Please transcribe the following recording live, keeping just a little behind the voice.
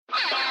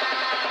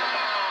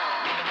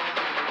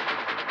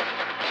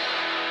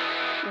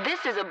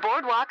This is a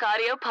Boardwalk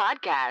Audio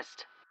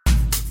podcast.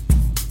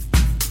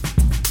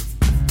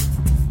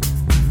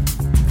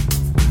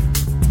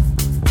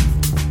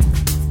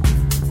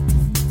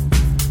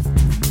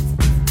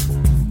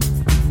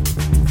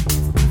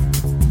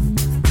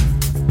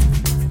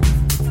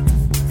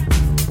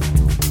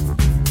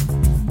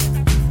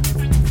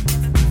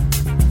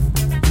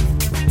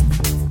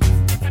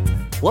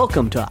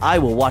 Welcome to I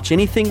Will Watch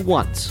Anything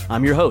Once.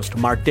 I'm your host,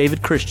 Mark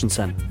David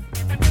Christensen.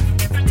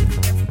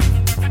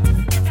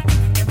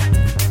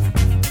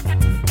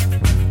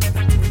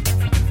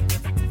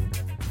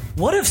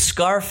 What if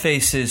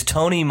Scarface's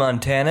Tony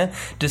Montana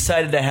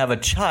decided to have a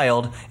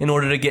child in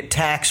order to get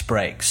tax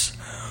breaks?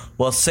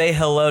 Well, say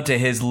hello to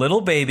his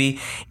little baby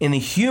in the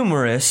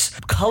humorous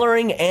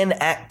coloring and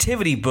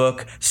activity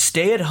book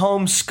Stay at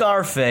Home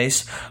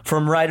Scarface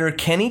from writer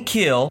Kenny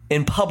Keel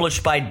and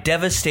published by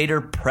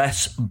Devastator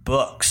Press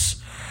Books.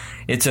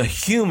 It's a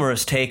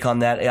humorous take on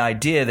that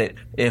idea that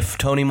if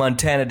Tony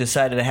Montana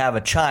decided to have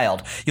a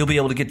child, you'll be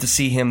able to get to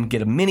see him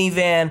get a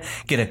minivan,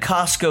 get a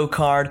Costco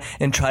card,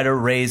 and try to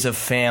raise a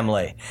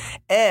family.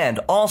 And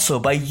also,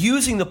 by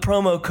using the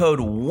promo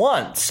code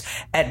ONCE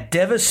at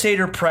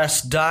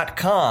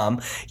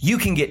DevastatorPress.com, you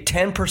can get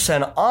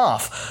 10%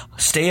 off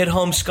Stay at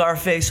Home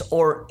Scarface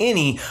or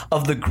any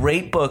of the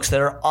great books that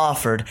are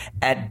offered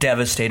at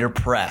Devastator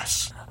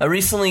Press. I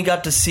recently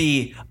got to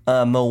see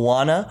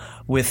Moana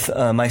with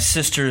my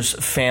sister's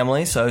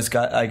family, so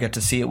I got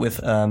to see it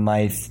with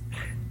my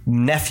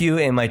nephew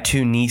and my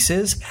two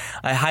nieces.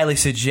 I highly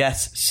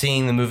suggest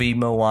seeing the movie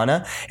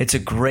Moana. It's a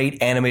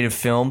great animated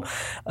film,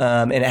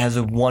 and it has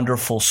a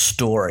wonderful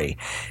story.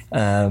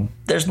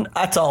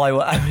 That's all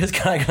I'm just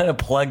kind of going to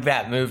plug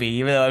that movie,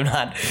 even though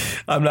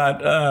I'm not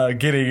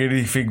getting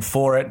anything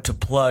for it to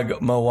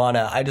plug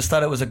Moana. I just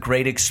thought it was a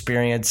great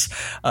experience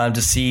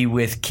to see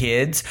with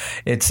kids.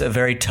 It's a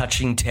very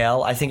touching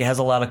tale. I think it has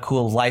a lot of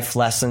cool life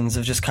lessons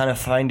of just kind of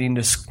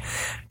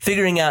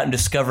figuring out and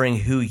discovering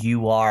who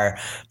you are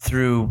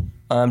through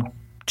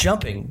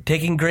jumping,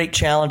 taking great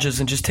challenges,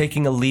 and just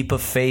taking a leap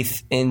of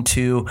faith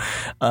into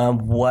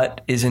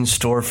what is in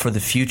store for the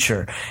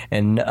future,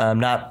 and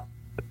not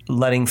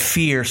letting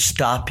fear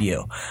stop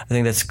you. I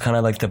think that's kind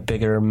of like the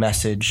bigger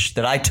message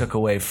that I took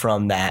away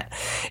from that.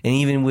 And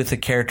even with a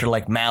character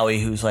like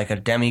Maui, who's like a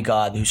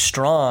demigod, who's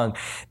strong,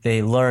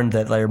 they learned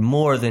that they're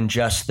more than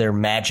just their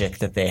magic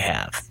that they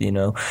have. You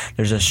know,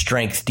 there's a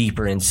strength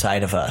deeper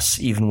inside of us,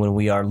 even when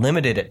we are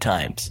limited at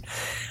times.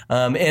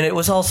 And it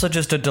was also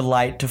just a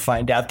delight to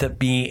find out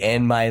that me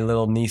and my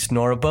little niece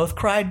Nora both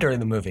cried during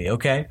the movie.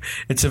 Okay,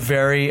 it's a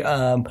very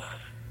I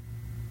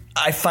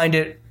find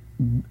it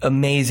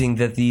amazing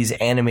that these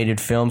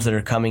animated films that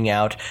are coming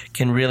out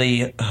can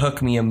really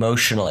hook me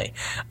emotionally.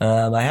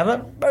 I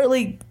haven't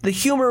really, the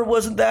humor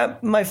wasn't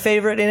that my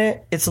favorite in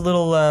it. It's a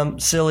little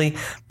silly,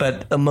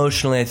 but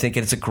emotionally I think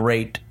it's a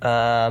great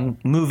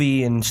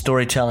movie, and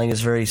storytelling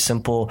is very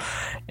simple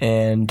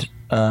and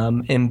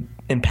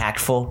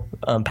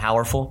impactful,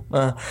 powerful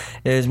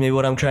is maybe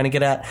what I'm trying to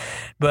get at.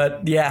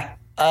 But yeah,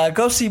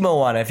 go see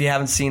Moana. If you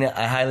haven't seen it,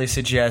 I highly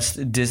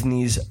suggest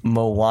Disney's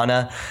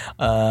Moana.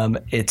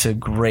 It's a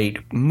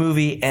great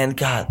movie, and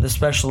God, I was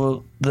going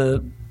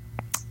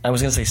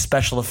to say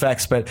special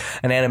effects, but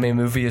an anime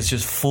movie is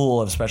just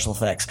full of special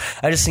effects.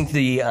 I just think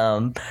the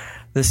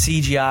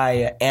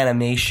CGI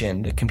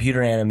animation, the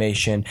computer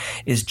animation,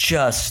 is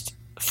just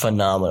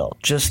phenomenal.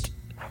 Just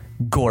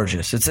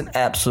gorgeous. It's an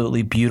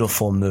absolutely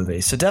beautiful movie.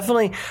 So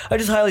definitely, I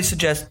just highly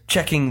suggest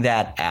checking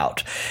that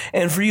out.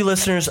 And for you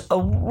listeners, a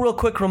real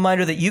quick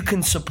reminder that you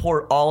can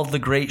support all of the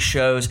great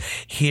shows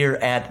here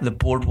at the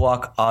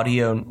Boardwalk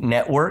Audio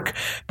Network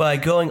by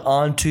going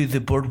on to the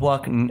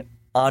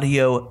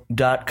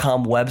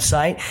boardwalkaudio.com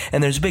website,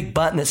 and there's a big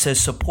button that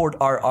says support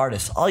our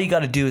artists. All you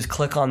got to do is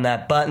click on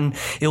that button.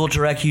 It will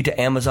direct you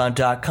to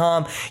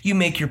amazon.com. You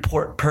make your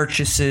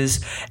purchases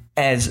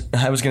as,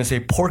 I was going to say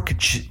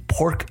porkages,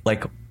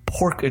 like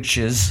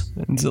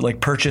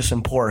purchase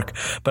and pork,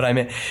 but I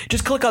meant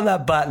just click on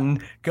that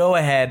button, go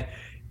ahead,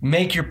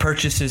 make your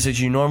purchases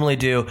as you normally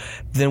do,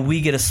 then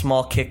we get a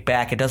small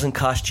kickback. It doesn't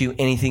cost you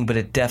anything, but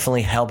it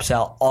definitely helps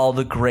out all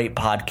the great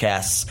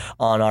podcasts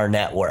on our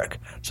network.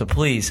 So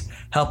please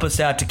help us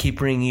out to keep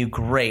bringing you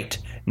great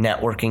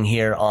networking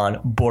here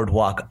on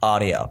Boardwalk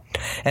Audio.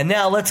 And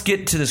now let's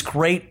get to this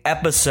great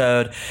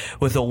episode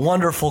with a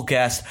wonderful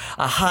guest,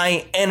 a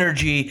high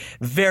energy,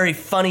 very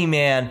funny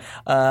man.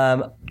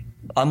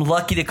 I'm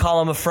lucky to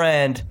call him a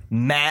friend,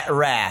 Matt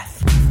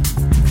Rath.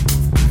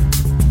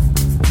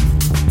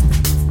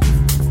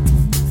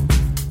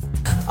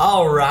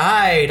 All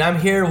right, I'm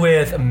here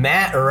with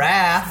Matt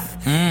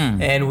Rath,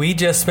 and we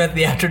just spent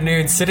the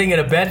afternoon sitting in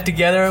a bed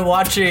together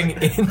watching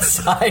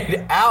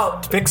Inside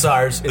Out,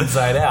 Pixar's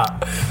Inside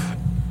Out.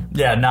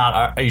 Yeah,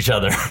 not each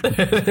other.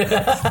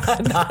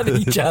 Not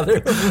each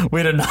other.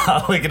 We did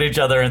not look at each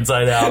other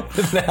inside out.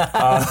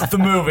 The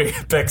movie,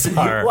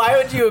 Pixar. Why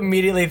would you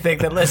immediately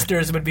think that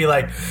listeners would be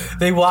like,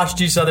 they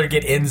watched each other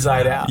get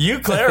inside out? You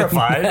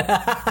clarified.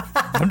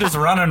 I'm just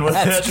running with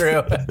it. That's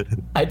true.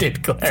 I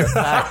did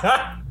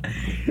clarify.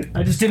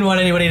 I just didn't want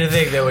anybody to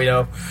think that we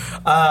know.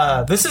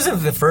 This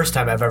isn't the first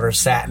time I've ever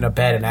sat in a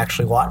bed and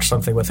actually watched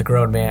something with a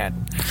grown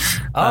man.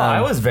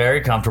 I was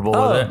very comfortable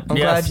with it. I'm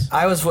glad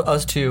I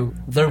was too.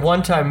 There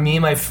one time, me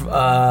and my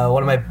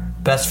one of my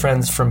best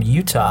friends from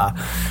Utah.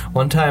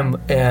 One time,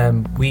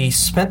 we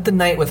spent the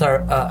night with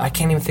our. I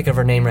can't even think of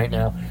her name right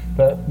now.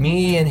 But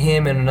me and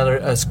him and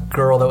a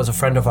girl that was a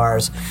friend of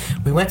ours,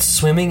 we went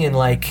swimming in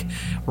like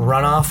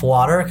runoff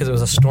water because it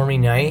was a stormy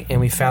night,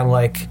 and we found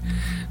like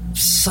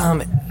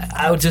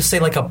I would just say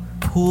like a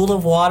pool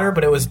of water,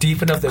 but it was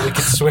deep enough that we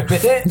could swim in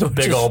it. A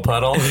big old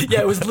puddle. Yeah,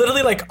 it was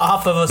literally like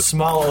off of a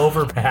small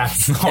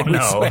overpass. Oh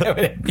no!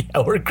 Yeah,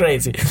 we're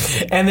crazy.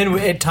 And then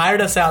it tired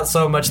us out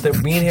so much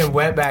that me and him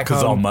went back home. It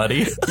was all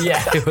muddy.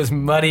 Yeah, it was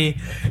muddy.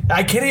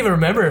 I can't even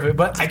remember if it,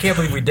 but I can't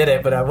believe we did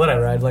it. But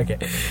whatever, I'd like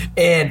it.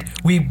 And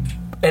we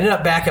ended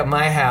up back at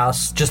my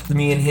house, just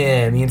me and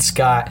him, me and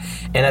Scott.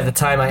 And at the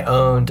time, I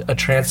owned a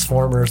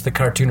Transformers, the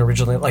cartoon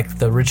originally, like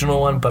the original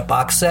one, but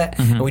box set.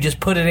 Mm-hmm. And we just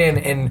put it in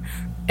and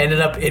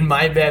ended up in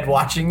my bed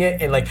watching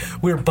it. And like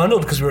we were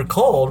bundled because we were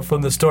cold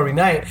from the stormy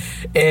night.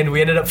 And we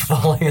ended up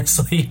falling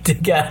asleep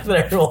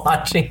together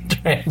watching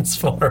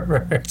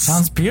Transformers.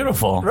 Sounds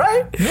beautiful,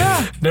 right?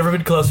 Yeah. Never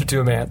been closer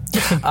to a man.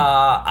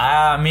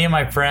 Me and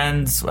my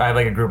friends, I have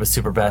like a group of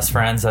super best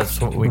friends.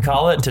 That's what we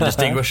call it to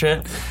distinguish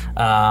it.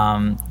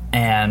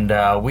 And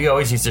we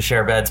always used to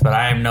share beds, but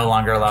I am no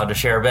longer allowed to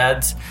share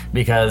beds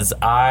because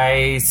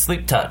I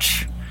sleep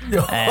touch.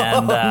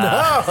 And no.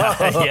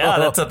 yeah,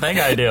 that's a thing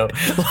I do.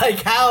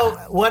 Like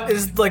what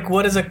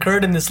has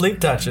occurred in the sleep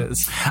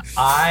touches?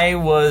 I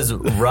was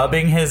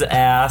rubbing his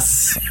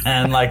ass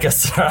and like a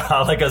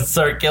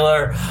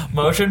circular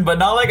motion, but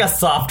not like a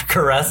soft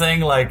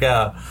caressing, like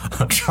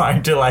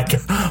trying to like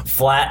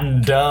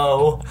flatten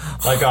dough,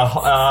 like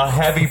a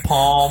heavy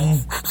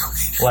palm,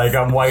 like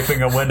I'm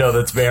wiping a window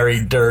that's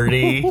very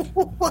dirty.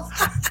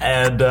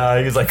 And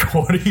he was like,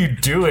 "What are you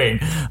doing?"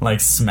 Like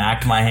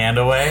smacked my hand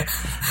away,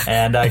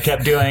 and I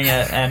kept doing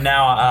it, and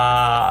now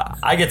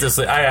I get to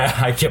sleep.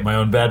 I get my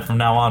own bed from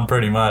now on,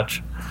 pretty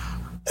much.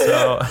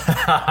 So,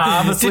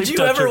 I'm a sleep Did you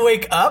toucher. ever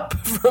wake up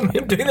from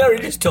him doing that, or you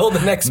just told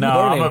the next No,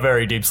 morning? I'm a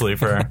very deep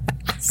sleeper,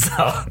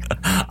 so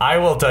I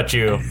will touch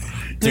you.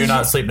 Do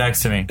not sleep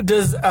next to me.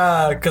 Does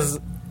because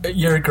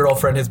your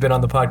girlfriend has been on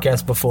the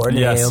podcast before,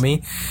 Yes.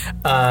 Naomi,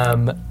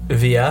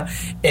 via,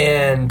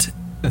 and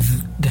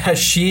has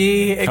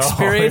she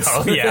experienced?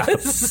 Oh yeah.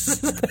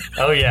 this?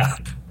 Oh yeah.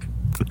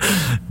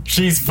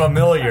 She's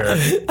familiar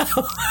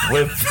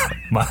with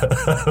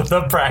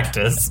the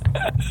practice.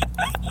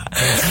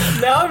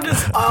 Now I'm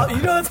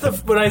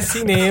just, when I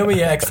see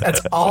Naomi X,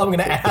 that's all I'm going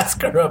to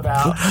ask her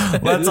about.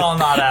 Let's all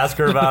not ask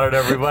her about it,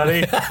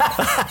 everybody.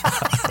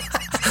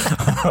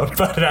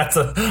 But that's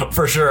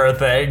for sure a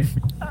thing.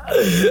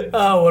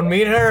 Oh, when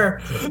me and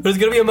her, there's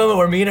going to be a moment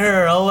where me and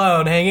her are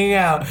alone, hanging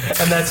out,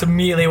 and that's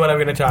immediately what I'm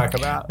going to talk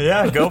about.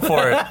 Yeah, go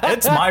for it.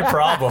 It's my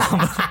problem.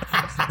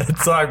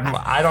 It's like,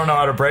 I don't know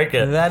how to break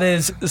it. That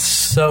is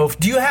so...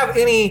 Do you have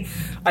any...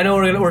 I know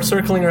we're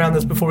circling around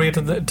this before we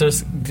get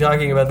to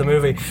talking about the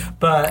movie,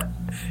 but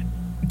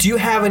do you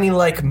have any,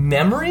 like,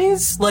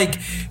 memories? Like,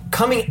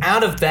 coming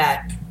out of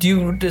that,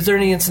 is there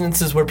any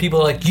incidences where people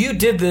are like, you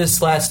did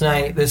this last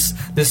night, this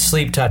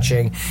sleep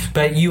touching,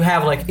 but you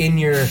have, like, in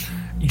your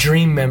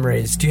dream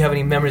memories, do you have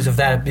any memories of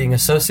that being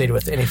associated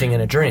with anything in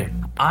a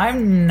dream?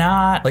 I'm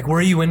not... Like,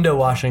 were you window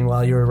washing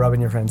while you were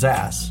rubbing your friend's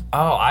ass?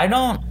 Oh,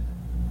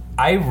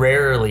 I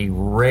rarely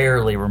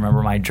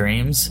remember my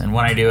dreams, and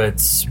when I do,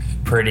 it's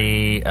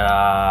pretty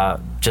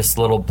just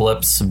little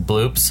blips and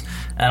bloops,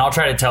 and I'll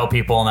try to tell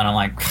people, and then I'm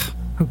like,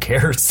 who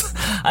cares?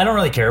 I don't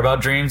really care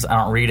about dreams. I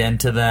don't read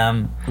into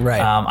them.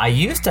 Right. I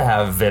used to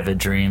have vivid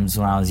dreams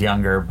when I was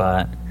younger,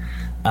 but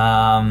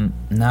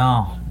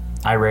no,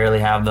 I rarely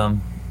have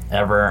them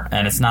ever,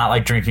 and it's not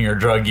like drinking or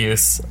drug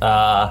use,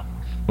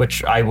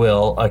 which I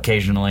will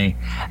occasionally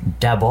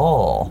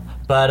dabble,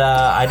 but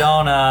I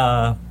don't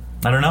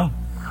know.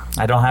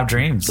 I don't have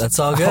dreams. That's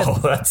all good. Oh,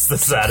 that's the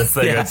saddest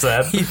thing I've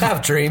said. You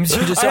have dreams.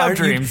 You just I have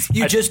dreams.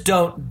 You just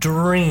don't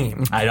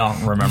dream. I don't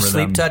remember You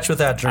sleep them. touch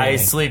without dreaming. I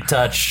sleep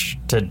touch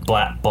to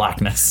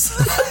blackness.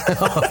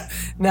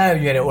 Now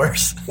you made it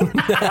worse.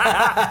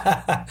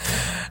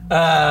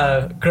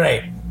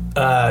 Great.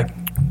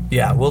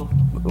 Yeah,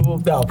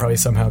 that'll probably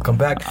somehow come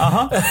back.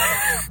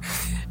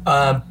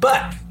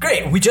 But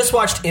great, we just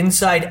watched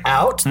Inside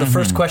Out. The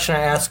first question I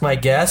ask my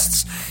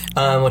guests, which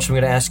I'm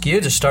going to ask you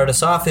to start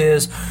us off,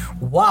 is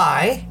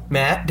why,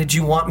 Matt, did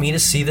you want me to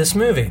see this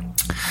movie?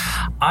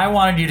 I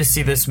wanted you to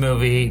see this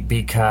movie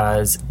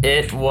because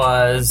it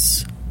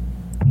was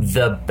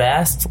the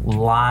best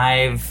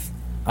live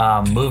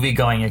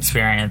movie-going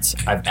experience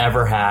I've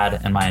ever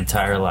had in my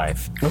entire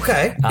life.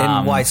 Okay,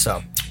 and why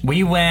so?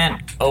 We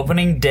went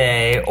opening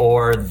day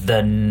or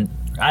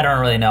I don't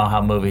really know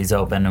how movies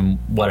open and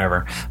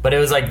whatever, but it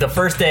was like the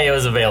first day it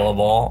was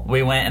available.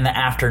 We went in the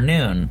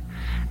afternoon,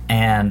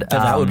 And So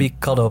that would be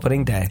called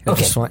opening day.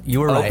 okay.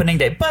 You were right. Opening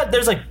day, but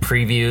there's like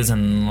previews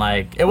and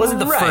like it wasn't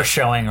the Right. first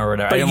showing or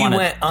whatever. But I didn't you wanna-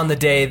 went on the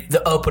day,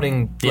 the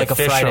opening, the like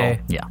official, a Friday.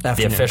 yeah, the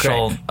afternoon.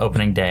 official Great.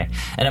 opening day,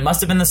 and it must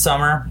have been the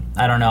summer.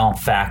 I don't know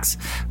facts,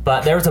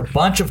 but there was a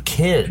bunch of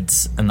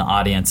kids in the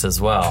audience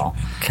as well,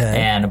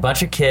 Okay. and a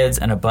bunch of kids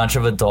and a bunch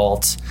of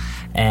adults,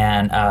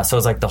 and so it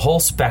was like the whole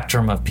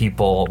spectrum of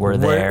people were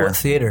there. What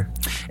theater?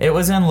 It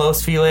was in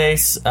Los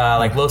Feliz,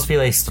 like Los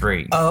Feliz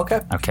 3. Oh, okay.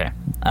 Okay.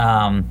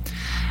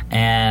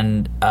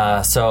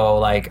 So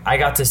like I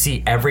got to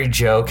see every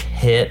joke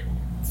hit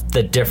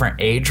the different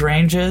age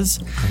ranges,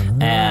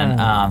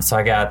 and so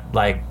I got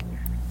like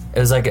it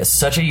was like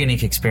such a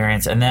unique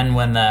experience. And then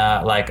when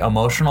the like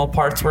emotional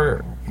parts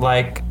were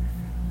like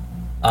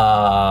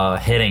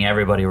hitting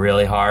everybody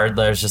really hard,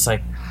 there's just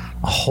like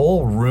a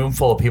whole room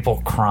full of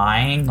people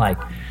crying, like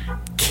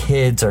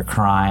kids are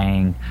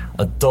crying,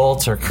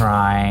 adults are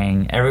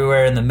crying,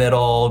 everywhere in the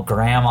middle,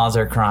 grandmas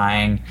are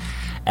crying.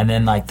 And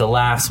then like the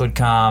laughs would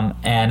come,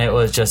 and it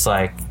was just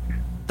like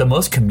the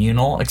most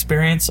communal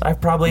experience I've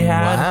probably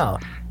had. Wow.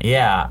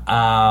 Yeah.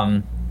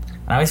 I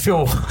always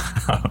feel,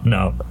 I don't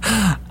know.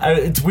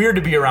 It's weird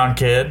to be around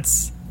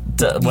kids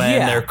when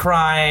Yeah. they're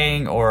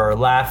crying or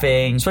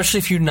laughing. Especially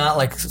if you're not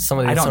like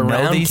somebody I that's don't know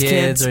around these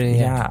kids. or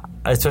anything. Yeah.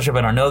 Especially if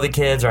I don't know the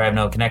kids or I have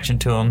no connection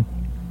to them.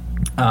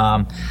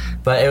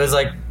 But it was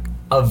like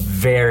a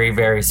very,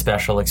 very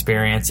special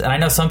experience. And I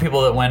know some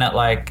people that went at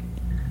like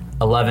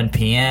 11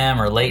 p.m.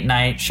 or late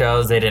night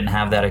shows, they didn't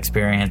have that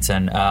experience.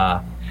 And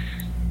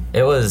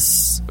it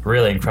was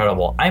really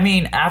incredible. I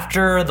mean,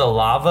 after the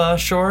lava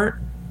short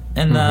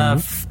in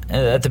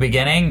at the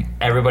beginning,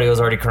 everybody was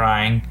already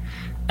crying.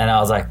 And I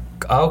was like,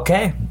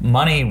 okay,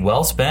 money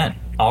well spent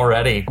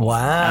already. Wow.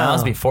 And that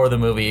was before the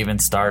movie even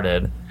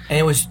started. And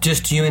it was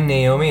just you and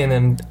Naomi and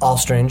then all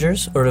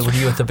strangers? Or were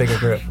you with a bigger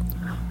group?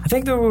 I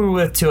think we were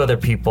with two other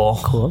people.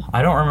 Cool.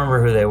 I don't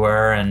remember who they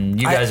were, and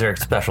you guys are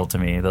special to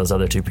me, those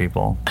other two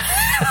people.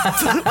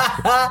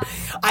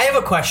 I have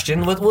a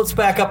question. Let's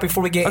back up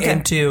before we get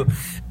into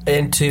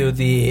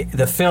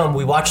the film.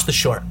 We watched the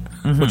short,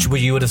 which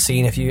you would have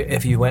seen if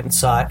you went and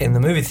saw it in the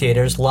movie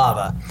theaters.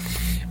 Lava,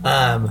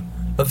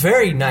 a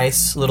very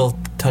nice little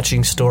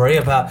touching story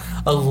about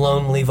a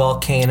lonely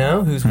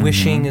volcano who's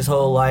wishing his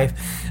whole life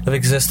of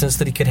existence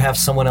that he could have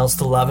someone else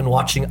to love, and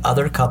watching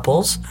other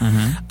couples.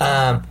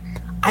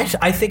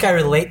 I think I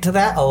relate to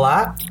that a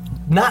lot.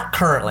 Not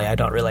currently, I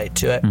don't relate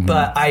to it,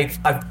 but I've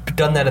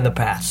done that in the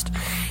past.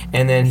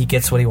 And then he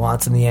gets what he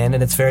wants in the end,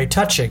 and it's very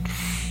touching.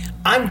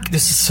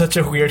 This is such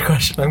a weird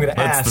question I'm going to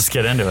ask. Let's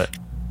get into it.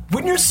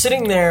 When you're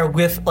sitting there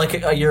with like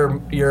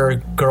your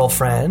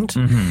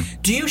girlfriend,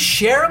 do you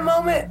share a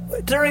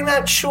moment during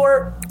that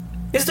short?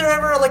 Is there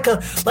ever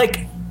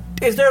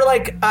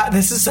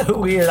this is so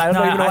weird. I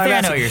don't even know why I'm I know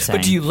asking. what you're saying.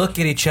 But do you look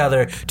at each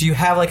other? Do you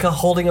have like a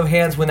holding of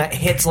hands when that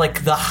hits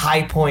like the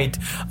high point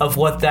of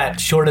what that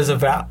short is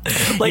about?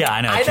 Like, Yeah,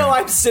 I know what I you know mean.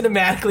 I'm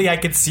cinematically, I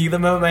could see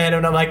them in my head,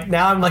 and I'm like,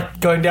 now I'm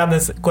like going down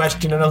this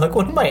question, and I'm like,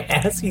 what am I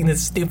asking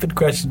this stupid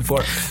question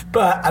for?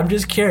 But I'm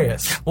just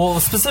curious. Well,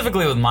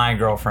 specifically with my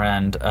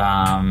girlfriend,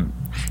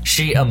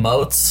 she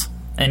emotes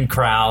in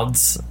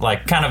crowds,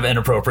 like kind of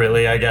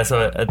inappropriately, I guess.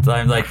 At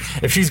times, like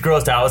if she's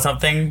grossed out with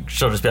something,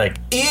 she'll just be like,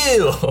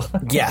 "Ew."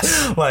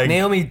 Yes, Like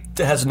Naomi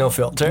has no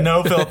filter.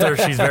 no filter.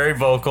 She's very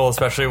vocal,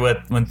 especially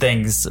when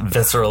things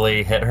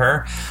viscerally hit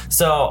her.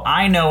 So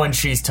I know when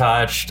she's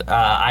touched.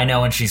 I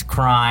know when she's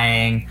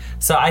crying.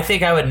 So I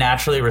think I would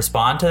naturally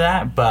respond to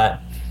that.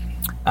 But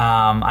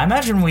I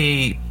imagine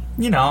we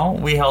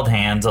held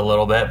hands a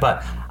little bit,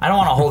 but I don't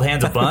want to hold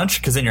hands a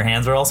bunch because then your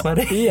hands are all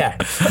sweaty. Yeah,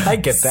 I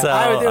get that. So,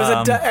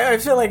 I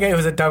feel like it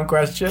was a dumb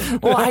question.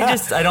 Well, I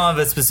don't have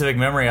a specific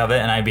memory of it,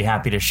 and I'd be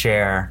happy to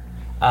share.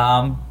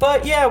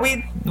 But yeah,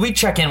 we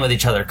check in with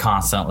each other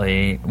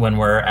constantly when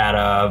we're at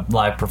a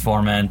live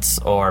performance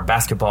or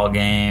basketball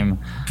game,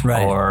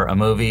 Right. or a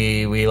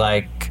movie.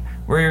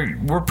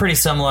 We're pretty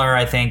similar,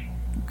 I think,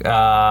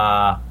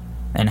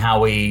 in how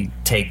we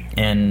take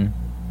in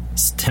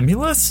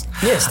stimulus.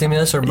 Yeah,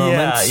 stimulus or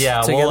moments.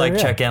 Yeah. together, We'll like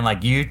check in. Like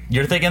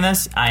you're thinking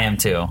this, I am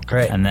too.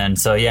 Great. And then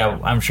so yeah,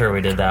 I'm sure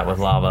we did that with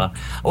Lava.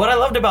 What I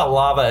loved about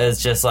Lava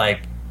is just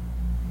like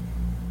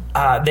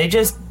they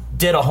just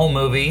did a whole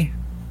movie,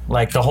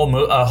 like a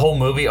whole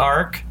movie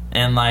arc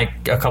in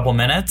like a couple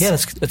minutes. Yeah,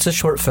 it's a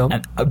short film.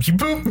 And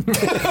boom.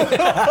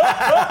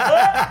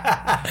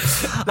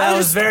 That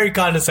was very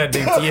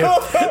condescending to you.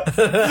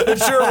 It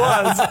sure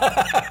was.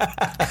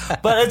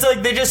 But it's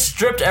like they just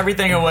stripped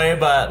everything away,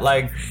 but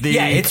like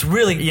It's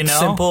really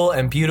simple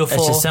and beautiful.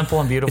 It's just simple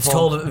and beautiful.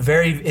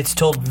 It's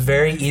told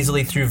very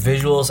easily through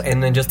visuals,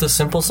 and then just a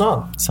simple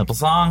song. Simple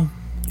song.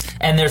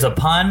 And there's a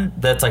pun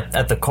that's like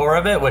at the core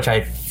of it, which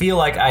I feel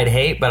like I'd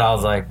hate, but I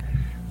was like, I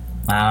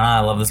don't know, I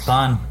love this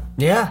pun.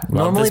 Yeah,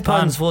 normally this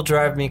pun. puns will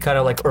drive me kind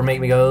of like, or make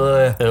me go,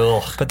 ugh.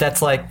 Ugh. But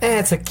that's like,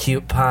 it's a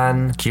cute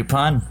pun, Cute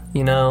pun.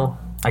 you know?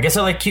 I guess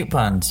I like cute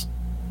puns.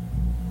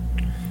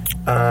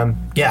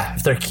 Yeah,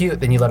 if they're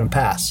cute, then you let them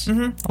pass.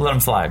 I'll let them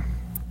slide.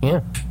 Yeah.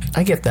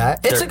 I get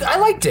that. I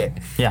liked it.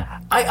 Yeah.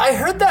 I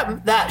heard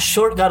that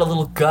short got a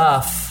little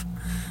guff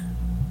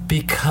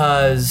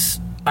because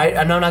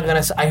I'm not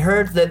gonna say. I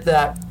heard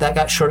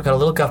that short got a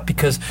little guff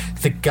because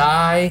the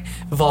guy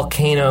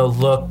Volcano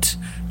looked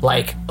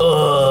like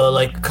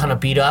kind of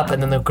beat up,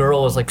 and then the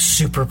girl was like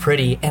super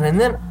pretty, and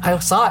then I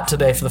saw it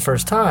today for the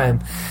first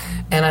time.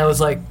 And I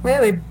was like, man,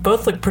 they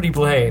both look pretty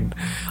bland.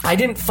 I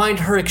didn't find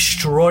her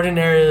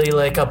extraordinarily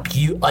like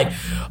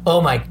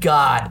oh my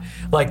god,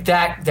 like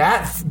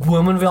that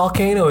woman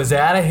Volcano is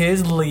out of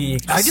his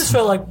league. I just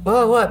felt like,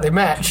 well, what, they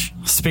match.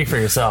 Speak for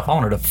yourself. I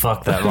wanted to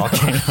fuck that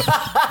volcano.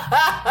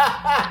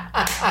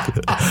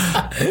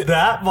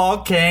 That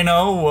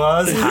volcano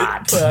was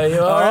hot.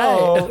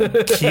 All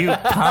right.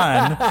 Cute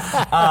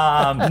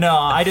pun. No,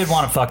 I did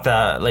want to fuck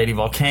that lady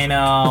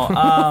volcano.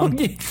 I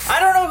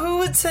don't know who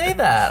would say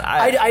that.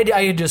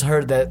 I had just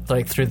heard that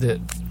like through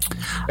the,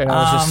 and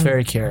I was just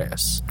very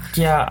curious.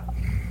 Yeah.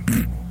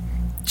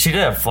 She did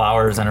have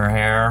flowers in her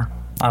hair.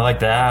 I like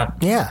that.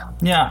 Yeah.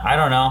 Yeah, I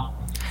don't know.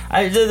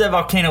 I did that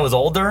volcano was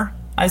older.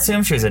 I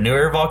assume she was a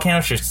newer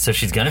volcano, so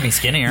she's going to be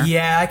skinnier.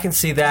 Yeah, I can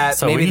see that.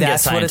 So maybe we can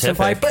that's get what it's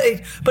implied.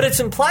 scientific. But it's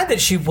implied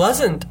that she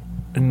wasn't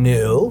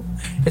new.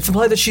 It's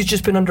implied that she's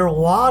just been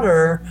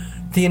underwater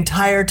the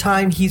entire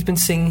time he's been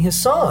singing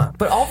his song.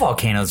 But all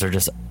volcanoes are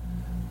just,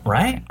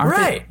 right? Aren't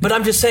Right. they? But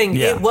I'm just saying,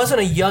 Yeah. it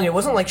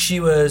wasn't like she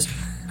was...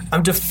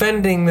 I'm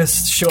defending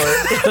this short,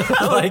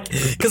 like,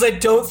 because I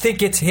don't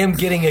think it's him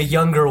getting a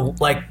younger,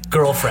 like,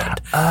 girlfriend.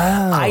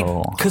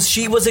 Oh. Because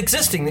she was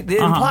existing. It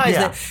implies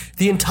yeah.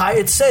 that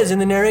it says in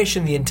the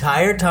narration, the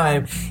entire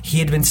time he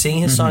had been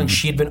singing his song,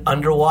 she had been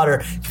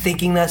underwater,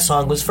 thinking that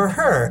song was for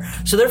her.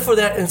 So therefore,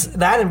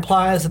 that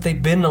implies that they've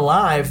been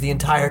alive the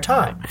entire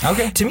time.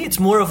 Okay. To me,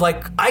 it's more of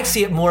like, I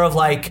see it more of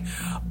like,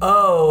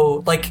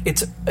 oh, like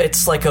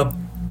it's like a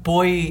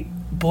boy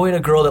and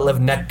a girl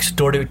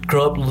that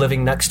grow up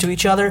living next to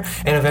each other,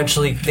 and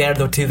eventually they're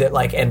the two that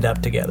like end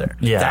up together.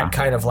 Yeah. That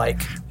kind of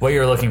like, What you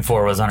were looking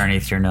for was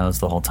underneath your nose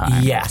the whole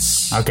time.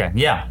 yes. Okay.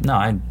 Yeah. No,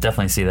 I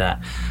definitely see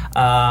that.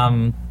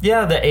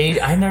 Yeah, the age.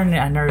 I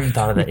never even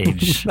thought of the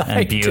age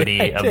and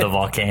beauty of the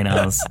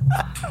volcanoes.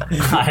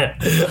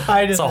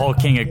 It's a whole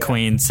king of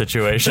queens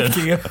situation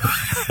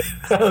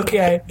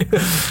Okay.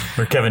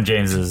 where Kevin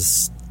James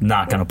is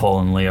not going to pull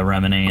in Leah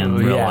Remini in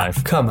real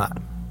life. Come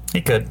on.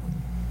 He could.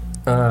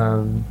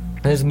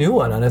 His new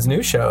one on his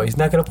new show, he's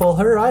not going to pull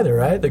her either,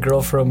 right? The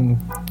girl from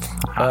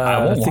I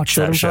won't Think watch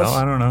that Children's show. House?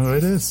 I don't know who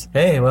it is.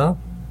 Hey, well,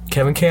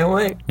 Kevin can't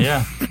wait.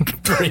 Yeah.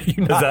 For you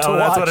not that- to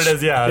that's watch. what it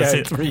is? Yeah, I've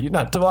seen- for you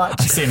not to watch.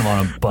 I seen him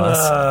on a bus.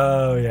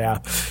 Oh yeah,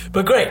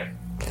 but great.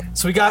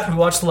 So we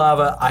watched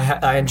Lava.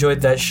 I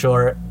enjoyed that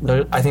short.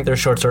 I think their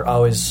shorts are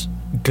always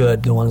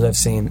good. The ones I've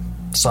seen,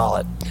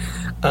 solid.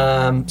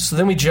 So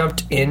then we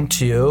jumped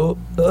into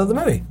the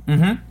movie.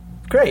 Mm-hmm.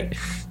 Great.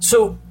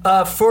 So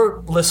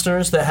for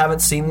listeners that haven't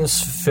seen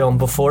this film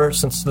before,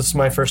 since this is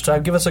my first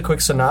time, give us a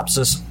quick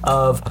synopsis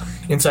of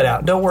Inside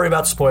Out. Don't worry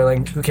about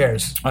spoiling. Who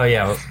cares? Oh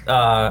yeah.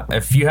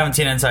 If you haven't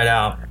seen Inside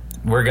Out,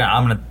 I'm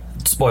gonna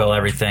spoil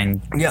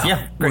everything.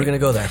 Yeah. We're Great. gonna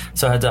go there.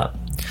 So heads up.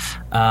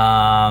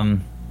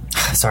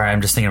 Sorry,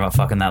 I'm just thinking about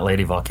fucking that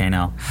lady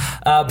volcano.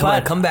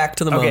 Come back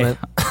to the okay. moment.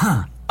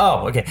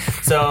 Oh, okay.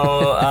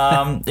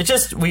 So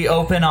we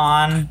open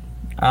on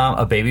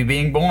a baby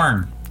being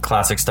born.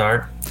 Classic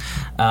start.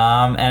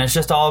 And it's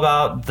just all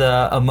about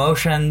the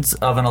emotions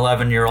of an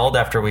 11-year-old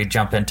after we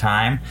jump in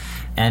time,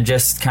 and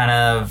just kind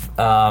of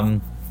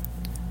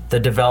the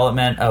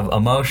development of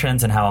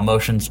emotions and how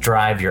emotions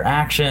drive your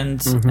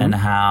actions, and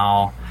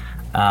how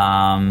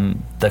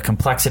the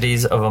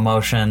complexities of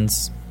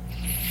emotions,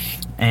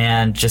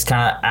 and just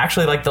kind of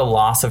actually like the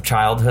loss of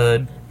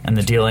childhood and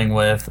the dealing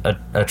with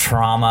a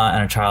trauma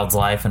in a child's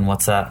life and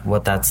what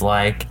that's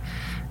like.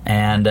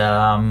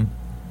 And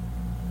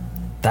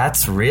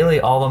that's really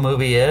all the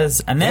movie is.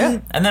 And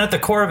then at the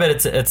core of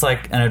it, it's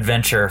like an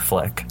adventure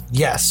flick.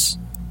 Yes.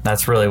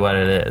 That's really what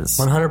it is.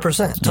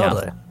 100%.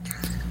 Totally.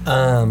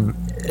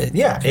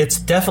 It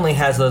definitely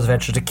has those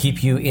adventures to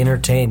keep you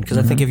entertained, because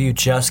I think if you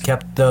just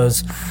kept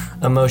those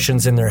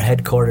emotions in their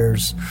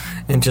headquarters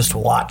and just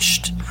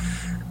watched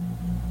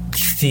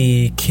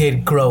the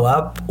kid grow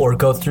up or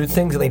go through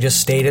things and they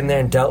just stayed in there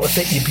and dealt with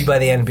it, you'd be by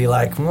the end be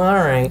like, all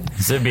right,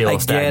 So it'd be a little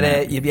I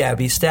stagnant. get it. It'd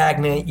be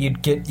stagnant. You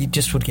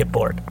just would get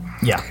bored.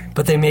 Yeah.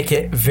 But they make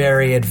it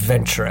very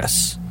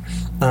adventurous.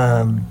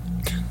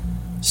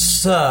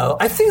 So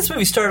I think this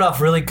movie started off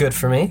really good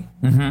for me.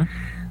 Mm-hmm.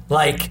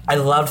 Like, I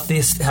loved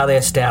how they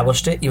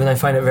established it, even though I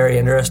find it very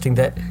interesting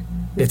that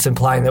it's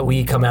implying that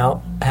we come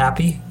out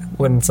happy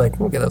when it's like,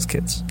 look at those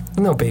kids.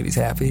 No baby's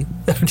happy.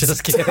 I'm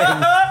just kidding.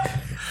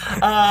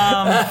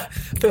 I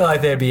feel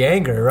like there'd be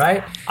anger,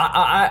 right?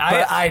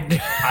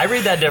 I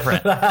read that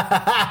different.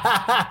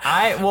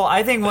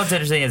 I think what's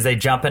interesting is they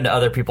jump into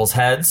other people's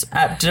heads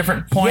at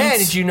different points. Yeah,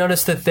 did you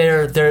notice that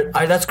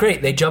that's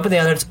great. They jump in the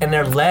others, and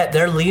their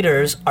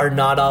leaders are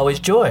not always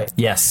Joy.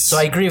 Yes. So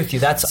I agree with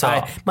you.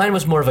 Mine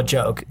was more of a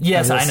joke.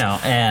 Yes, I know.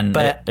 And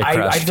but it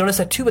crushed. I noticed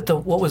that too. But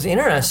what was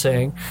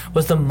interesting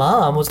was the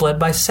mom was led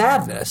by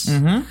sadness.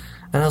 Mm-hmm.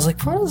 And I was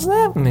like, what does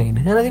that mean?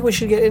 And I think we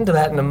should get into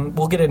that, and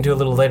we'll get into it a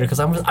little later, because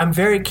I'm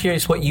very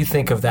curious what you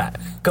think of that.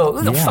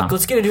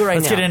 Let's get into it right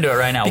now. Let's get into it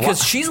right now.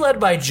 Because she's led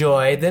by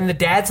joy, then the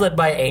dad's led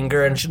by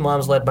anger, and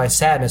mom's led by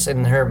sadness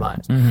in her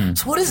mind. Mm-hmm.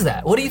 So what is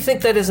that? What do you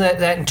think that is,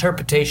 that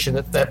interpretation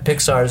that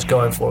Pixar is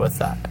going for with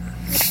that?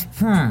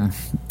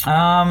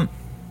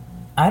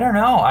 I don't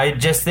know. I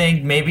just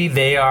think maybe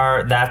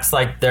that's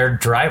like their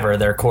driver,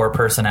 their core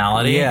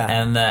personality. Yeah.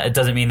 And it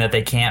doesn't mean that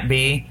they can't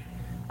be.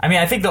 I mean,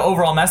 I think the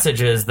overall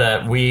message is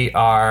that we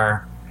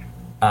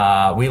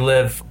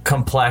live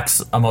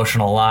complex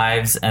emotional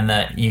lives, and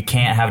that you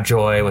can't have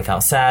joy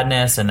without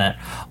sadness, and that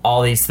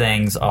all these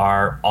things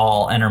are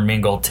all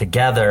intermingled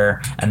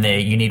together, and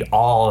you need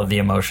all of the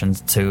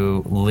emotions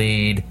to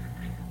lead,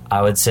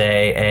 I would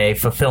say, a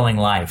fulfilling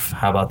life.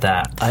 How about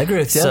that? I agree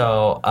with you.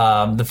 So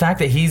the fact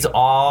that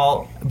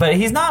but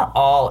he's not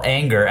all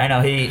anger. I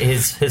know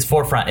his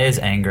forefront is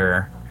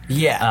anger.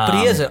 Yeah, but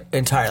he isn't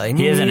entirely.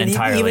 He isn't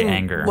entirely even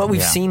anger. What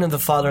we've seen of the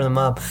father and the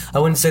mom, I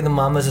wouldn't say the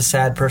mom is a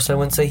sad person. I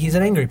wouldn't say he's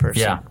an angry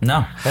person. Yeah,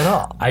 no. At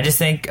all. I just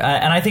think,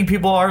 and I think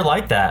people are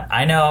like that.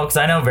 I know, because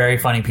I know very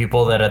funny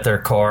people that at their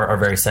core are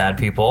very sad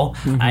people.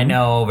 Mm-hmm. I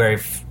know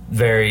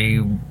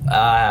very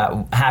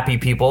happy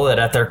people that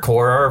at their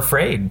core are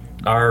afraid,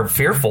 are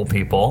fearful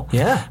people.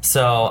 Yeah.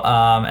 So,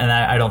 and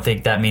I don't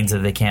think that means that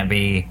they can't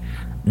be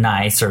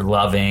nice or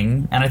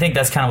loving. And I think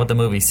that's kind of what the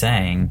movie's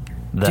saying.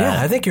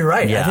 I think you're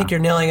right. Yeah. I think you're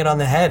nailing it on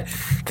the head.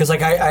 Because,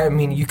 like, I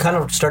mean, you kind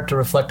of start to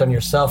reflect on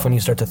yourself when you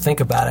start to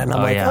think about it. And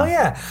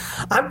I'm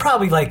I'm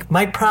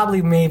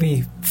probably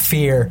maybe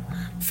fear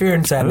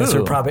and sadness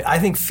are probably. I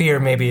think fear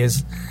maybe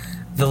is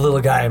the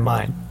little guy in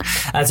mine.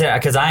 That's it,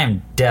 because I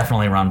am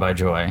definitely run by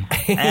joy.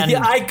 And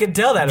yeah, I could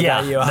tell that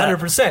about you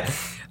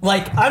 100%.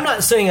 Like, I'm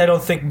not saying I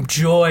don't think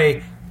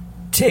joy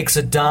takes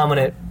a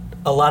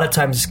lot of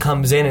times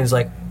comes in and is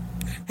like,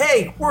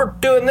 hey, we're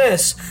doing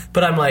this.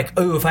 But I'm like,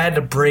 oh, if I had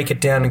to break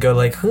it down and go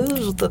like,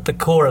 who's at the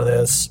core of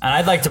this? And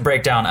I'd like to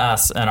break down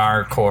us and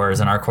our cores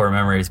and our core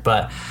memories.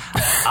 But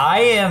I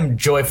am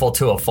joyful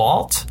to a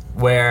fault,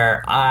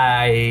 where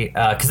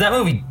because that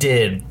movie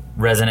did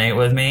resonate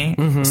with me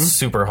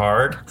super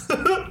hard.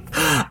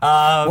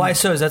 Why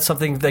so? Is that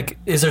something like?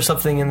 Is there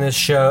something in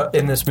this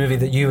movie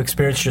that you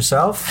experienced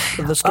yourself?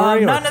 The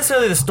story, not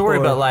necessarily the story,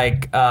 but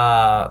like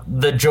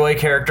the joy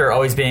character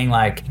always being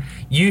like,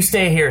 "You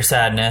stay here,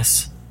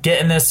 sadness. Get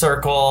in this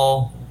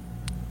circle.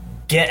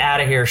 Get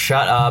out of here.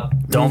 Shut up.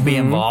 Don't be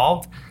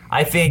involved."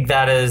 I think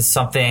that is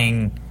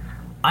something.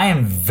 I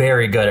am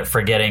very good at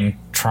forgetting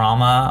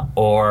trauma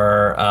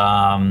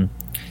or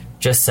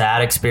just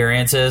sad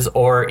experiences,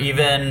 or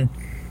even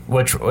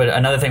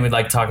another thing we'd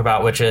like to talk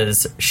about, which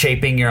is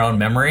shaping your own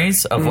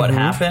memories of what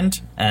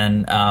happened,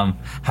 and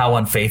how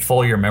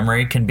unfaithful your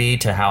memory can be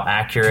to how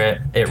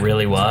accurate it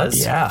really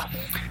was. Yeah.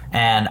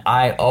 And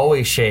I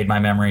always shade my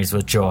memories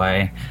with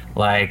joy.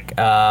 Like,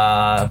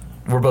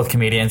 we're both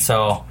comedians,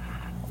 so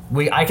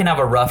I can have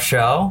a rough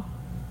show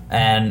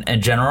and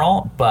in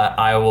general, but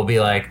I will be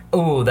like,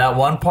 ooh, that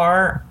one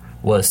part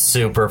was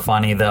super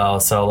funny though,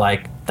 so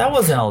like that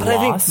wasn't a loss. I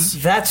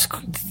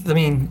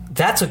think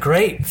that's a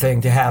great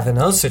thing to have in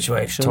those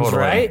situations,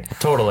 right?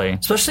 Totally.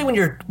 Especially when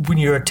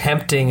you're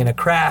attempting in a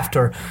craft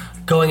or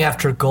going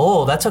after a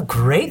goal. That's a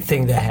great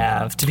thing to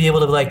have, to be able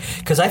to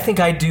because I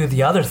think I do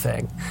the other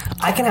thing.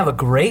 I can have a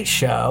great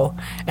show,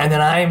 and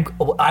then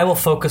I will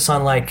focus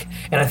on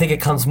and I think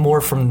it comes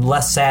more from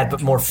less sad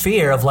but more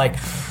fear of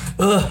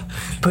ugh,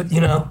 but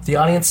the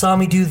audience saw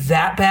me do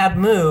that bad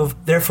move,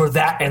 therefore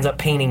that ends up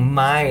painting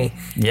my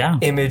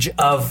image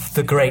of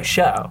the great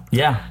show.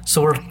 Yeah.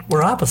 So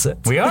we're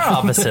opposites. We are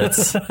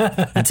opposites.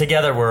 And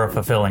together we're a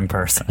fulfilling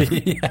person.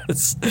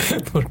 Yes.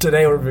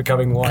 Today we're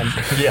becoming one.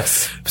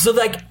 Yes. So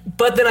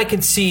but then I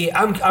can see,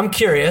 I'm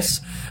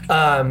curious,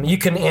 you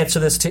can answer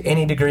this to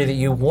any degree that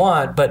you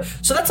want, but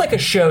so that's like a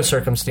show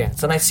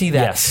circumstance, and I see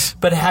that. Yes.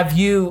 But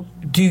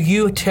do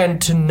you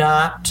tend to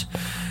not,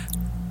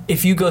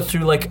 if you go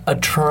through a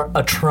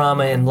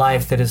trauma in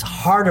life that is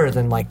harder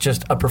than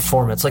just a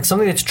performance, like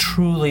something that's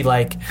truly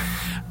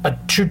a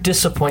true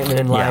disappointment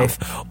in life,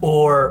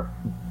 or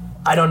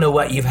I don't know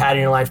what you've had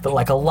in your life,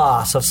 but a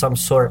loss of some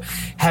sort,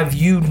 has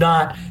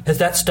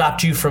that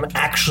stopped you from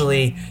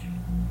actually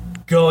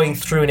going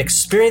through an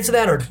experience of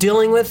that or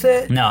dealing with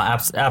it? No,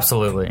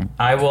 absolutely.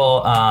 I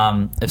will,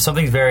 if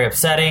something's very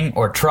upsetting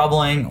or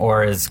troubling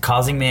or is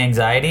causing me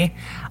anxiety,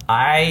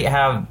 I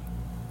have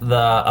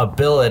the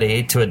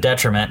ability, to a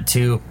detriment,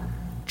 to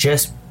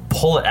just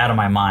pull it out of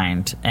my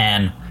mind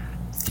and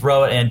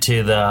throw it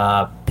into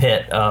the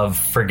pit of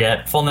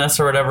forgetfulness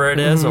or whatever it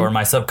is, or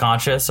my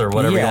subconscious or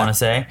whatever you want to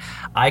say.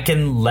 I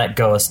can let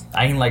go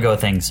of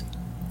things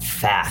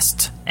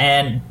fast.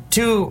 And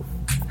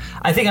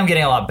I think I'm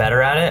getting a lot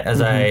better at it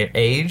as I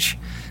age,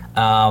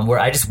 where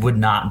I just would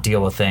not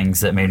deal with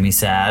things that made me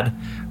sad,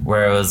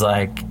 where it was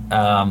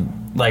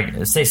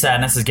say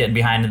sadness is getting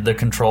behind the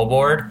control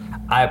board.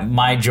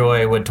 My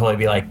joy would totally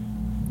be like,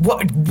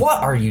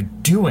 what are you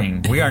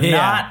doing? We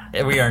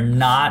are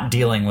not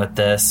dealing with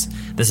this.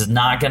 This is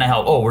not going to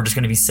help. Oh, we're just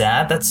going to be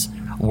sad.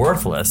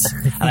 worthless.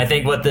 And I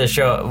think what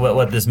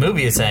this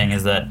movie is saying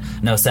is that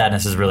no,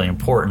 sadness is really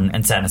important,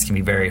 and sadness can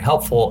be very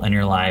helpful in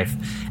your life,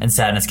 and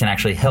sadness can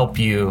actually help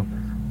you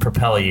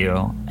propel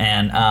you.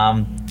 And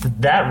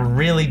that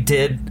really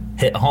did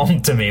hit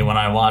home to me when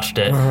I watched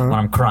it, when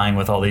I'm crying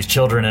with all these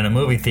children in a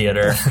movie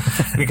theater,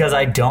 because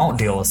I don't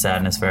deal with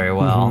sadness very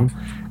well.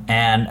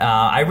 And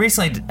I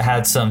recently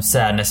had some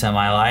sadness in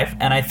my life,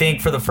 and I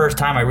think for the first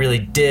time I really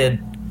did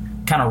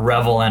kind of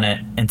revel in it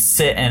and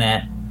sit in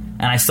it,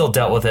 and I still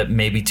dealt with it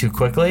maybe too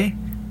quickly,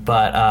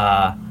 but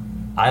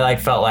I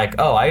felt like,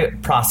 oh, I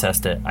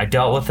processed it. I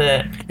dealt with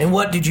it. And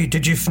what did you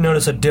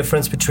notice a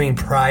difference between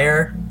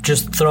prior,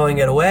 just throwing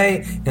it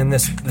away, and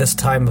this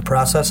time of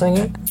processing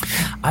it?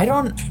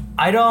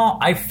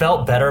 I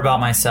felt better about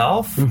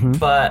myself,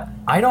 but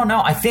I don't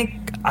know. I think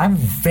I'm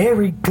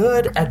very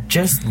good at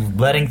just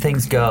letting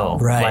things go.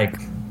 Right. Like,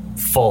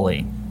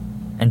 fully,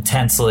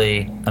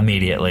 intensely,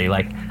 immediately.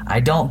 Like, I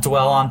don't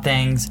dwell on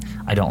things.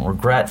 I don't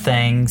regret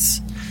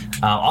things.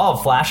 All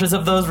flashes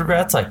of those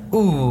regrets, like,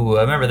 ooh,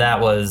 I remember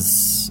that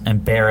was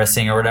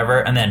embarrassing or whatever,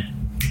 and then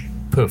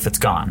poof, it's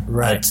gone.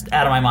 Right. It's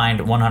out of my mind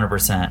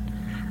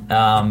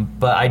 100%.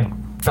 But I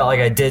felt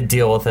like I did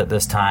deal with it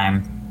this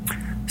time.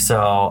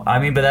 So, I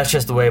mean, but that's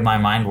just the way my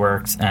mind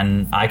works,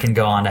 and I can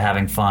go on to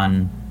having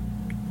fun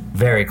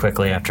very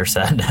quickly after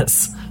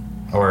sadness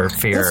or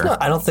fear.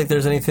 I don't think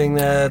there's anything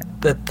that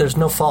there's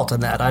no fault in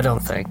that, I don't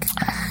think.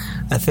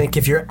 I think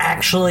if you're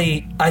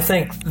actually... I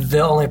think the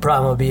only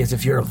problem would be is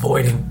if you're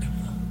avoiding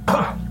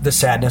the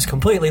sadness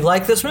completely.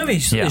 Like this movie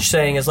is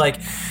saying, is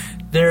like,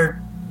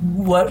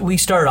 what we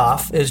start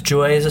off is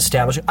joy is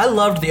established. I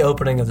loved the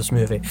opening of this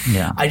movie.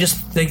 Yeah. I just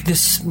think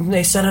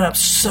they set it up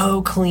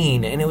so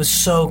clean, and it was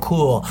so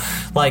cool.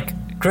 Like,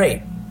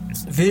 great.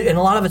 And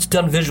a lot of it's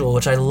done visual,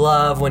 which I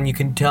love when you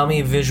can tell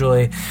me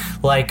visually,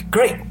 like,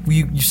 great,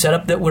 you set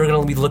up that we're going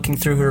to be looking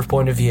through her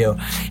point of view,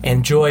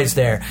 and joy's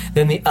there.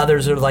 Then the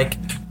others are,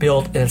 like,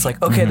 built, and it's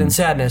like, okay, then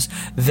sadness,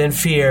 then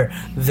fear,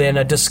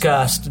 then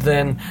disgust,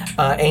 then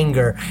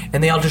anger.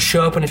 And they all just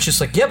show up, and it's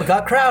just like, yeah, we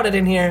got crowded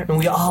in here. And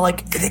we all,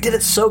 like, they did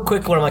it so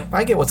quick when I'm like,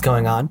 I get what's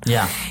going on.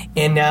 Yeah.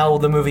 And now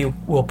the movie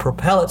will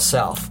propel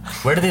itself.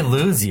 Where do they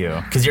lose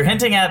you? Because you're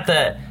hinting at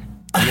that...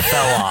 You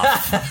fell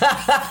off.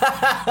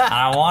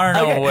 I want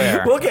to know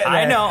where. We'll get there.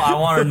 I know. I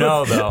want to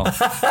know, though.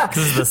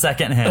 This is the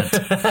second hint.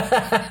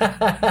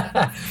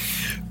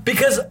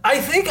 Because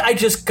I think I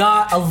just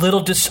got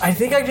I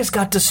think I just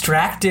got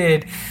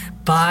distracted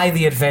by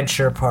the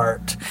adventure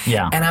part.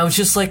 Yeah. And I was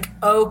just like,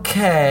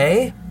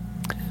 okay.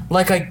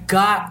 Like, I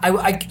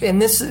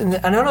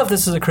don't know if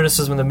this is a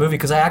criticism of the movie,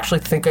 because I actually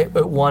think it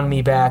won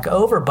me back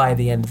over by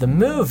the end of the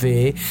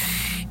movie,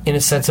 in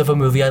a sense of a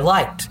movie I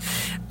liked.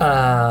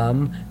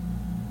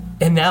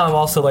 And now I'm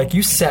also like,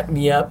 you set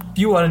me up.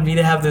 You wanted me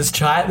to have this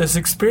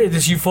experience,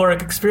 this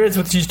euphoric experience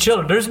with these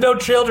children. There's no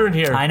children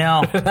here. I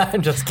know.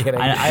 I'm just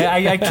kidding.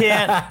 I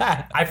can't.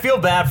 I feel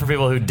bad for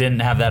people who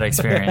didn't have that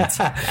experience.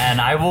 And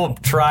I will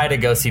try to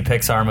go see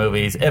Pixar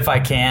movies if I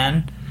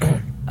can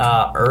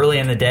early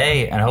in the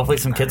day, and hopefully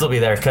some kids will be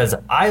there, because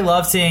I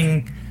love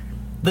seeing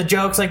the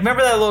jokes. Like,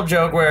 remember that little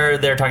joke where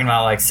they're talking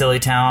about, like, Silly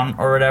Town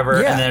or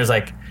whatever? Yeah. And there's,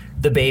 like,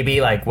 the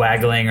baby, like,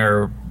 waggling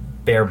her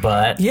bare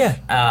butt.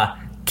 Yeah.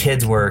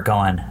 Kids were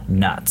going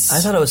nuts. I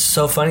thought it was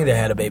so funny they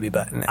had a baby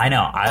butt in it. I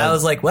know. I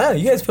was like, wow,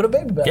 you guys put a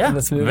baby butt in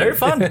this movie. Very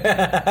fun.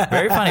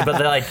 Very funny. But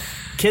they're like,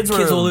 kids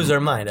will lose their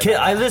mind.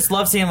 I just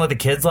love seeing what the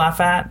kids laugh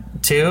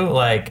at, too.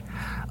 Like,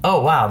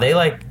 oh, wow,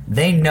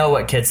 they know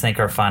what kids think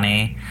are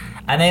funny.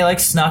 And they, like,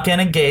 snuck in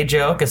a gay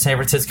joke, a San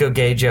Francisco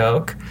gay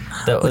joke.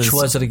 Which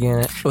was it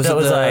again? Fear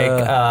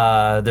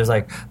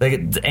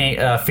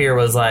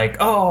was like,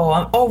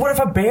 oh, what if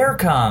a bear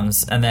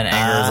comes? And then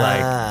anger was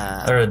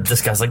like, or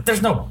disgust, like,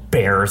 there's no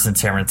bears in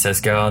San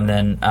Francisco. And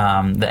then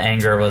the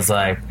anger was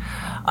like,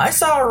 I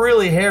saw a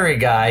really hairy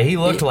guy. He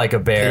looked like a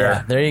bear.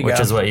 Yeah, there you go. Which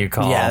is what you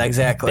call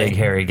exactly. big,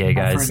 hairy gay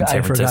guys in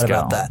San Francisco. I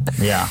forgot about that.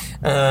 Yeah.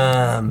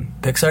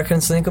 Pixar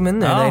can sneak them in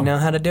there. They know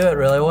how to do it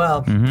really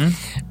well.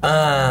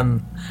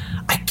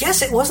 I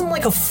guess it wasn't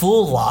like a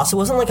full loss. It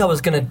wasn't like I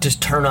was going to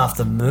just turn off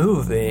the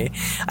movie.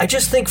 I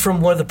just think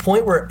from the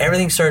point where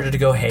everything started to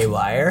go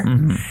haywire,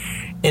 and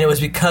it was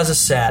because of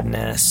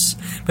sadness,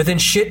 but then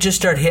shit just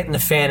started hitting the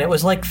fan. It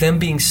was like them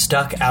being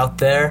stuck out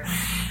there.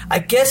 I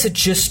guess it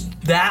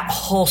just, that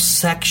whole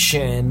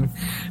section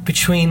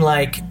between,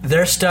 like,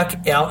 they're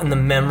stuck out in the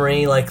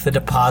memory, like the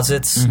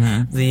deposits,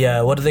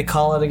 the, what do they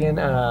call it again?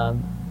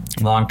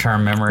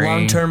 Long-term memory.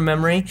 Long-term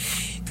memory.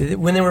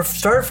 When they were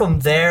started from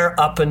there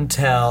up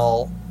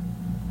until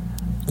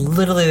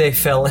literally they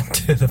fell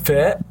into the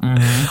pit,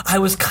 I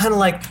was kind of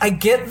like, I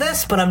get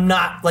this, but I'm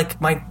not,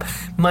 like, I'm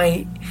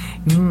not,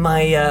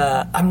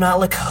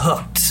 like,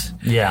 hooked.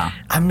 Yeah.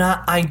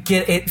 I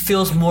get it.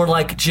 Feels more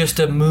like just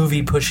a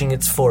movie pushing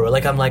its forward.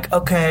 Like, I'm like,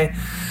 okay,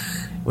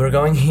 we're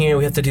going here,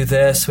 we have to do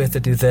this, we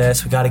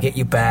got to get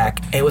you back.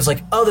 It was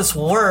like, oh, this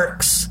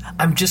works.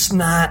 I'm just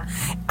not,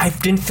 I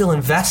didn't feel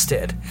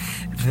invested.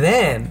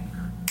 Then,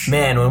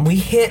 man, when we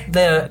hit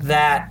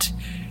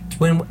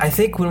when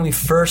we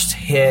first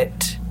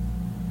hit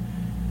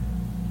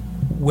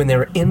when they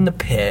were in the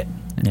pit.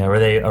 Yeah, where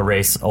they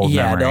erase old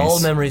memories. Yeah, the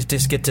old memories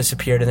just get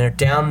disappeared, and they're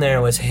down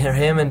there was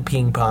him and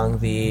Ping Pong,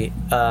 the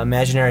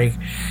imaginary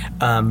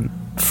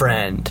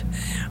friend.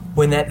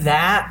 When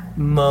that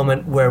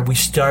moment where we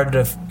started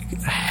to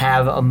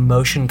have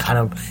emotion, kind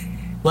of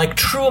like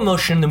true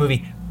emotion in the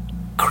movie,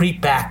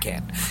 creep back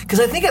in, because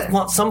I think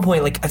at some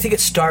point, like I think it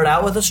started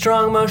out with a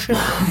strong emotion,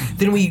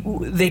 then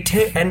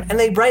and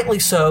they rightly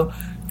so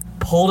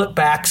pulled it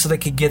back so they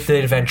could get the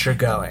adventure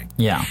going.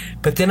 Yeah.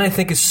 But then I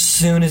think as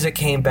soon as it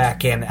came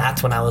back in,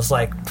 that's when I was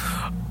like,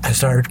 I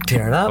started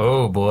tearing up.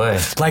 Oh boy!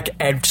 Like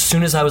as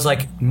soon as I was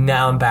like,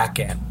 now I'm back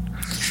in.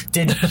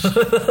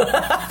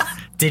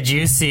 Did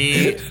you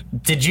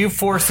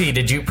foresee?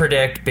 Did you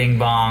predict Bing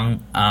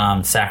Bong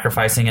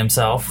sacrificing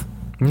himself?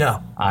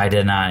 No. I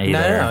did not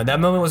either. No. That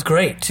moment was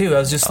great, too. I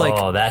was just like...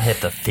 Oh, that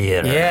hit the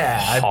theater. Yeah,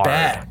 hard.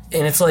 I bet.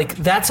 And it's like,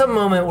 that's a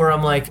moment where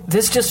I'm like,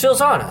 this just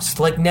feels honest.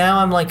 Like, now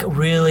I'm like,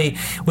 really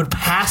would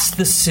pass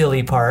the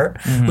silly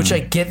part, which I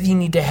get you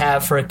need to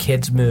have for a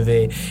kid's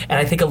movie. And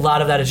I think a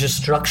lot of that is just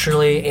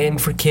structurally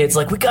and for kids.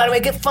 Like, we gotta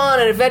make it fun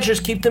and adventures,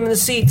 keep them in the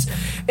seats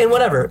and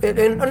whatever.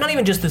 And not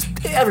even just this,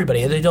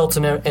 everybody, the adults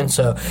and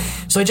so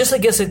I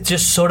guess it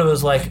just sort of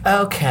was like,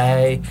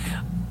 okay...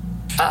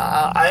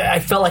 I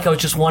felt like I was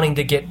just wanting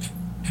to get,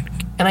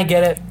 and I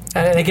get it.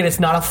 And again,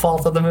 it's not a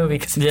fault of the movie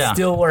because it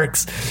still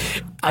works.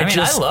 I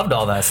loved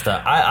all that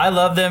stuff. I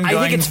love them. I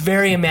think it's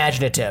very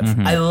imaginative.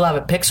 I love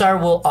it. Pixar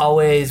will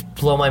always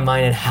blow my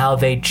mind in how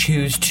they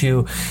choose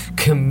to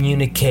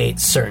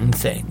communicate certain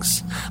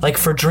things. Like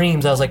for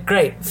Dreams, I was like,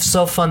 great,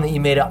 so fun that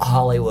you made it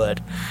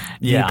Hollywood.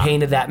 Yeah. You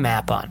painted that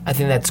map on. I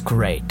think that's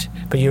great.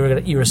 But you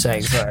were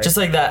saying, sorry. Just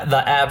like that,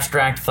 the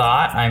abstract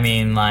thought. I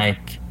mean,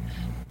 like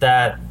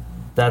that.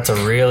 That's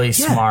a really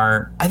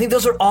smart. I think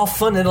those are all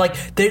fun, and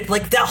like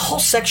that whole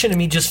section to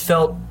me just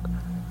felt.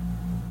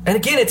 And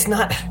again, it's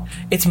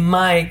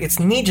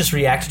me just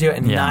reacting to it,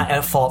 and not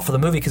at fault for the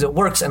movie because it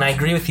works. And I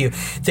agree with you.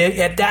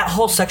 That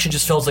whole section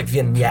just feels like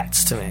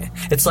vignettes to me.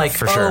 It's like,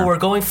 we're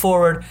going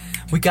forward.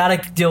 We got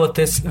to deal with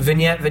this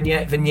vignette.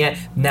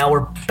 Now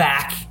we're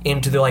back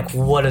into the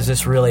what is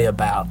this really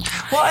about?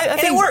 Well, I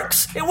think it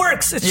works. It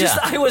works. It's just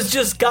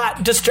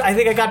I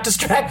think I got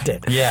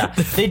distracted. Yeah,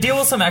 they deal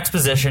with some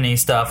exposition-y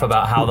stuff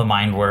about how the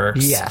mind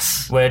works.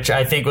 Yes, which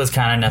I think was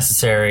kind of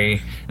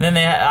necessary. And then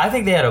I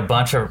think they had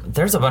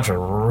there's a bunch of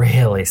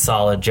really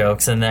solid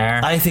jokes in there.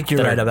 I think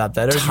you're right about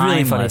that. There's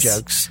really funny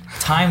jokes,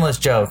 timeless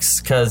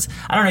jokes. Because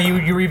I don't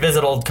know, you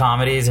revisit old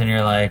comedies and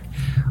you're like,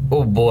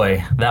 oh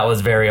boy, that was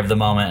very of the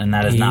moment, and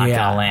that is not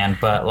gonna land.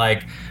 But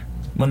like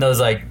when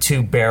those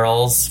two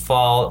barrels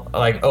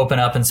open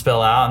up and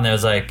spill out, and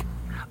there's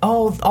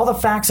oh, all the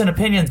facts and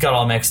opinions got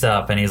all mixed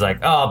up, and he's like,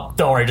 oh,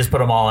 don't worry, just put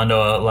them all into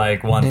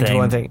one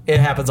thing. It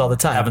happens all the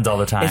time.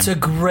 It's a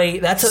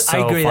great. I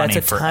agree. That's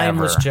a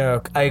timeless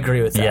joke. I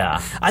agree with that.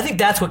 Yeah, I think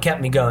that's what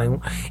kept me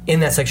going in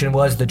that section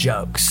was the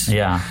jokes.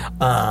 Yeah.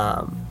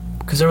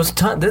 Because there was a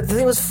ton. The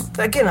thing was,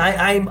 again,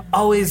 I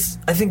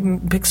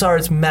think Pixar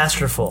is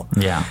masterful.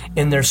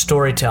 In their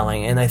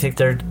storytelling, and I think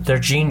they're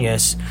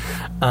genius.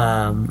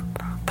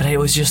 But it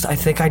was just, I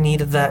think I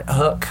needed that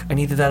hook. I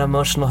needed that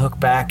emotional hook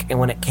back. And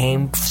when it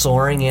came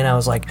soaring in, I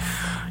was like,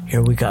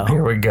 here we go.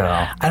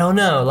 I don't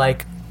know,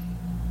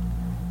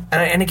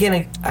 and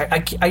again,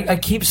 I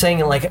keep saying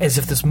it as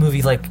if this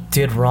movie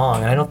did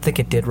wrong. And I don't think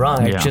it did wrong.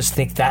 I just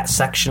think that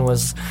section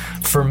was,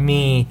 for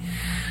me,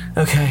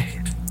 okay,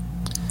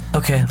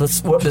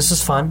 this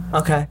is fun.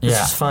 Okay, this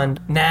is fun.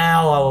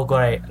 Now I will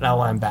great. Now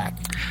I'm back.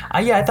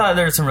 I thought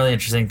there were some really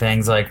interesting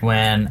things,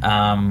 when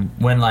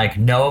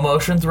no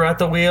emotions were at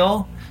the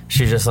wheel,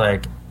 she's just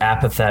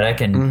apathetic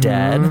and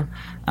dead,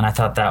 and I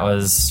thought that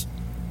was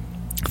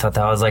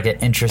an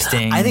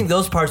interesting. I think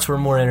those parts were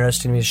more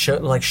interesting to me,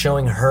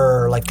 showing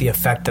her the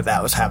effect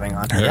that was having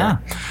on her. Yeah,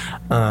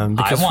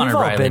 because we've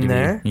all been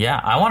there.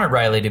 I wanted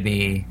Riley to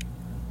be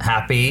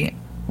happy.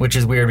 Which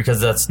is weird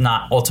because that's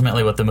not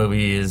ultimately what the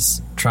movie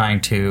is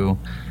trying to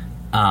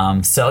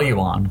sell you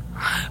on.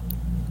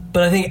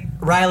 But I think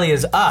Riley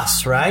is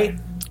us, right?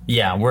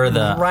 Yeah,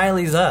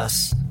 Riley's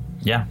us.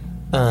 Yeah.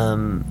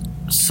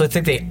 So I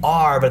think they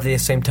are, but at the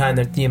same time,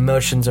 the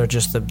emotions are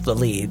just the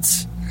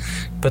leads.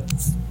 But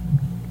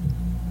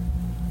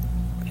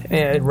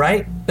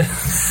right?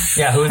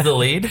 Yeah, who's the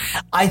lead?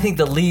 I think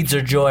the leads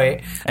are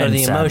joy, or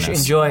the emotion,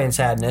 joy and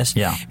sadness.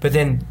 Yeah. But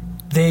then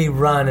they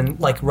run, and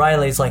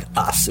Riley's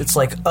us. It's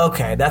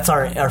okay, that's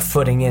our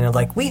footing in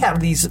it. We have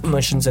these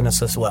emotions in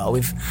us as well,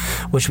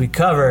 which we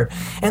covered,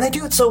 and they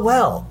do it so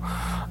well.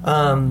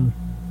 And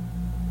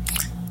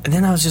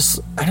then I was just,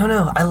 I don't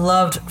know, I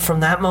loved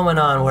from that moment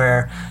on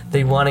where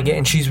they want to get,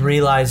 and she's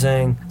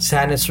realizing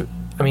sadness.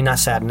 I mean, not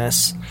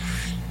sadness.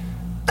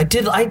 I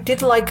did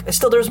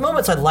still there's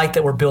moments I liked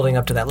that were building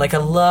up to that. I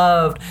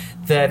loved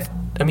that.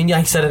 I mean,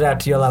 I said it out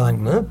to you.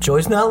 I'm like,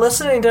 Joy's not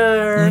listening to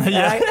her.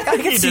 Yeah, I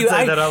could see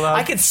that out loud.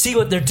 I could see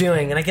what they're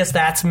doing, and I guess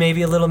that's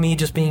maybe a little me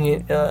just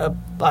being, I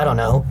don't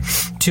know,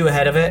 too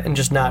ahead of it and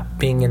just not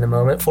being in the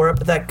moment for it.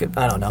 But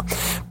I don't know.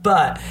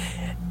 But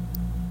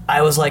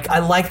I was like, I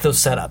like those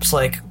setups.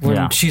 Like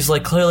when she's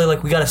like, clearly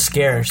like, we got to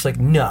scare her. She's like,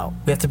 no,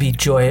 we have to be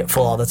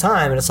joyful all the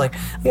time. And it's like,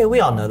 yeah, we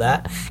all know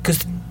that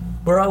because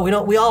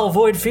we all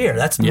avoid fear.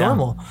 That's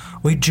normal.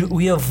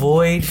 We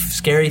avoid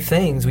scary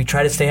things. We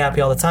try to stay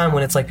happy all the time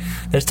when it's like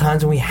there's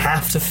times when we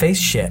have to face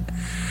shit.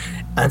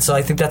 And so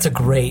I think that's a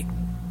great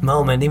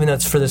moment, even though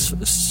it's for this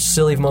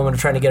silly moment of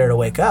trying to get her to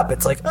wake up.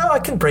 It's like, oh, I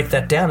can break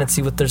that down and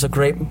see what there's a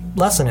great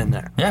lesson in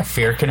there. Yeah,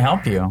 fear can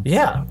help you.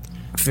 Yeah,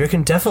 fear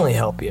can definitely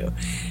help you.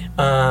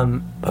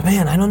 But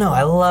man, I don't know.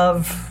 I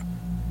love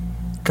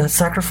the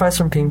sacrifice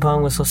from ping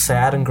pong was so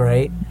sad and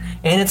great.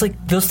 And it's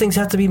like those things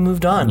have to be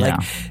moved on. Yeah.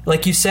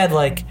 Like you said,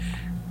 like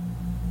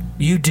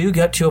you do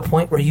get to a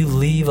point where you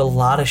leave a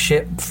lot of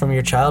shit from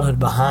your childhood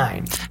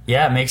behind.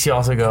 Yeah, it makes you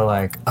also go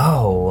like,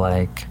 oh,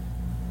 like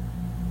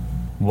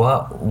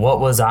what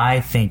was I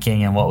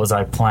thinking and what was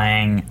I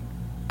playing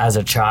as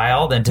a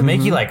child? And to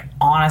make you like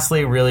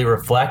honestly really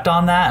reflect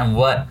on that and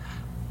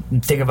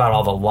think about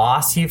all the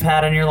loss you've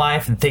had in your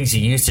life and things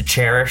you used to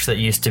cherish that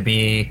used to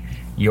be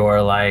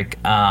your like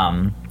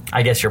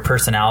I guess your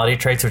personality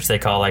traits, which they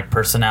call like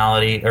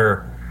personality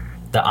or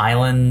the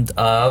island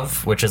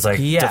of, which is like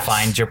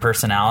defines your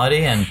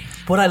personality. And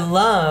what I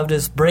loved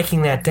is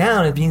breaking that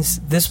down. It means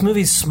this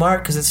movie's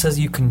smart because it says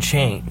you can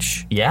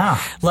change. Yeah.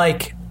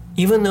 Like,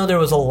 even though there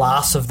was a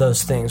loss of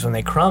those things when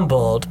they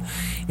crumbled,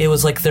 it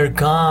was like they're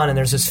gone and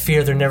there's this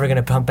fear they're never going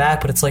to come back.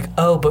 But it's like,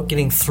 oh, but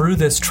getting through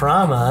this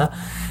trauma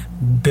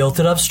built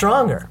it up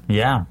stronger.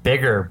 Yeah,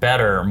 bigger,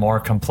 better, more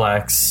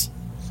complex.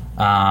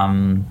 I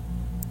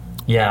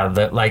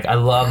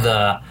love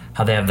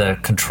how they have the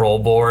control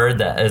board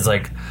that is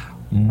like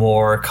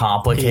more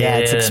complicated. Yeah,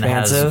 it's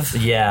expansive.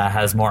 And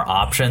has more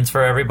options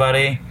for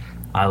everybody.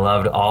 I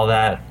loved all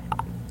that.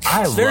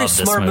 It's a very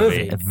smart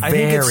movie. I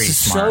think it's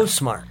so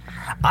smart.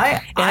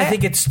 I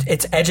think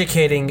it's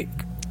educating,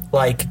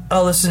 like,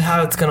 oh, this is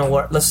how it's going to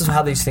work. This is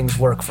how these things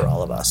work for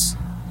all of us.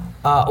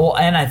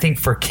 And I think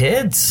for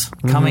kids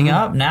coming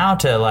up now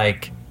to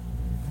like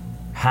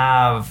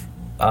have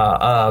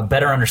a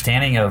better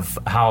understanding of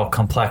how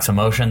complex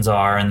emotions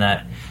are, and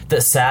that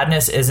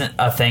sadness isn't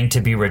a thing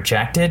to be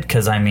rejected.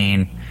 Because I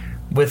mean,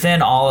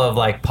 within all of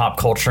like pop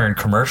culture and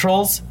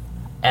commercials,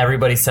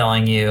 everybody's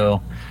selling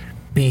you,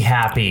 be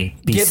happy,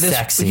 be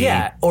sexy.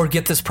 Or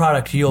get this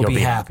product, you'll be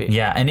happy.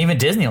 Yeah, and even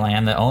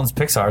Disneyland that owns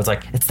Pixar is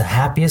like, it's the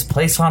happiest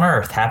place on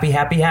earth. Happy,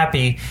 happy,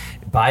 happy.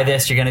 Buy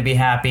this, you're going to be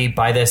happy.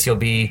 Buy this, you'll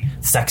be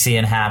sexy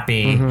and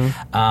happy.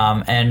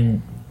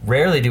 And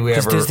rarely do we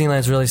ever... Because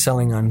Disneyland's really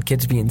selling on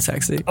kids being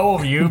sexy.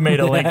 Oh, you made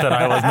a link that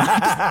I was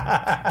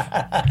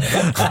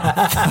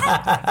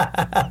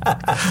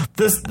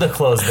not. The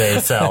clothes they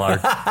sell are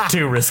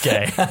too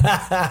risque.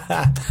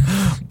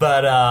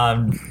 But,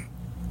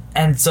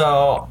 and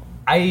so...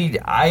 I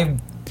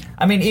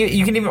mean,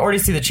 you can even already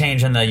see the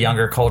change in the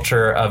younger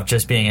culture of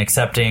just being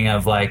accepting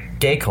of like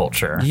gay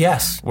culture.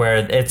 Yes, where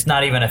it's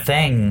not even a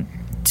thing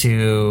to.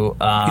 You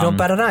don't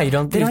bat an eye. It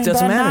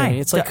doesn't matter.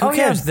 It's like, who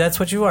cares? That's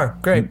what you are.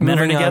 Great. Men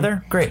are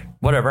together. Great.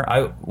 Whatever.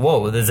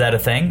 Whoa, is that a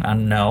thing?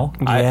 No.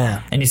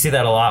 Yeah. And you see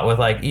that a lot with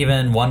like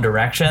even One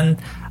Direction.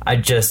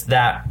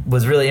 That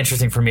was really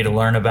interesting for me to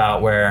learn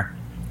about, where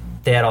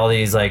they had all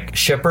these like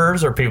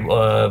shippers or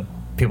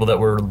people that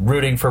were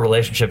rooting for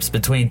relationships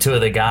between two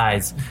of the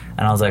guys,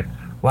 and I was like,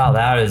 wow,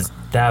 that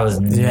was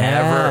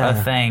never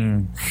a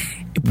thing.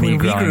 When we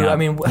grew up. I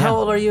mean, how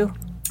old are you?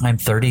 I'm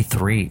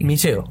 33. Me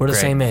too. We're the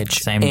same age.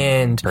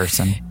 Same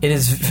person.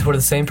 We're the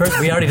same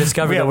person. We already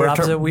discovered that we're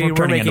opposite. We're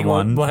making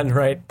one,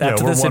 right?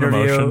 After this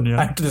interview,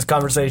 after this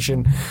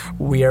conversation,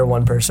 we are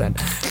one person.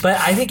 But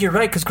I think you're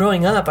right, because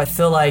growing up, I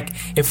feel like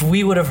if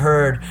we would have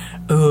heard,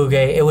 ooh,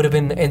 gay, it would have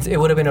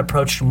been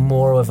approached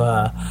more with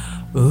a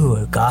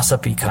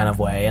gossipy kind of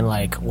way, and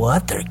like,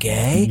 what, they're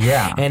gay?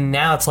 Yeah. And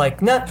now it's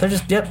like, no, they're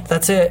just,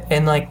 that's it.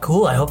 And like,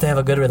 cool, I hope they have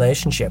a good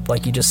relationship,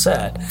 like you just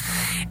said.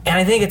 And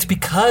I think it's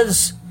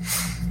because,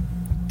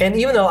 and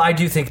even though I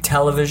do think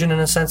television in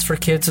a sense for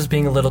kids is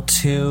being a little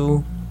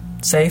too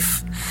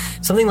safe,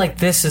 something like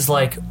this is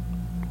like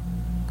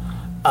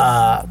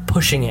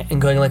pushing it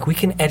and going like, we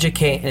can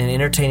educate in an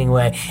entertaining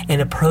way and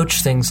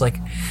approach things like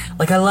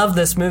I love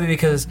this movie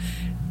because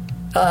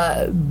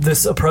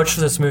this approach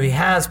this movie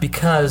has,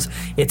 because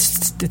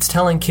it's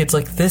telling kids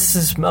like,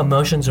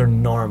 emotions are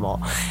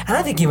normal. And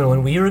I think even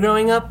when we were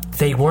growing up,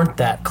 they weren't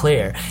that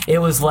clear. It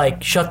was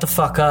like, shut the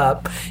fuck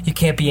up, you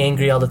can't be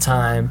angry all the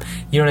time,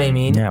 you know what I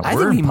mean? Yeah,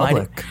 we're in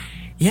public.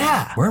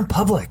 Yeah, we're in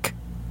public.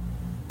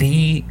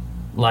 Be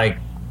like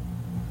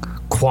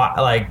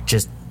quiet, like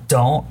just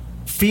don't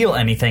feel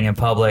anything in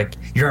public.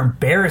 You're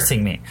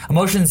embarrassing me.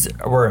 Emotions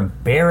were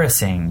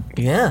embarrassing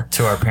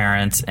to our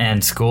parents,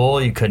 and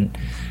school, you couldn't.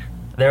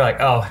 They're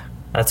like, oh,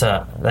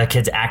 that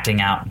kid's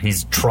acting out.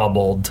 He's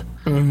troubled.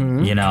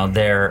 You know,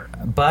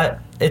 but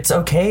it's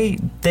okay.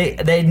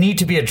 They need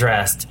to be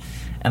addressed.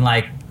 And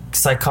like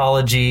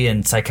psychology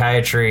and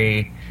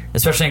psychiatry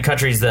especially in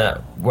countries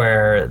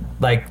where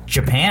like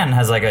Japan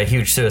has like a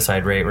huge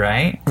suicide rate,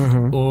 right?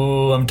 Mm-hmm.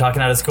 Ooh, I'm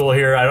talking out of school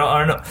here. I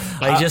don't know.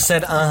 I just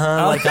said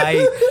like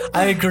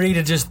I agree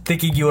to just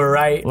thinking you were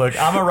right. Look,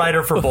 I'm a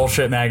writer for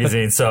Bullshit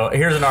Magazine, so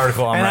here's an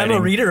article I'm writing. I'm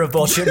a reader of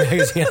Bullshit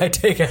Magazine. I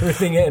take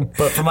everything in.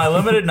 But from my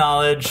limited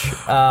knowledge,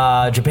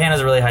 Japan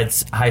has a really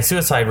high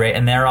suicide rate,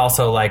 and they're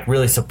also like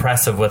really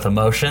suppressive with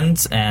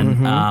emotions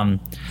and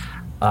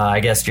I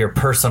guess your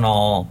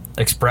personal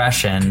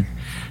expression.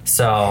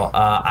 So,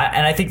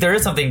 I think there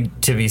is something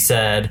to be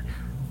said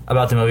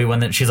about the movie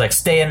when she's like,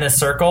 stay in this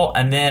circle,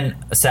 and then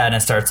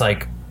Sadness starts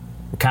like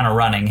kind of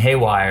running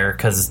haywire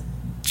because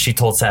she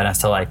told Sadness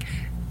to like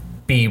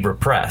be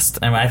repressed.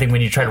 And I think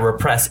when you try to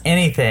repress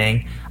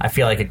anything, I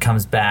feel like it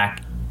comes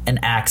back and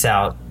acts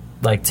out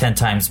like 10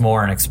 times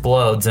more and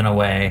explodes in a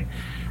way,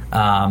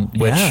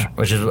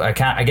 which is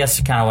I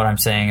guess kind of what I'm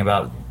saying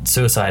about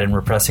suicide and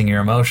repressing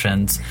your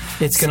emotions.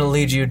 It's going to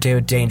lead you to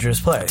a dangerous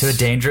place.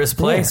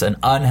 An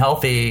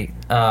unhealthy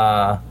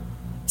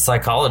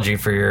psychology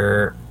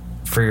for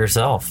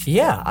yourself.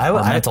 Yeah,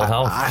 mental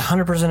health. I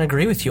 100%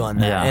 agree with you on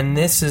that. Yeah. And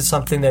this is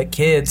something that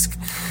kids,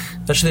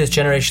 especially this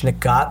generation that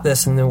got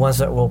this and the ones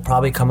that will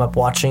probably come up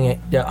watching it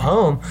at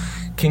home,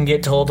 can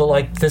get told that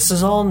like this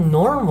is all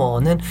normal.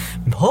 And then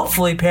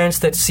hopefully parents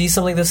that see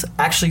something like this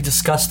actually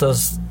discuss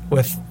those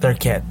with their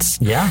kids.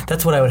 Yeah.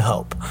 That's what I would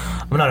hope.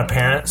 I'm not a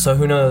parent, so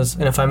who knows?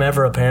 And if I'm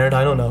ever a parent,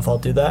 I don't know if I'll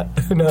do that.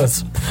 Who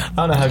knows? I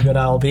don't know how good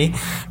I'll be.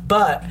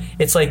 But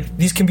it's like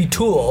these can be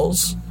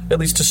tools, at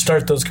least to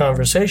start those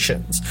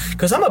conversations.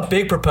 Because I'm a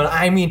big proponent.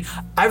 I mean,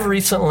 I've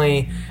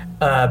recently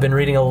been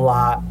reading a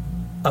lot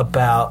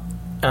about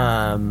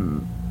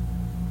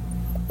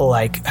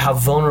like how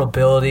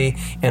vulnerability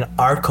in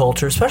our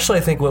culture, especially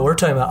I think what we're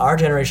talking about, our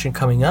generation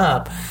coming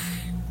up,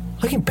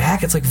 looking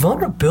back, it's like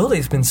vulnerability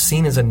has been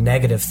seen as a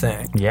negative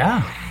thing.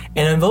 Yeah.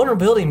 And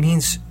vulnerability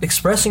means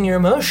expressing your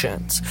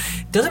emotions.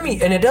 It doesn't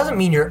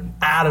mean you're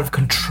out of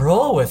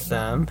control with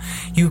them.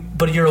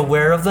 But you're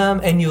aware of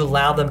them and you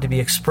allow them to be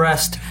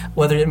expressed.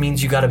 Whether it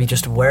means you got to be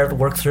just aware,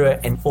 work through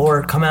it,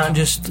 or come out and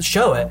just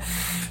show it.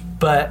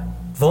 But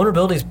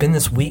vulnerability has been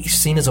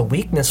seen as a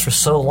weakness for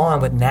so long,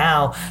 but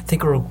now I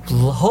think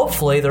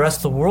hopefully the rest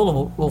of the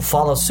world will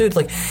follow suit,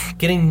 like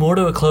getting more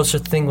to a closer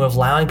thing of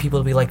allowing people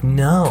to be like,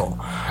 no,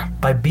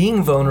 by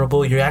being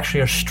vulnerable, you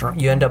actually are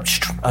you end up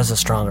as a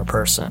stronger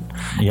person,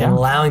 and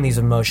allowing these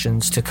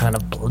emotions to kind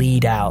of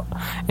bleed out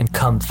and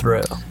come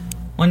through.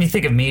 When you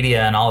think of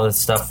media and all this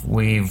stuff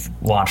we've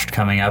watched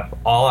coming up,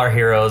 all our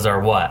heroes are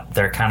what?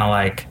 They're kind of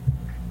like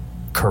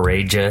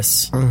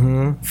courageous,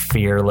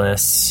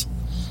 fearless,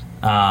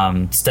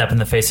 step in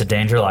the face of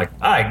danger, like,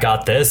 I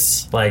got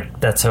this.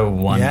 Like, that's so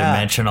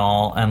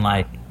one-dimensional. And,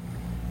 like,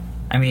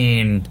 I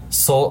mean,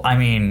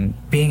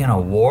 being in a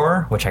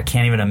war, which I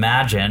can't even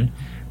imagine,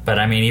 but,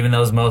 I mean, even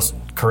those most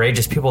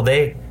courageous people,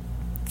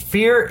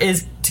 fear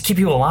is to keep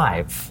you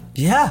alive.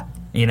 Yeah.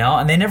 You know,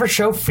 and they never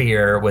show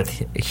fear with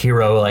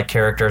hero-like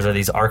characters or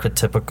these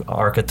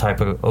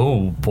archetypal,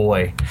 oh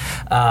boy,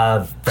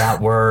 that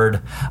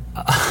word,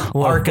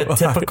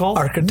 archetypical?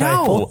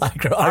 Archetypal?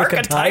 No.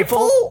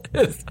 Archetypal?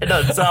 It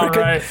doesn't sound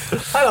right.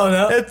 I don't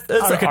know. It's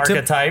an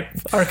archetype.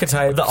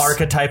 Archetype. The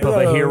archetype of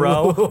a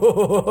hero.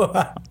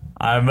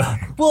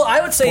 Well,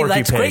 I would say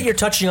that's great you're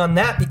touching on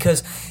that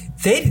because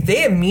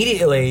they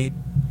immediately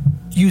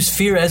use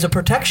fear as a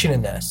protection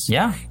in this.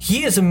 Yeah.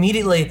 He is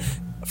immediately...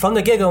 From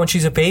the get-go, when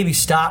she's a baby,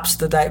 stops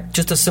that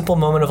just a simple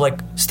moment of like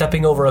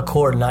stepping over a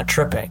cord and not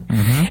tripping,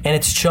 and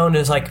it's shown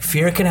as like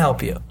fear can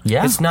help you.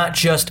 Yeah, it's not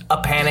just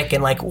a panic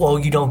and like, well,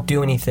 you don't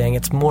do anything.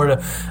 It's more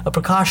a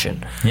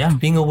precaution. Yeah,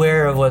 being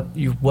aware of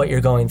what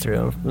you're going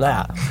through.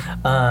 That.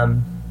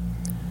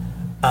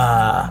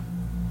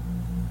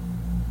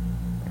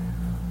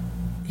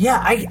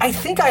 Yeah, I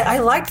think I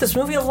liked this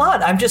movie a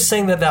lot. I'm just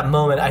saying that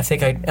moment, I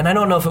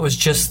don't know if it was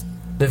just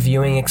the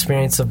viewing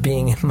experience of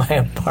being in my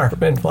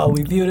apartment while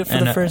we viewed it for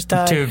the first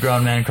time. Two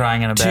grown men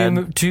crying in a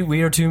bed.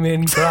 We are two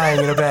men crying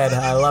in a bed.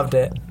 I loved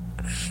it.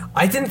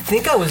 I didn't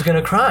think I was going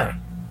to cry.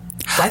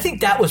 I think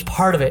that was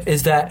part of it,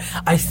 is that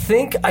I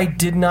think I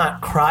did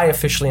not cry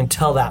officially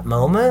until that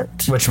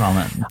moment. Which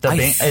moment?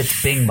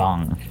 It's Bing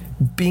Bong.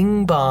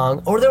 Bing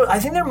Bong. Or I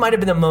think there might have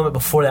been a moment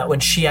before that when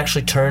she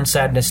actually turned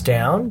Sadness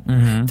down.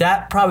 Mm-hmm.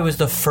 That probably was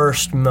the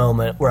first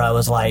moment where I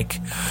was like,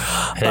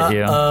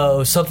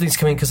 oh, something's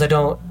coming, because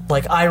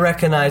I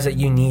recognize that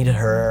you need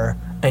her,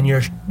 and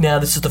now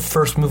this is the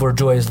first move where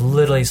Joy is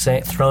literally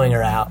throwing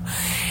her out.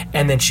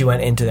 And then she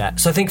went into that.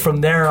 So I think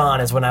from there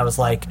on is when I was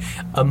like,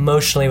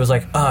 emotionally was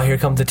like, oh, here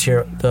comes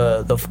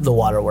the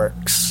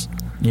waterworks.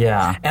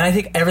 Yeah. And I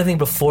think everything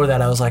before that,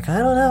 I was like, I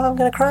don't know if I'm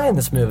going to cry in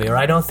this movie, or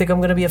I don't think I'm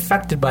going to be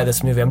affected by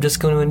this movie. I'm just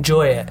going to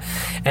enjoy it.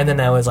 And then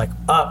I was like,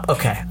 oh,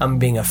 okay, I'm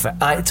being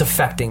it's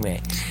affecting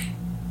me.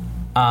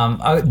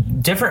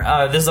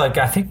 This is like,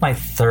 I think my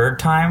third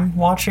time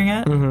watching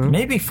it,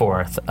 maybe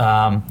fourth.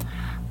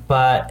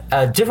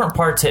 But different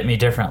parts hit me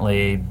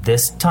differently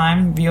this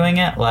time viewing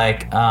it.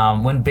 Like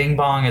when Bing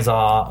Bong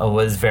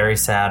was very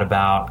sad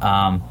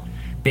about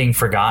being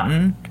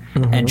forgotten.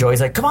 And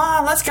Joey's like, come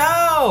on, let's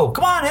go.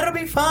 Come on, it'll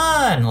be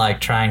fun.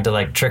 Like trying to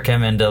like trick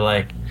him into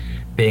like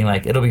being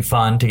like, it'll be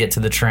fun to get to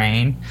the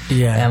train.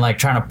 Yeah. And like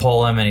trying to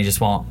pull him and he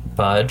just won't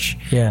budge.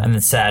 Yeah. And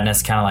then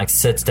Sadness kind of like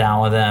sits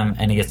down with him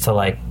and he gets to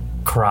like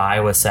cry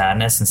with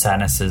Sadness, and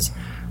Sadness is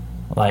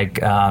like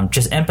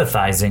just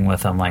empathizing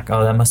with him, like,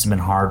 oh, that must have been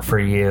hard for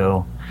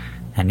you.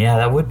 And yeah,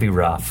 that would be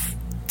rough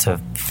to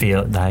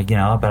feel like, you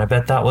know, but I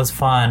bet that was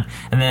fun.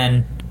 And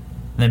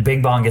then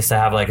Bing Bong gets to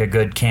have like a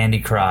good candy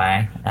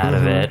cry out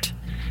of it.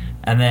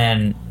 And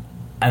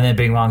then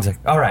Bing Bong's like,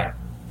 all right,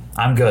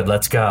 I'm good,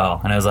 let's go.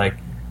 And I was like,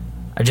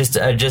 just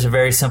a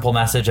very simple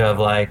message of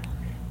like,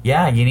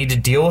 yeah, you need to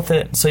deal with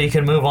it so you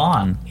can move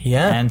on.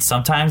 Yeah. And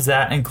sometimes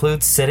that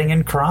includes sitting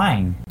and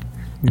crying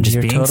and just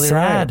You're being totally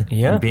sad. right.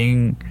 Yeah. And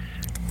being,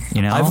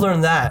 you know. I've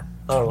learned that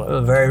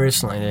very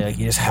recently. Like,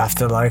 you just have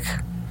to like.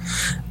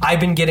 I've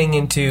been getting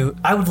into.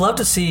 I would love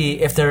to see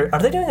if are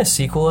they doing a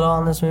sequel at all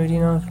in this movie? Do you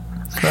know?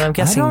 I'm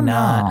guessing I don't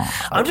not. know.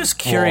 I'm just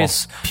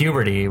curious. Well,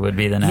 puberty would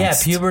be the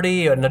next. Yeah,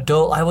 puberty, an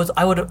adult.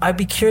 I'd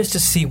be curious to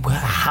see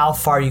how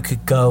far you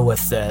could go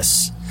with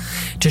this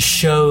to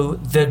show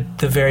the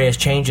various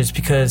changes,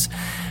 because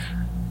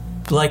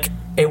like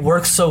it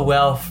works so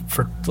well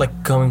for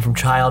like going from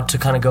child to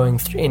kind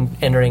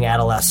of entering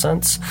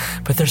adolescence,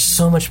 but there's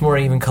so much more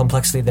even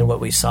complexity than what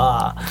we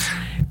saw.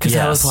 Because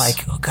I was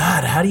like, oh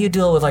God, how do you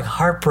deal with like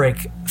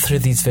heartbreak through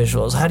these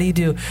visuals? How do you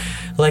do,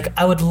 like,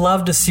 I would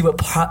love to see what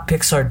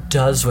Pixar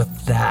does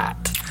with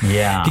that.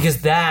 Yeah.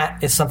 Because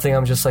that is something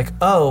I'm just like,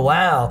 oh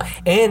wow.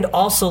 And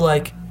also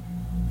like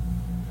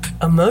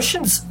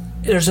emotions,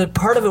 there's a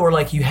part of it where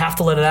like you have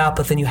to let it out,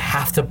 but then you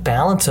have to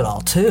balance it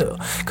all too.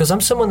 Because I'm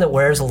someone that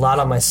wears a lot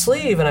on my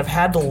sleeve, and I've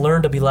had to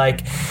learn to be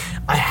like,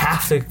 I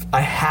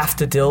have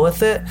to deal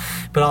with it,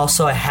 but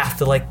also I have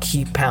to like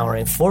keep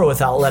powering forward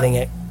without letting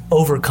it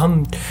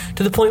overcome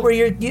to the point where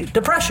you're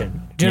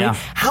depression. Do you know what I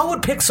mean? How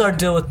would Pixar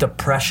deal with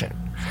depression?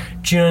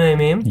 Do you know what I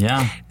mean?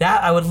 Yeah.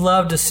 That I would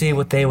love to see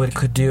what they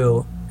could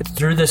do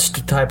through this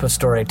type of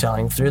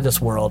storytelling, through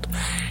this world,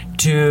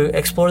 to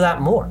explore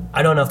that more.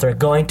 I don't know if they're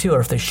going to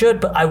or if they should,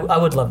 but I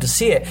would love to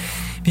see it,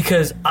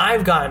 because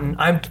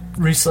I'm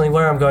recently,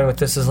 where I'm going with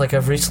this is like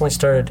I've recently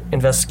started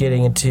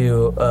investigating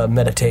into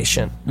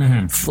meditation,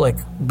 like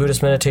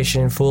Buddhist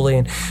meditation fully,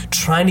 and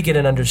trying to get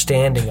an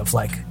understanding of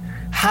like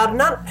how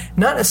not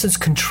in a sense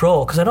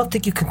control, because I don't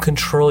think you can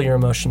control your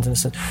emotions in a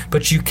sense,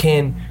 but you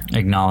can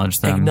acknowledge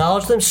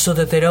them so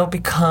that they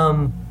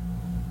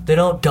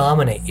don't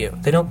dominate you.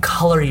 They don't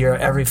color your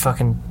every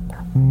fucking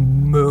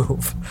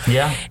move.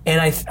 Yeah.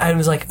 And I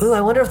was like, ooh, I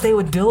wonder if they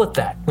would deal with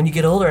that when you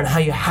get older, and how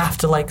you have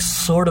to like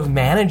sort of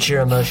manage your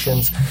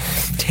emotions,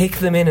 take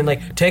them in and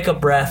like take a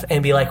breath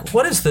and be like,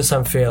 what is this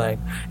I'm feeling?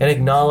 And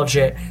acknowledge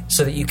it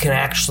so that you can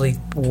actually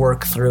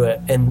work through it,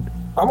 and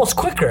almost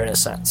quicker in a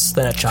sense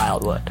than a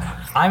child would.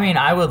 I mean,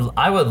 I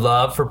would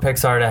love for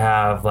Pixar to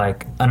have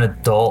like an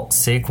adult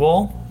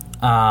sequel,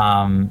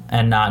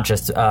 and not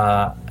just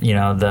you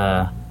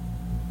know,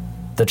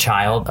 a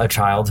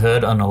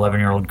childhood, an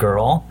 11-year-old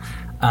girl,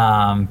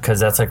 because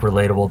that's like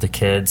relatable to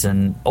kids,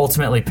 and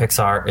ultimately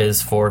Pixar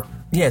is for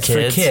it's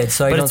kids, for kids,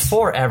 so but it's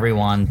for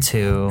everyone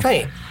too,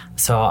 right?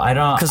 So I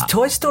don't, because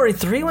Toy Story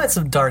 3 went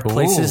some dark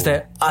places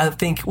that I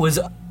think was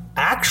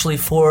actually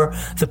for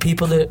the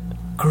people that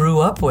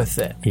grew up with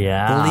it.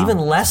 Yeah, and even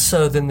less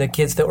so than the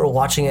kids that were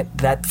watching it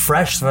that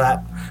fresh, for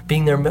that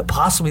being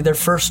possibly their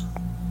first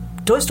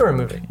Toy Story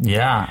movie.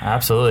 Yeah,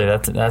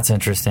 absolutely. That's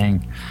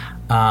interesting.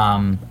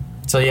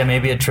 So yeah,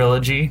 maybe a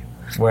trilogy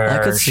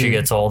where she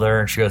gets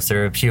older, she goes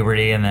through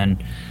puberty, and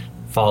then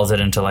follows it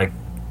into like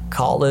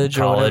college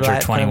or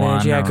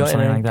 21 or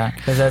something like that.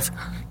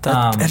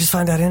 I just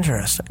find that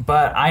interesting.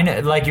 But I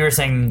know, like you were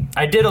saying,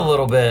 I did a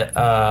little bit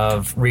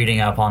of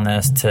reading up on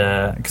this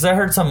because I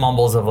heard some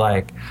mumbles of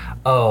like,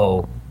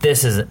 oh,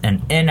 this is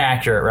an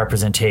inaccurate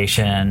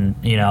representation.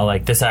 You know,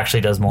 like this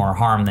actually does more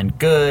harm than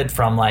good.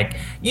 From like,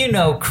 you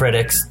know,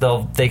 critics,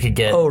 they could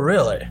get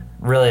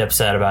really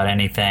upset about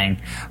anything.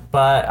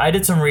 But I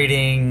did some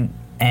reading,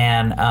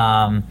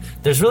 and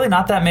there's really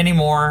not that many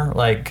more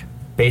like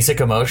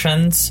basic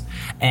emotions,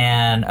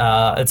 and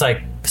it's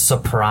like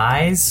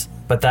surprise,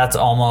 but that's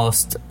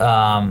almost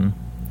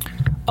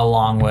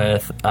along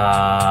with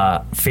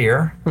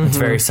fear. It's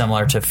very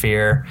similar to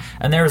fear.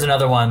 And there was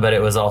another one, but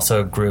it was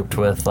also grouped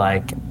with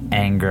like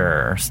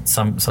anger,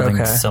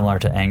 something similar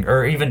to anger,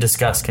 or even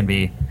disgust can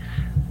be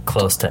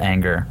close to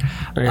anger.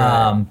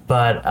 Yeah.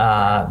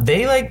 But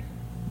they like,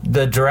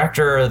 the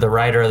director, the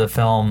writer of the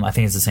film, I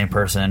think it's the same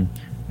person.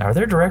 Are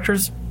there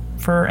directors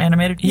for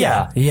animated?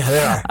 Yeah,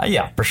 there are.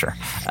 Yeah, for sure.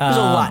 There's a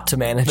lot to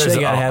manage. There's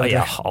They gotta have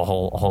a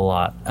whole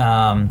lot.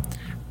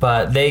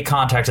 But they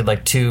contacted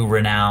like two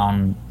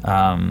renowned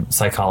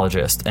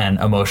psychologists and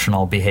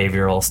emotional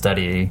behavioral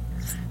study.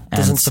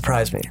 Doesn't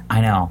surprise me.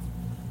 I know,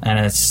 and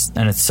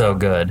it's so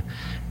good.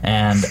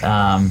 And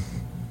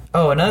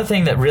another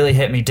thing that really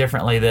hit me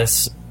differently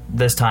this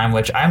time,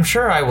 which I'm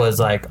sure I was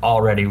like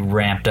already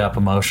ramped up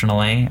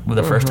emotionally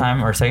the first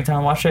time or second time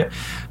I watched it,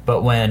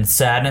 but when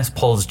Sadness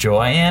pulls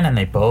Joy in and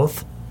they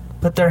both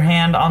put their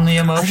hand on the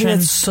I emotion.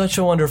 think it's such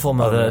a wonderful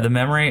moment. The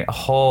memory,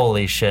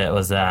 holy shit,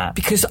 was that?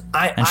 Because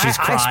And she's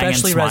I crying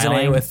especially and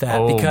smiling. resonate with that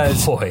Oh,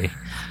 because boy.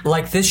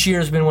 like this year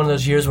has been one of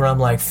those years where I'm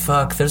like,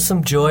 fuck, there's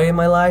some joy in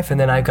my life, and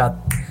then I've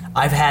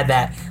had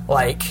that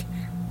like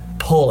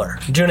polar.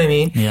 Do you know what I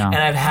mean? Yeah. And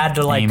I've had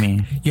to like,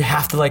 Amy. you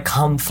have to like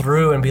come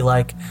through and be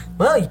like,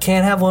 well, you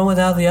can't have one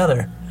without the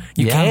other.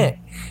 You Yeah. can't.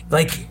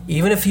 Like,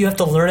 even if you have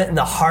to learn it in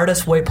the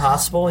hardest way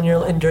possible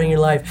during your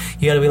life,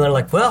 you got to be learning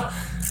like, well,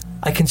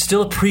 I can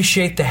still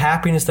appreciate the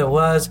happiness that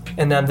was,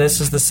 and then this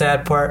is the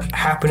sad part.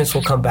 Happiness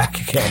will come back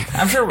again.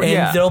 I'm sure. And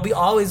Yeah. they'll be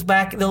always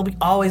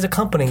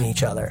accompanying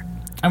each other.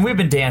 And we've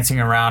been dancing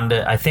around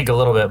it, I think, a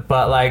little bit.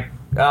 But like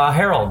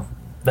Harold,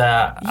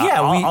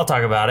 I'll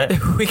talk about it.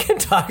 We can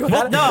talk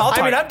about it. no, I'll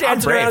talk- I'm dancing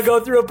I'm around brave.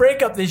 going through a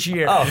breakup this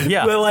year. Oh,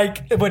 yeah.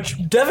 But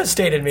which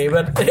devastated me.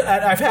 But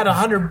I've had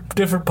 100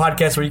 different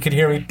podcasts where you could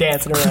hear me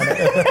dancing around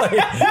it.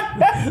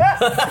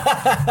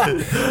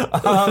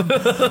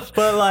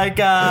 But like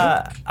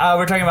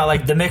we're talking about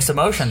like the mixed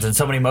emotions and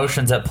so many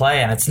emotions at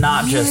play, and it's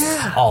not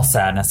just all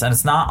sadness, and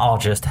it's not all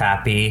just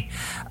happy.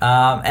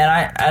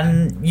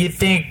 And you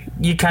think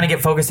you kind of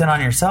get focused in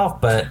on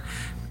yourself, but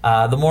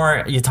the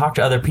more you talk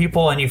to other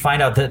people and you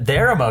find out that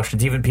their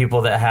emotions, even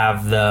people that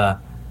have the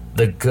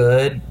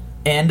good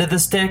end of the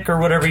stick or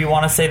whatever you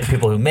want to say, the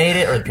people who made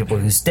it or the people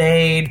who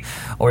stayed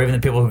or even the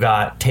people who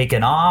got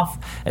taken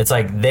off, it's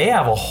like they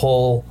have a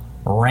whole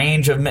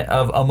range of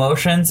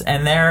emotions,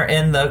 and they're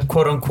in the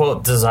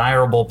quote-unquote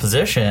desirable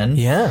position.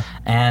 Yeah.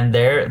 And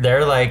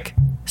they're like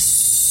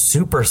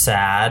super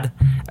sad,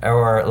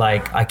 or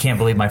like, I can't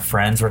believe my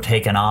friends were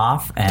taken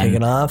off.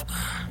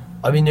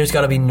 I mean, there's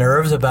got to be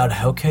nerves about,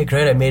 okay,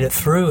 great, I made it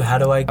through. How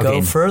do I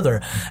go further?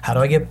 How do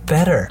I get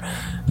better?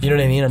 You know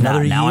what I mean?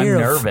 Another now year.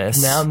 I'm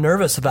nervous. Now I'm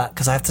nervous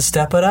because I have to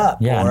step it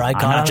up. Yeah, or I'm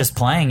not just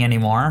playing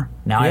anymore.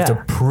 Now I have Yeah.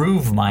 to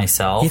prove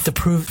myself. You have to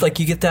prove, like,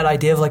 you get that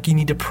idea of, like, you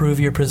need to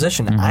prove your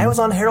position. Mm-hmm. I was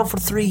on Harold for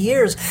 3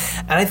 years,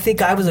 and I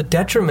think I was a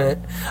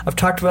detriment. I've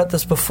talked about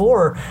this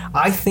before.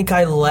 I think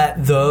I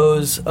let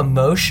those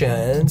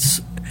emotions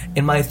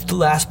in my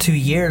last 2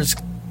 years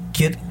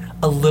get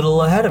a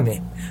little ahead of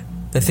me.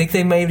 I think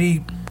they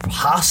maybe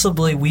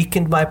possibly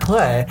weakened my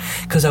play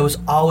because I was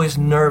always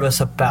nervous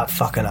about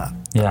fucking up.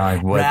 Yeah,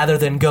 like what? Rather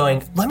than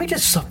going, let me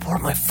just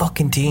support my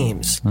fucking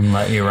teams. And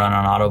let you run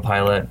on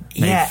autopilot.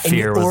 Yeah,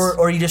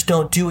 or you just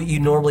don't do what you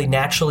normally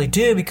naturally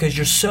do because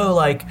you're so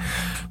like,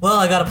 well,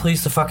 I gotta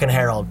please the fucking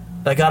Herald.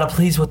 I gotta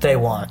please what they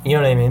want. You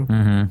know what I mean?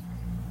 Mm-hmm.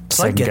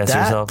 So I get Second-guess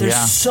that. yourself, There's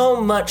yeah.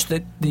 so much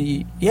that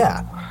And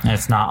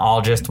it's not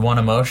all just one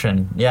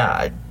emotion.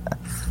 Yeah,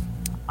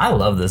 I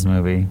love this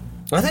movie.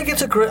 I think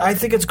it's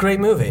a great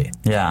movie.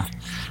 Yeah.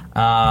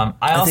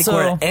 I think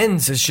where it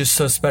ends is just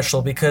so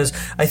special because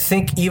I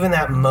think even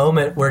that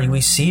moment where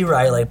we see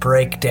Riley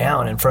break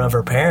down in front of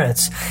her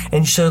parents,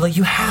 and so like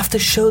you have to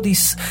show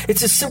these.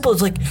 It's as simple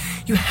as like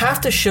you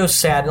have to show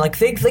sad. Like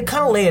they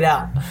kind of lay it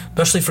out,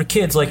 especially for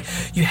kids. Like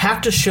you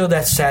have to show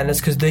that sadness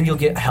because then you'll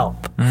get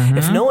help. Mm-hmm.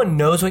 If no one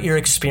knows what you're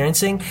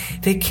experiencing,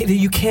 they can't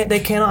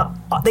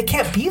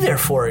be there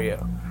for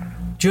you.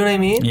 Do you know what I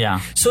mean?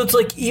 Yeah. So it's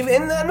like, even,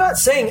 and I'm not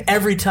saying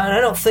every time, I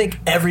don't think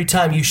every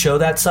time you show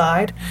that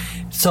side,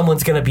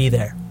 someone's going to be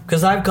there.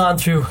 Because I've gone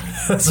through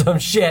some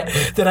shit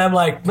that I'm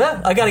like,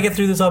 I got to get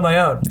through this on my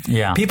own.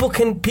 Yeah. People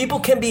can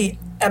be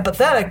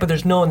empathetic, but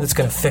there's no one that's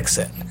going to fix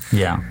it.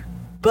 Yeah.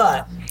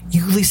 But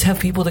you at least have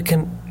people that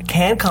can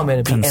come in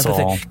and be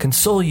empathetic,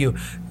 console you,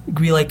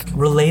 be like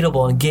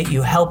relatable and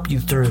help you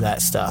through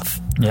that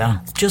stuff. Yeah.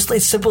 Just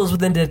as simple as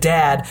within the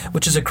dad,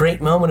 which is a great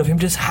moment of him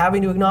just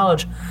having to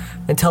acknowledge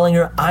and telling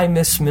her, I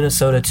miss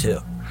Minnesota too.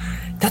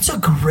 That's a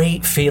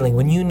great feeling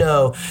when you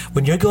know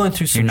when you're going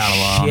through some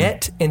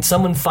shit and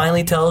someone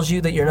finally tells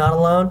you that you're not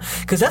alone.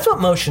 Because that's what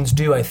motions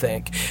do, I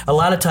think. A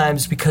lot of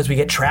times because we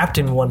get trapped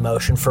in one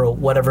motion for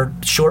whatever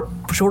short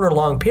or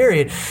long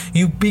period,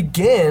 you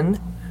begin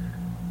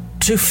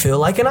to feel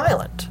like an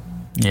island.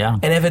 Yeah.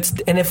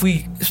 And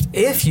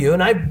if you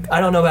and I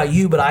don't know about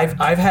you, but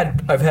I've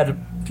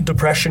had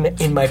depression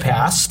in my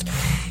past.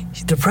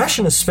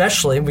 Depression,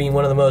 especially being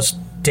one of the most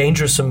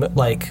dangerous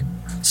like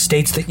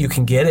states that you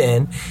can get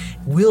in,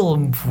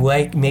 will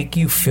like make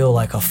you feel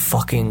like a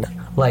fucking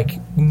like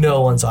no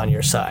one's on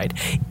your side,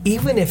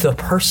 even if the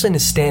person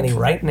is standing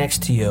right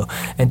next to you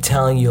and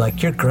telling you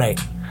like you're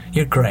great,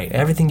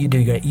 everything you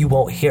do great. You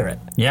won't hear it.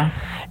 Yeah.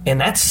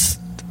 And that's.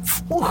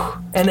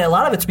 And a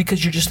lot of it's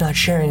because you're just not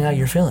sharing how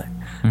you're feeling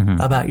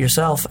about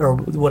yourself or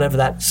whatever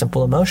that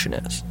simple emotion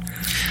is.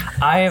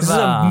 This is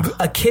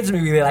a kids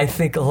movie that I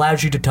think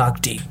allows you to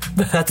talk deep.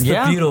 That's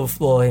the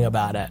beautiful thing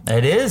about it.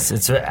 It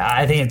is.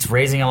 I think it's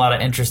raising a lot of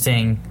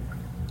interesting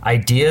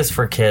ideas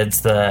for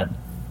kids that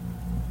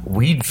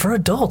for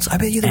adults. I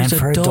bet you there's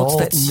adults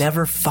that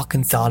never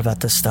fucking thought about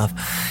this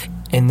stuff,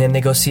 and then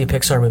they go see a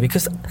Pixar movie.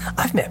 Because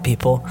I've met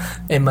people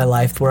in my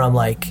life where I'm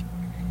like,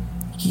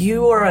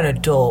 you are an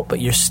adult, but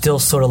you're still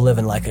sort of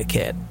living like a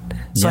kid.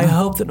 So I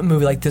hope that a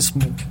movie like this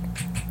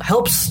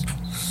helps.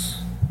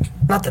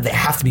 Not that they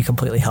have to be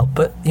completely helped,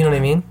 but you know what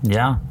I mean?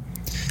 Yeah.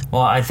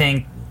 Well, I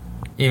think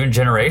even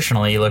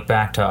generationally, you look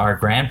back to our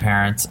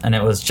grandparents, and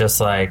it was just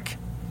like,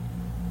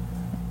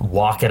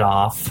 walk it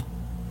off,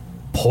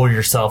 pull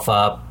yourself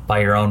up by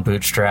your own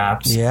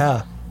bootstraps.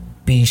 Yeah.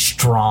 Be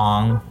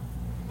strong.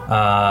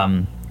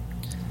 And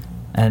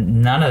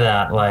none of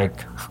that,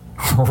 like,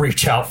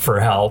 reach out for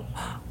help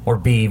or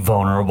be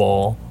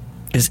vulnerable.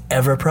 Is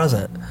ever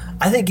present.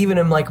 I think even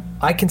in, like,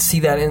 I can see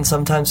that in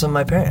sometimes some of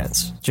my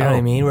parents. Do you know what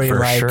I mean? Where you're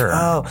for like, sure.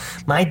 oh,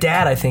 my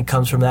dad, I think,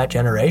 comes from that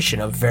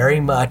generation of very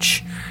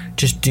much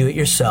just do it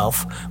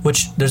yourself,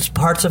 which there's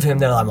parts of him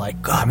that I'm like,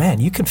 oh, man,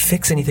 you can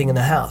fix anything in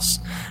the house.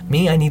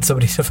 Me, I need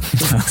somebody to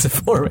fix it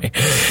for me.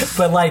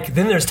 But, like,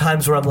 then there's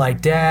times where I'm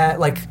like, Dad,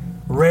 like,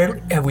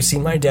 rarely have we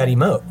seen my dad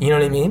emote. You know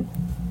what I mean?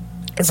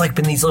 It's like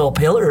been these little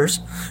pillars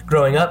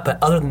growing up,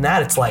 but other than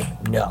that, it's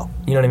like, no.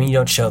 You know what I mean? You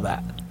don't show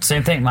that.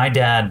 Same thing. My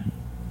dad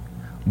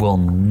will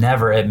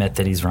never admit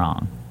that he's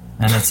wrong.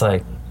 And it's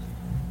like,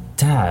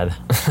 Dad,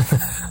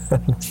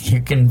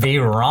 you can be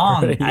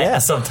wrong. Yeah.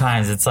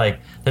 Sometimes it's like,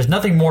 there's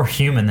nothing more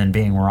human than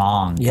being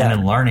wrong and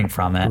then learning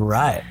from it.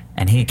 Right.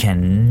 And he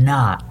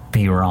cannot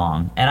be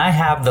wrong. And I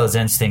have those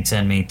instincts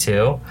in me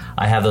too.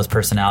 I have those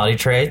personality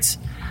traits.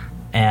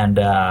 And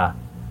I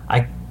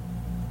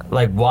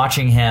like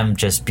watching him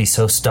just be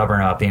so stubborn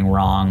about being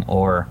wrong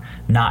or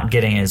not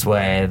getting his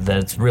way that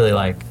it's really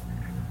like,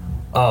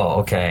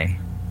 oh, okay.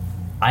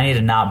 I need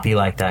to not be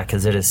like that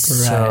because it is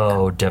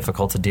so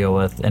difficult to deal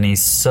with. And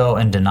he's so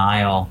in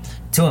denial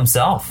to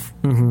himself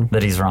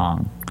that he's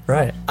wrong.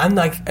 Right. I'm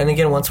like, and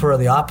again, once we're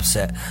the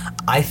opposite,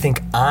 I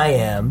think I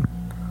am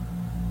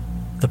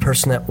the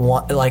person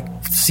that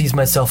sees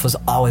myself as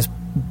always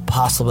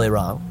possibly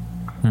wrong,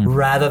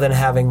 rather than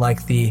having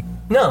like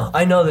no,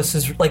 I know this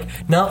is like,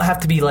 not have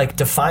to be like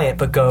defiant,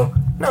 but go,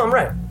 no, I'm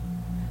right.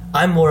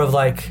 I'm more of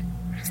like,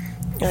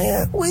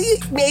 well,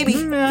 maybe.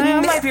 I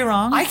might be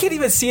wrong. I can't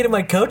even see it in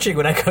my coaching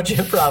when I coach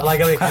improv.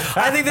 Like,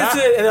 I think this is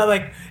it. And I'm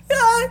like,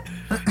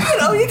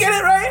 yeah, you get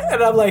it, right?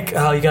 And I'm like,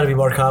 oh, you got to be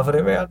more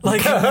confident, man.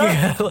 Like,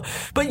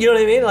 but you know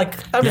what I mean? Like,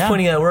 I'm just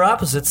pointing out we're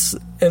opposites,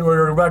 and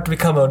we're about to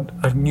become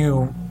a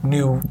new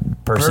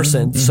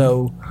person.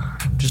 So,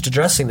 just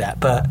addressing that.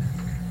 But,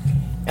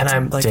 and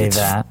I'm like, Dave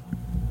At.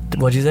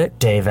 What'd you say?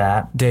 Dave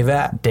At. Dave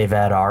At. Dave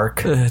At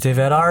Arc. Dave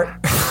At Art.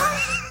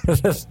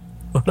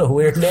 What a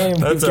weird name.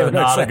 That's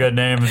not a good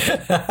name.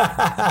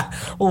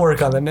 We'll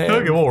work on the name.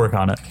 Okay, we'll work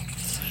on it.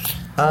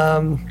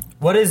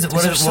 What is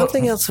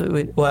something else?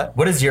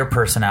 What is your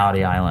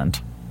personality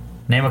island?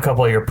 Name a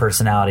couple of your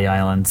personality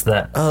islands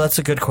that. Oh, that's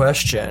a good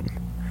question.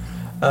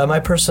 My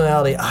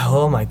personality.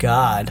 Oh my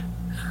God.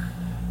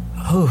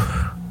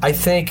 I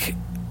think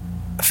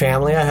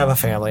family. I have a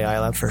family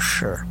island for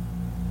sure.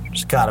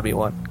 There's got to be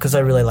one because I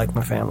really like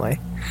my family.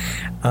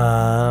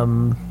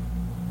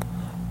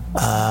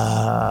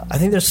 I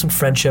think there's some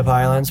friendship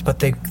islands,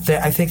 but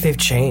I think they've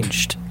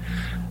changed.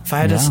 If I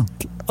had to,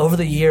 over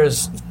the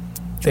years,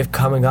 they've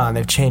come and gone.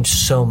 They've changed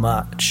so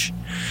much.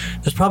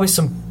 There's probably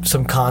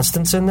some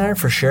constants in there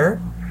for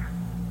sure,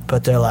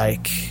 but they're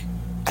like,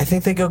 I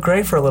think they go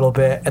great for a little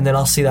bit, and then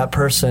I'll see that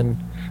person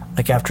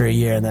like after a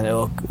year, and then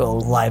it'll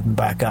liven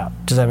back up.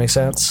 Does that make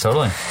sense?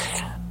 Totally.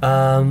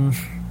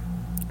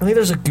 I think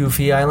there's a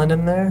goofy island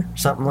in there,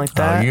 something like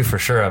that. Oh, you for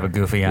sure have a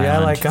goofy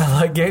island. Yeah, I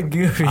like getting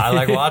goofy. I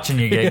like watching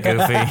you get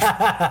goofy.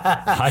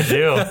 I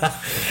do.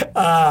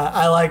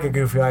 I like a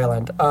goofy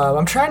island.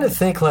 I'm trying to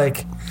think,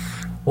 like,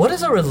 what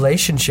is a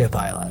relationship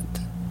island?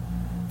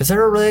 Is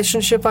there a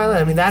relationship island?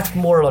 I mean, that's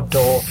more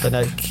adult than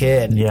a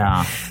kid.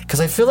 Yeah. Because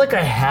I feel like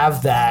I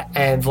have that,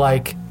 and,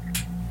 like,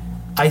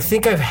 I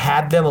think I've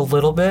had them a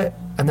little bit,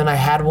 and then I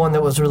had one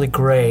that was really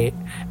great,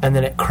 and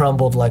then it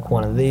crumbled like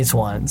one of these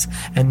ones.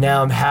 And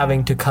now I'm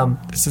having to come...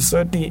 This is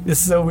so deep. This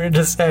is so weird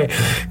to say.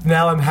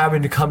 Now I'm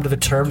having to come to the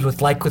terms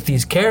with, like, with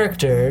these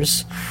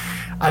characters,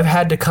 I've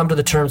had to come to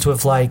the terms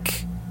with,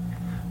 like,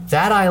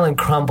 that island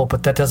crumbled,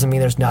 but that doesn't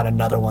mean there's not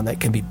another one that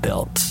can be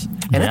built.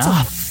 And it's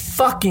a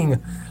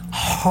fucking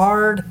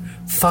hard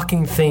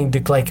fucking thing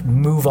to, like,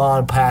 move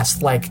on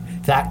past, like,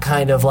 that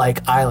kind of,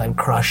 like, island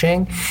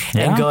crushing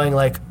and going,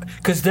 like...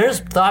 Because there's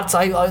thoughts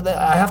I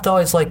have to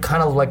always, like,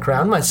 kind of, like,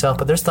 ground myself,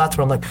 but there's thoughts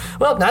where I'm like,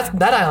 well,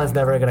 that island's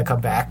never going to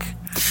come back.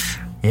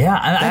 Yeah.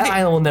 And that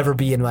island will never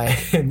be in my...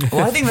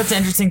 Well, I think that's an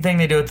interesting thing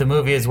they do with the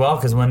movie as well,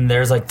 because when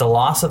there's, like, the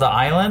loss of the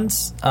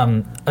islands,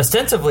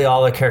 ostensibly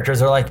all the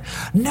characters are like,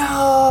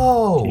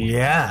 no!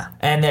 Yeah.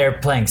 And they're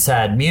playing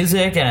sad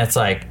music, and it's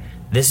like,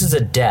 this is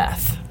a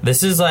death.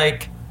 This is,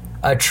 like,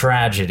 a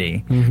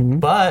tragedy. Mm-hmm.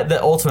 But the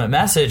ultimate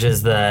message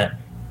is that,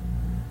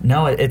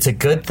 no, it's a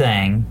good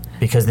thing,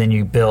 because then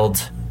you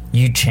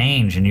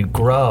change and you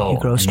grow. You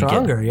grow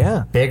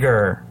stronger,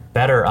 bigger,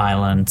 better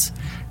islands.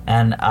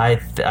 And I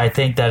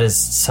think that is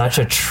such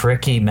a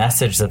tricky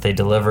message that they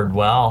delivered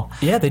well.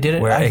 Yeah, they did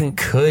it. Where it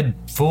could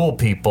fool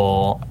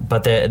people,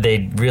 but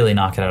they really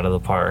knock it out of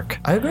the park.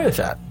 I agree with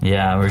that.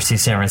 Yeah, we see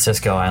San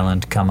Francisco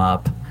Island come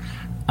up.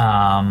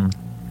 Or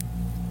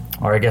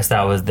I guess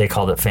they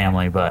called it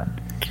family, but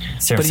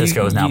San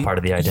Francisco is now part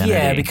of the identity.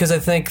 Yeah, because I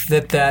think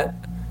that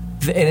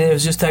And it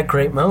was just that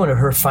great moment of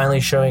her finally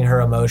showing her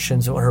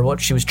emotions or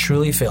what she was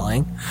truly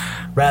feeling,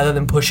 rather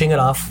than pushing it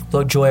off.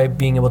 The joy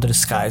being able to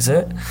disguise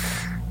it.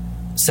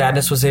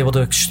 Sadness was able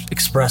to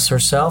express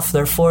herself.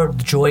 Therefore,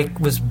 joy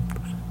was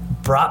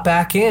brought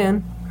back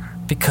in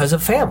because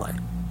of family.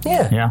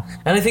 Yeah.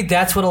 And I think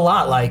that's what a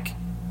lot, like,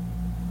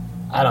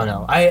 I don't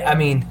know. I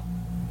mean,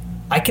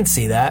 I can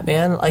see that,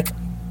 man. Like,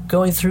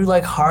 going through,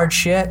 like, hard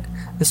shit,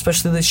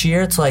 especially this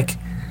year, it's like,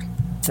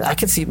 I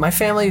can see my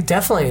family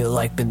definitely,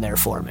 like, been there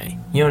for me.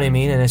 You know what I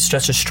mean? And it's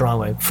such a strong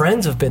way.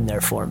 Friends have been there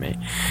for me.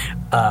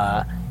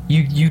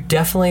 You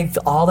definitely,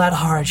 all that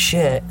hard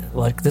shit,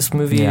 like this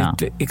movie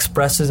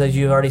expresses, as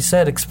you already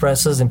said,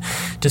 expresses and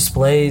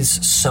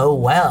displays so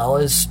well,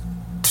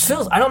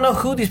 feels, I don't know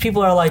who these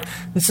people are. Like,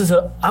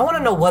 I want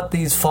to know what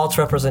these false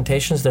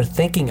representations they're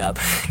thinking of.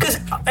 Because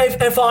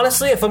if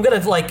honestly, if I'm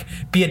going to, like,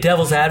 be a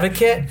devil's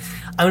advocate,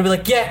 I'm going to be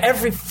like, yeah,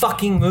 every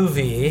fucking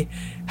movie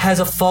has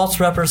a false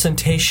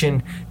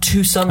representation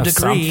to some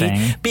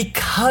degree,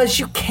 because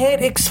you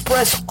can't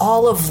express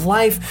all of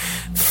life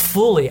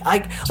fully.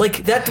 Like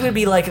that would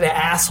be like the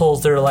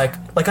assholes that are like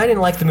I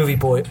didn't like the movie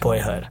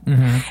Boyhood.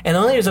 And the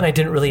only reason I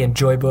didn't really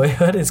enjoy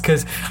Boyhood is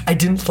because I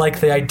didn't like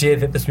the idea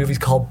that this movie's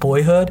called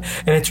Boyhood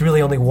and it's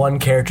really only one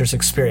character's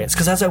experience.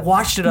 Because as I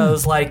watched it, I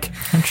was like,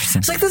 interesting.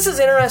 It's like, this is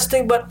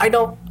interesting, but I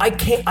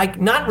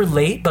not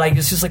relate, but I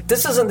was just like,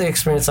 this isn't the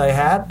experience I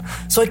had,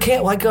 so I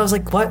can't, like, I was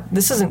like, what?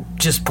 This isn't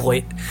just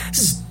this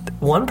is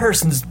one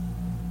person's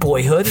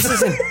boyhood. This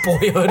isn't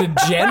Boyhood in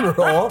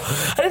general.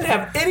 I didn't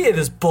have any of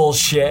this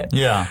bullshit.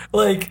 Yeah.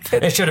 Like,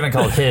 it should have been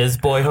called His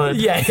Boyhood.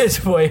 Yeah, His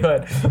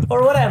Boyhood.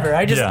 Or whatever.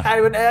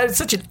 It's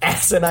such an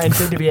asinine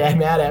thing to be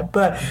mad at,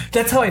 but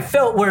that's how I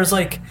felt, whereas,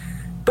 like,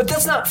 but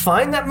that's not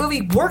fine. That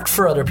movie worked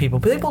for other people.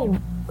 Every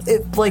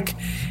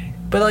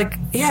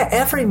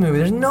movie.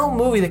 There's no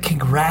movie that can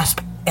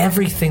grasp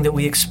everything that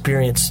we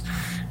experience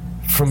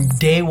from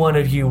day one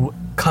of you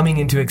coming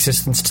into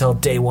existence till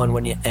day one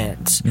when it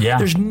ends. Yeah.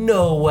 There's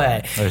no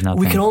way. There's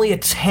nothing. We can only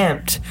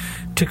attempt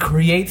to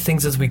create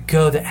things as we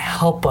go that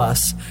help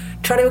us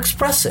try to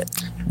express it.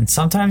 And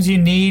sometimes you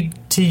need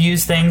to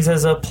use things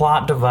as a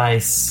plot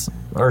device,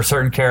 or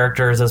certain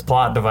characters as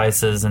plot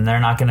devices, and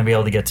they're not going to be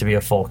able to get to be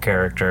a full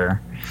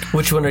character.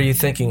 Which one are you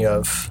thinking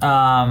of?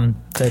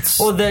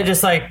 Well, they're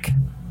just like,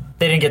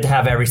 they didn't get to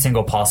have every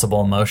single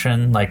possible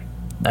emotion. Like,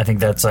 I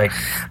think that's like,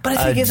 but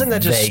I think isn't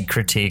that just vague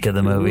critique of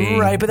the movie,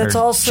 right? But that's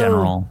also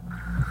general.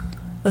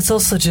 That's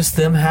also just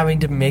them having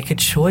to make a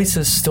choice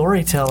as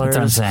storytellers. That's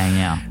what I'm saying.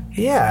 Yeah.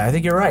 Yeah, I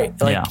think you're right.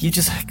 Like, yeah. You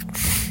just,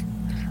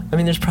 I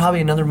mean, there's probably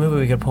another movie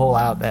we could pull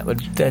out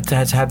that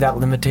has had that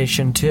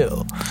limitation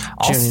too.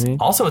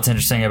 Also, what's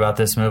interesting about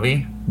this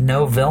movie?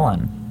 No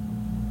villain,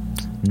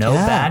 no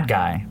bad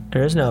guy.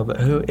 There is no, but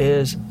who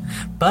is?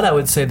 But I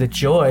would say that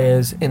Joy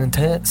is, in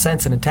a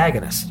sense, an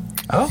antagonist.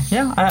 Oh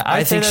yeah,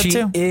 I think that she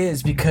too.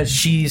 is, because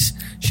she's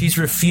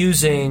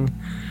refusing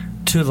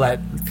to let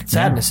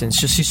sadness in.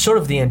 It's just, she's sort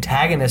of the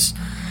antagonist.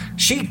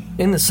 She,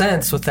 in the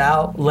sense,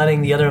 without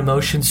letting the other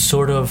emotions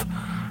sort of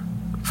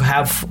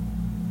have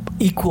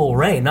equal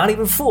reign, not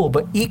even full,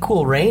 but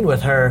equal reign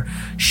with her,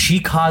 she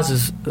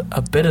causes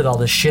a bit of all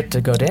this shit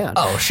to go down.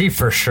 Oh, she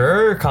for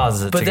sure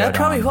causes it to go down. But that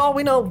probably, well,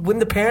 we know when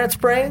the parents'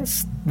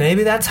 brains,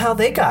 maybe that's how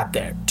they got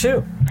there,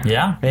 too.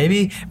 Yeah.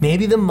 Maybe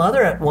the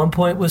mother at one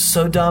point was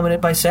so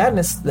dominant by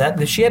sadness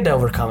that she had to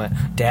overcome it.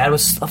 Dad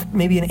was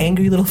maybe an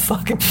angry little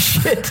fucking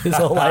shit his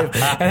whole life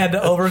and had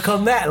to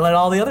overcome that and let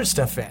all the other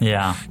stuff in.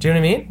 Yeah. Do you know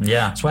what I mean?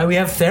 Yeah. That's why we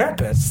have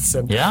therapists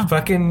and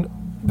fucking...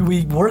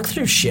 We work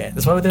through shit.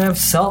 That's why we have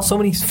so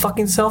many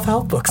fucking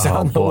self-help books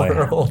out in the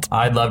world.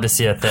 I'd love to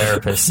see a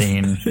therapist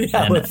scene in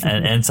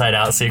an Inside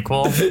Out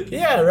sequel.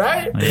 Yeah,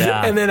 right?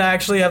 Yeah. And then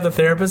actually have the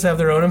therapists have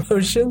their own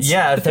emotions?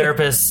 Yeah, a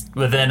therapist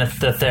within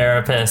the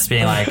therapist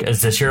being like,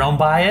 is this your own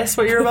bias,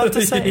 what you're about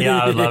to say?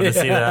 Yeah, I would love to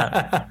see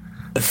that.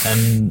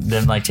 And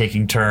them, like,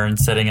 taking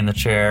turns sitting in the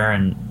chair,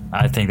 and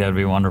I think that would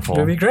be wonderful. It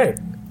would be great.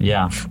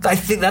 Yeah. I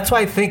think that's why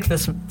I think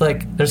this,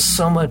 like, there's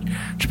so much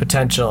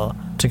potential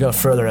to go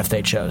further if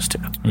they chose to.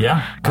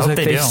 Yeah, because like,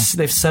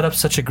 they've set up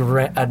such a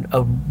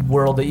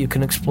world that you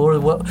can explore.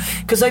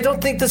 Because I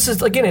don't think this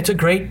is, again, it's a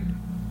great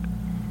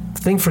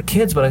thing for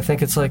kids, but I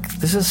think it's like,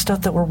 this is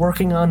stuff that we're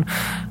working on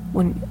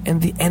in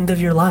the end of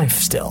your life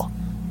still.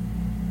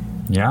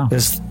 Yeah.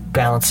 Is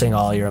balancing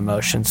all your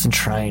emotions and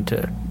trying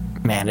to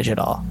manage it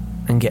all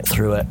and get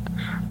through it.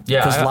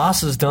 Yeah. Because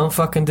losses don't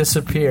fucking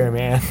disappear,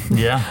 man.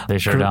 Yeah, they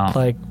sure don't.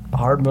 Like,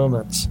 hard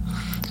moments.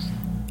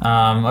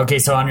 Okay,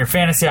 so on your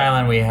fantasy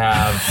island, we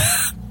have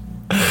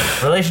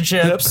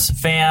relationships,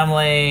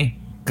 family,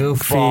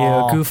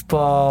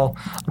 goofball.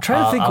 I'm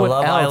trying to think what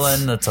Love else.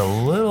 Island that's a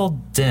little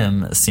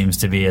dim, it seems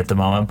to be at the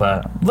moment,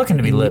 but looking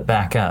to be lit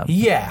back up.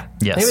 Yeah.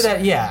 Yes. Maybe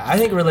that, yeah. I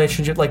think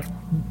relationship, like...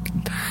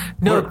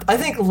 No, I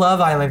think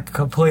Love Island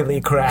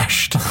completely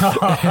crashed.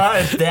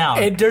 It's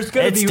down. And there's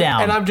gonna be,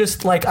 down. and I'm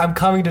just like, I'm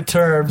coming to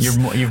terms. You've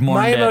mourned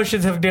my it.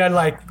 emotions have done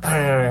like, all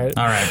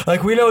right.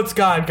 Like, we know it's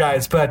gone,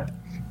 guys, but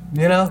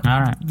you know,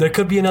 all right, there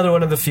could be another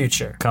one in the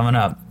future coming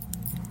up.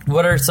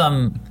 What are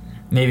some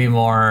maybe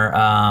more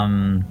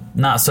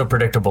not so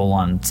predictable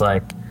ones,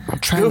 like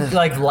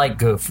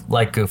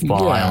Goofball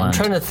Yeah, Island. I'm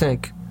trying to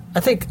think. I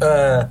think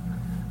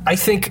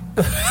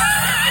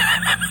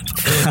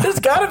there's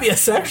got to be a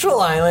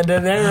sexual island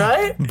in there,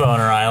 right?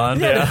 Boner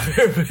Island, yeah.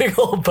 Big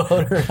old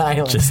boner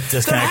island. Just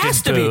disconnecting there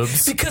has to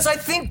boobs. be, because I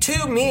think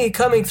too, me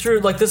coming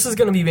through, like, this is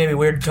going to be maybe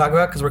weird to talk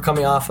about because we're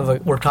coming off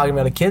of we're talking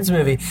about a kids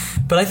movie,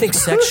 but I think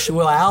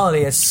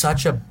sexuality is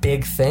such a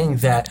big thing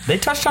that They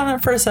touched on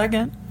it for a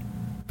second.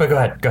 But go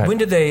ahead. when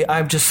did they?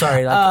 I'm just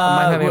sorry.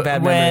 I'm having a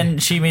bad memory. When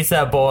she meets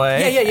that boy.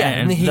 Yeah.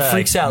 And he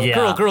freaks out.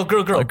 Yeah. Girl.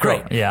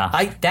 Great. Yeah.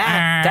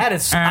 That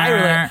is so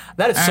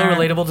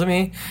relatable to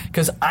me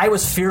because I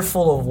was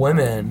fearful of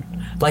women.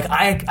 Like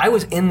I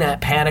was in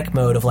that panic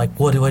mode of like,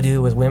 what do I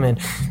do with women?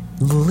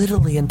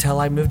 Literally until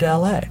I moved to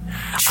LA.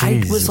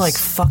 I was like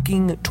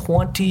fucking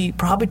 20,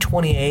 probably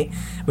 28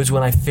 was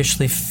when I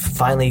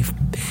finally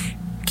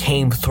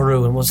came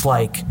through and was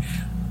like,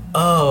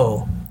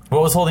 oh.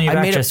 What was holding you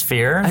back? Just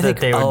fear? I think,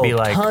 they would be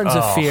like, tons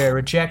of fear,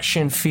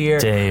 rejection, fear.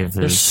 Dave,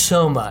 there's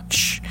so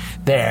much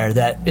there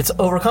that it's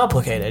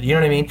overcomplicated. You know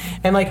what I mean?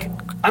 And like,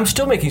 I'm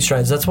still making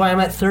strides. That's why I'm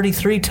at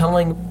 33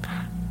 talking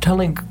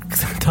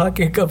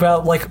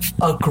about like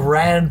a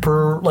grand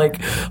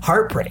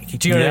heartbreak.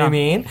 Do you know what I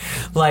mean?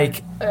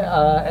 Like,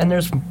 and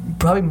there's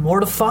probably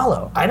more to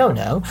follow. I don't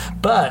know,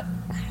 but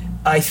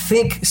I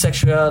think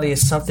sexuality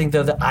is something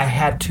though that I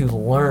had to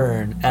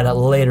learn at a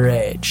later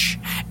age,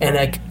 and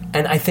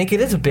I think it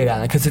is a big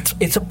island because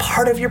it's a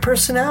part of your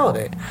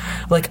personality.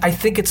 Like I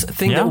think it's a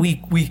thing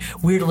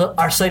that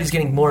our site is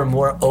getting more and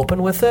more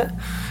open with it,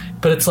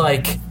 but it's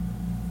like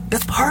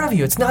that's part of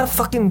you. It's not a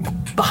fucking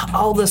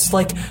all this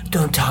like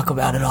don't talk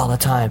about it all the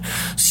time.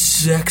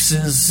 Sex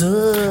is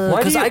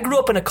because I grew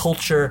up in a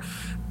culture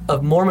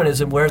of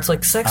Mormonism where it's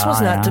like sex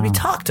was not to be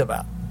talked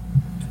about.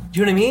 Do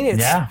you know what I mean?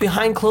 It's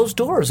behind closed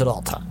doors at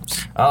all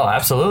times. Oh,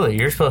 absolutely.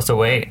 You're supposed to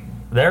wait.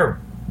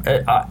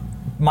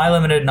 My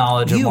limited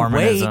knowledge of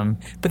Mormonism.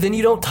 Wait, but then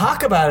you don't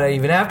talk about it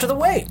even after the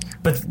wait.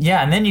 But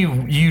yeah, and then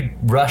you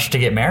rush to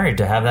get married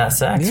to have that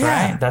sex,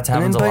 right? That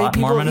happens a lot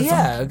in Mormonism.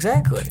 Yeah,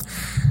 exactly.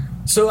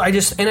 So I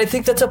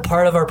think that's a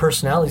part of our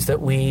personalities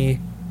that we...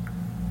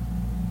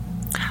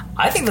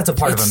 I think that's a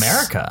part of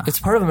America. It's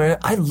part of America.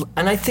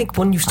 I think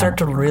when you start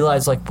to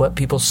realize like what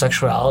people's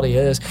sexuality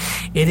is,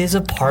 it is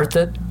a part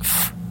that...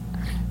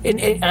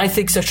 And I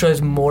think sexuality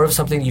is more of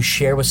something you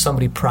share with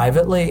somebody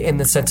privately in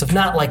the sense of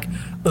not like,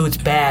 oh, it's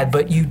bad,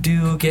 but you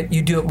do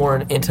it more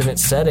in intimate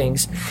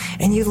settings,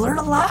 and you learn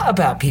a lot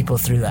about people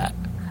through that.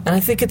 And I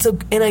think it's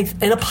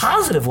in a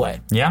positive way.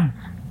 Yeah.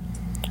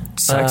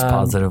 Sex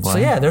positive way. So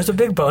yeah, there's a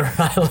big boner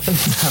island.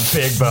 A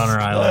big boner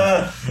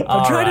island.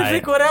 I'm trying to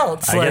think what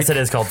else. I guess it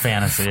is called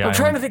fantasy. I'm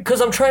trying to think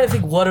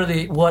what are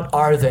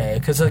they?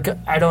 Because like,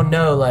 I don't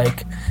know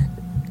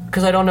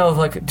if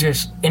like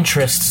just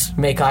interests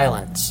make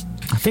islands.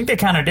 I think they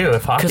kind of do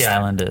if Hockey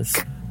Island is.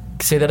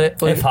 Say that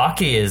if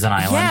hockey is an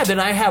island. Yeah, then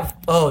I have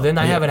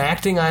have an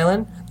acting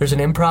island. There's an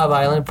improv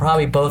island.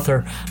 Probably both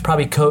are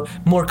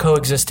more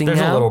coexisting There's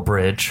now. a little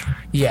bridge.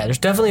 Yeah, there's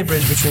definitely a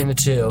bridge between the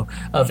two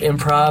of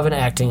improv and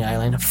acting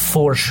island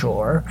for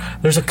sure.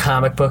 There's a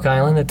comic book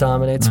island that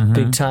dominates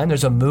big time.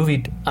 There's a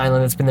movie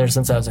island that's been there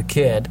since I was a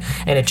kid,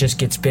 and it just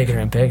gets bigger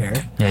and bigger.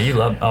 Yeah, you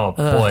love... Oh,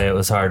 boy, it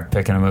was hard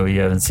picking a movie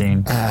you haven't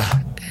seen.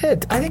 I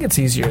think it's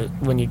easier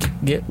when you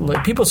get...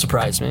 Like, people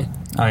surprise me.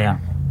 Oh, yeah.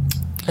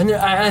 And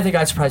I think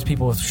I surprise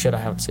people with shit I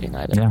haven't seen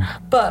either. Yeah.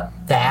 But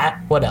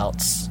what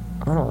else?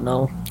 I don't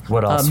know.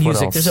 What else? Music.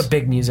 What else? There's a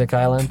big music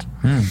island.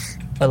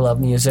 I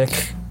love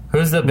music.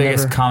 Who's the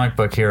biggest comic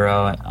book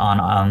hero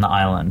on the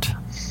island?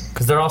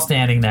 Because they're all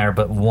standing there,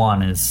 but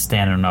one is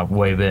standing up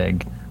way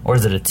big. Or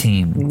is it a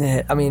team?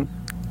 I mean,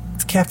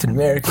 it's Captain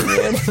America,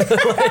 man.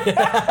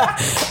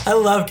 I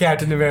love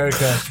Captain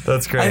America.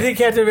 That's great. I think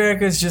Captain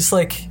America is just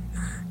like...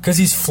 Because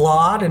he's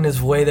flawed in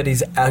his way that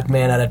he's a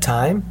man at a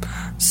time.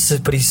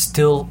 But he's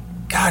still...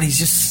 God, he's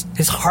just...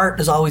 His heart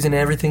is always in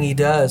everything he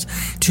does.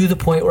 To the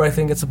point where I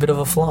think it's a bit of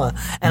a flaw.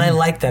 And I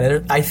like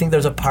that. I think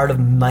there's a part of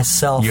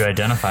myself... You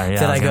identify, yeah.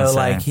 That I go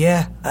like,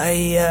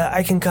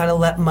 I can kind of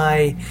let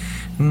my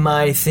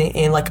thing...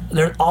 And like,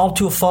 they're all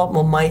to a fault.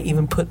 Might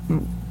even put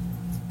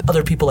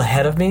other people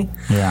ahead of me.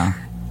 Yeah.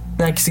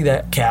 And I can see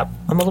that Cap.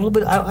 I'm a little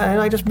bit...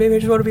 I just want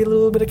to be a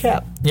little bit of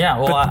Cap. Yeah,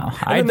 well...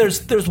 And then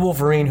there's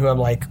Wolverine, who I'm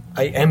like...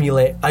 I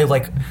emulate... I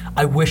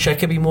wish I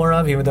could be more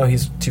of, even though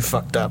he's too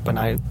fucked up,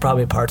 and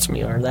probably parts of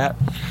me are that.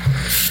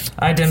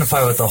 I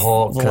identify with the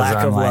Hulk. The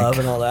lack of love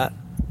and all that.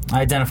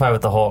 I identify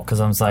with the Hulk because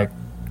I'm like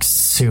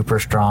super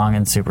strong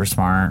and super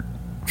smart.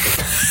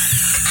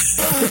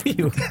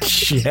 You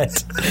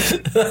shit.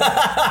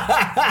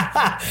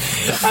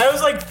 I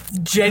was like,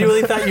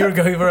 genuinely thought you were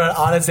going for an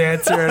honest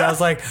answer, and I was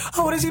like,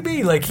 oh, what does he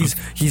mean? Like he's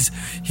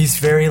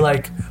very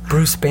like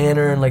Bruce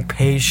Banner and like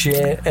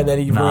patient, and then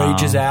he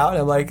rages out.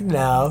 And I'm like,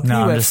 no,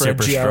 I'm just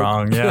super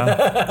strong.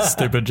 Yeah,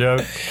 stupid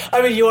joke.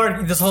 I mean, you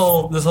are this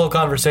whole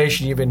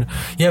conversation. You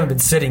haven't been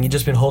sitting. You've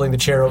just been holding the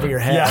chair over your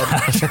head,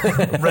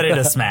 ready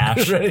to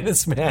smash. Ready to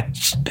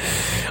smash.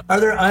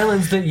 Are there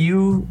islands that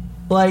you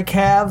like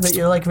have that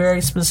you're like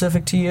very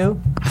specific to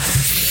you?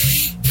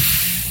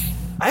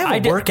 I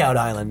have a workout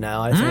island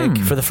now, I think,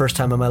 for the first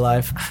time in my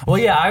life. Well,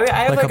 yeah, I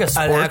have like a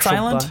sports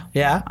island.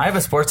 Yeah, I have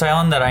a sports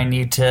island that I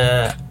need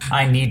to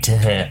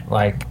hit.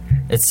 Like,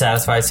 it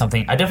satisfies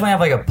something. I definitely have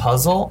like a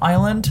puzzle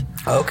island.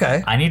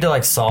 Okay. I need to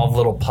like solve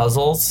little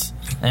puzzles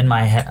in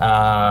my head.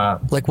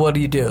 Like, what do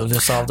you do to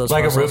solve those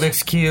like puzzles? a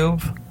Rubik's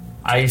Cube.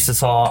 I used to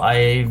solve.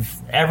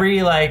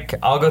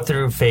 I'll go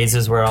through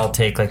phases where I'll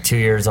take like 2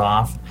 years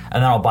off,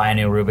 and then I'll buy a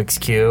new Rubik's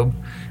Cube,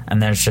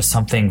 and there's just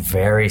something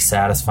very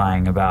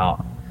satisfying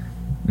about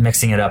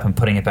mixing it up and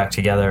putting it back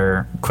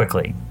together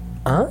quickly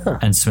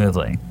and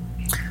smoothly.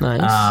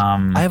 Nice.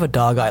 I have a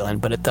dog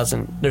island, but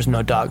there's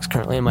no dogs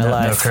currently in my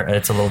life.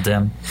 It's a little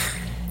dim.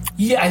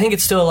 Yeah, I think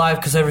it's still alive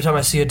because every time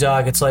I see a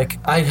dog, it's like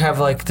I have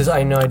like this.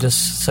 I know I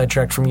just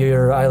sidetracked from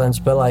your islands,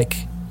 but like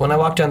when I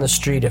walk down the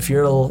street, if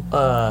you're,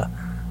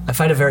 I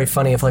find it very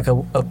funny if like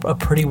a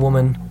pretty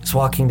woman is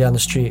walking down the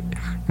street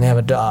and they have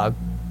a dog.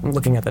 I'm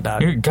looking at the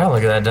dog. You gotta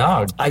look at that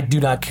dog. I do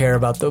not care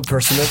about the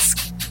person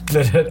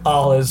that it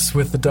all is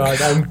with the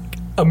dog. I'm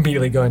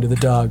immediately going to the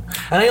dog.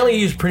 And I only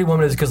use pretty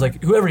woman because,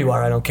 like, whoever you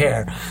are, I don't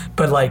care.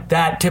 But, like,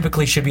 that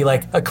typically should be,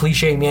 like, a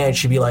cliche man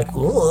should be like,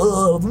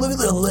 oh, look at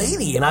the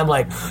lady. And I'm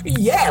like,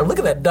 yeah, look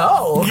at that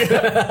dog.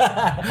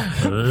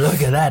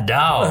 Look at that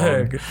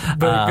dog.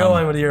 But go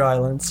on with your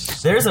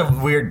islands. There's a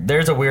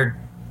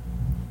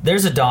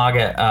dog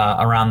at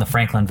around the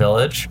Franklin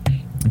Village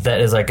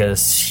that is like a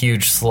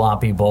huge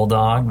sloppy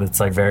bulldog that's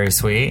like very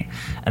sweet.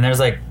 And there's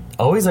like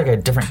always like a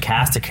different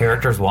cast of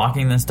characters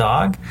walking this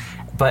dog.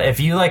 But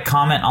if you like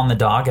comment on the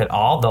dog at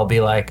all, they'll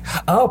be like,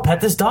 "Oh, pet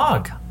this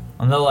dog,"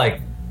 and they'll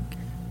like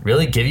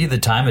really give you the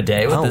time of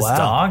day with this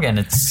dog, and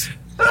it's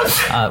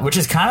which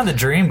is kind of the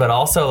dream, but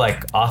also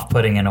like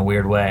off-putting in a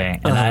weird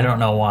way, and I don't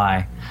know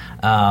why.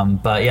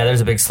 But yeah,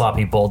 there's a big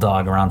sloppy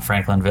bulldog around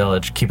Franklin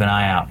Village. Keep an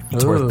eye out;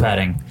 it's worth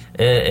petting.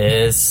 It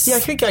is. Yeah,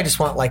 I think I just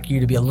want like you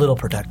to be a little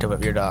protective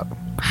of your dog.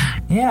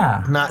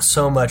 Yeah, not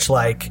so much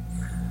like.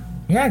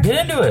 Yeah, get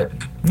into it.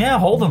 Yeah,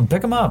 hold him,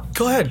 pick him up.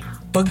 Go ahead.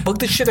 Bug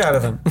the shit out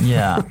of him.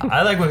 Yeah.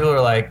 I like when people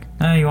are like,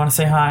 "Oh, you want to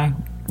say hi?"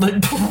 Like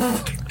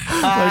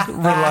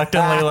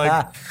reluctantly,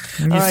 like,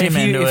 you seem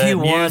into it.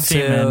 You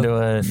seem into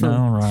it.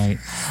 All right.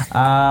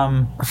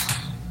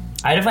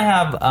 I definitely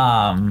have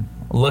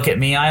Look at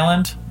Me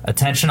Island,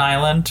 Attention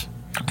Island.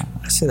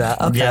 I see that.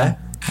 Okay. Yeah.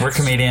 We're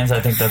comedians. I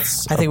think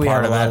that's I think we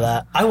have a lot of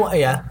that. I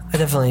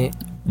definitely.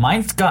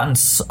 Mine's gotten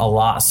a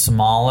lot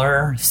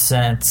smaller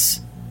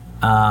since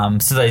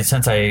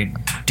I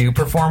do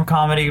perform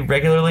comedy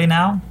regularly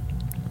now.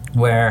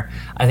 Where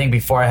I think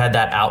before I had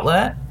that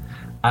outlet,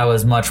 I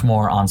was much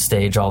more on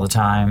stage all the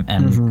time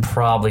and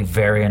probably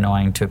very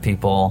annoying to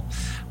people.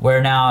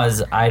 Where now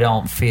is I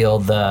don't feel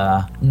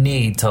the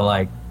need to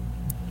like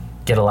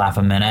get a laugh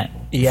a minute.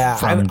 Yeah,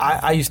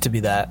 I used to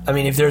be that. I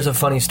mean, if there's a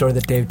funny story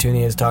that Dave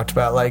Tooney has talked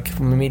about, like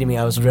from meeting me,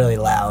 I was really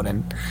loud,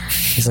 and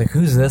he's like,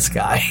 "Who's this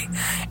guy?"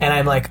 And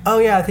I'm like, "Oh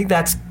yeah, I think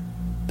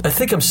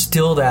I'm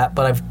still that,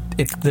 but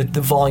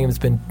the volume's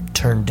been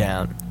turned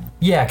down."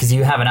 Yeah, because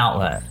you have an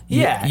outlet.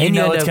 Yeah. You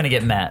know it's going to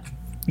get met.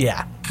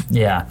 Yeah.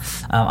 Yeah.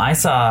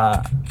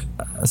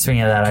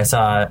 Speaking of that, I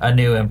saw a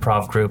new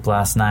improv group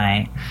last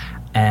night,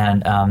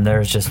 and there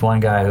was just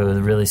one guy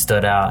who really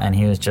stood out, and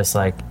he was just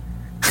like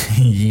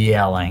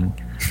yelling.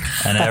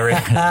 And every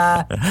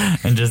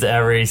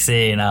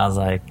scene, I was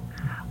like,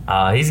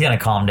 he's going to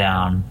calm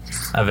down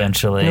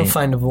eventually. You'll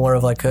find more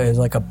of like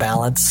a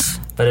balance.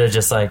 But it was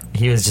just like,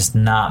 he was just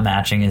not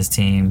matching his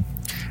team,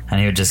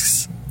 and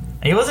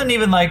he wasn't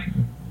even like...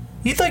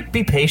 He'd like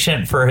be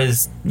patient for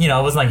his, it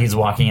wasn't like he's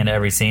walking into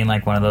every scene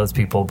like one of those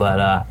people,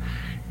 but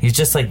he's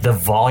just like the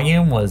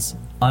volume was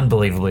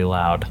unbelievably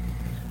loud.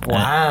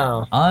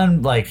 Wow. I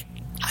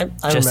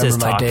just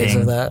remember my days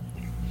of that.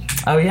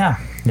 Oh yeah,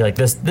 you're like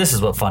this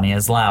is what funny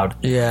is, loud.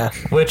 Yeah.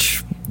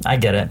 Which I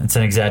get it. It's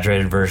an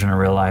exaggerated version of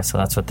real life, so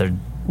that's what they're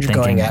thinking.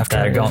 Going after.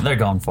 They're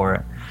going for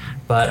it.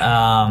 But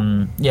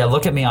yeah,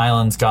 Look at Me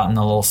Island's gotten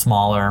a little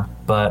smaller,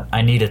 but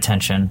I need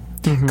attention,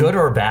 good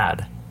or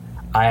bad.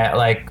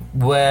 I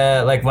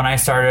when I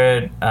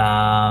started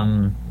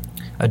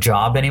a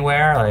job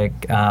anywhere,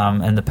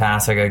 in the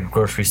past, like a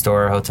grocery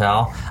store or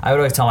hotel, I would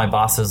always tell my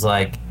bosses,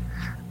 like,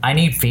 I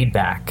need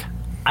feedback.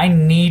 I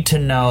need to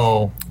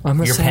know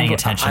you're paying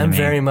attention to me. I'm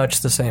very much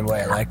the same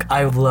way. Like,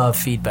 I love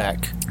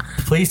feedback.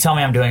 Please tell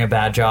me I'm doing a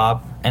bad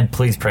job, and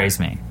please praise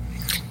me.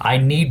 I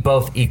need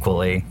both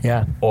equally.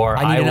 Yeah. Or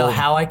I need to know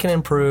how I can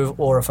improve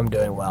or if I'm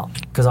doing well.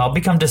 Because I'll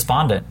become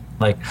despondent.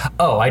 Like,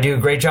 oh, I do a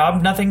great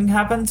job, nothing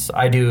happens.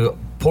 I do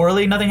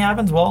poorly, nothing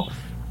happens. Well,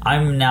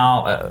 I'm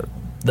now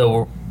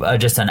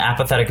just an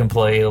apathetic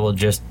employee that will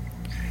just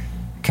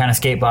kind of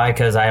skate by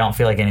because I don't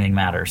feel like anything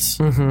matters.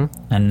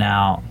 Mm-hmm. And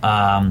now,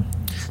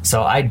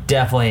 so I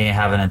definitely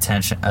have an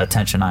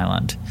attention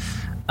island.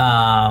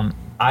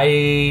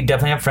 I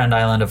definitely have friend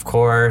island, of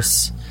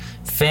course.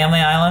 Family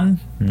island,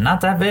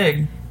 not that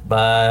big,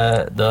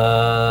 but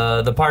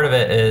the part of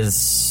it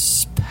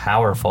is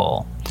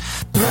powerful.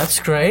 That's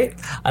great.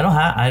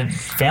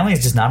 Family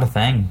is just not a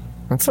thing.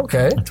 That's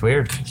okay. It's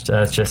weird.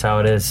 That's just how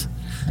it is.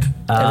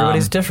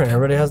 Everybody's different.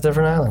 Everybody has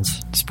different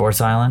islands. Sports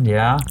Island,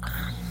 yeah.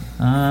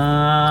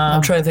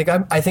 I'm trying to think.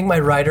 I think my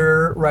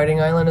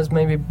writing island is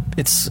maybe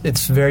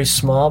it's very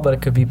small, but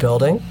it could be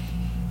building.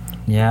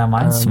 Yeah,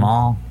 mine's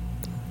small.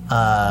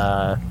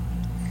 I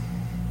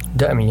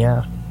mean,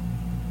 yeah.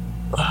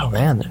 Oh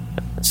man,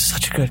 that's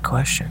such a good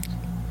question.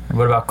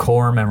 What about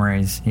core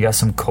memories? You got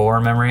some core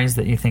memories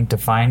that you think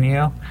define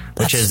you?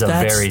 Which is a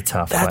very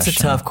tough question. That's a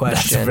tough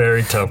question. That's a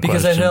very tough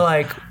because question.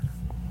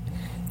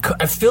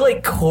 I feel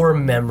like core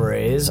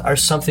memories are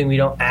something we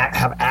don't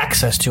have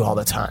access to all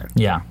the time.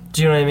 Yeah.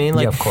 Do you know what I mean?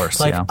 Yeah, of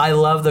course. Like, yeah. I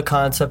love the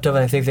concept of it.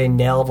 I think they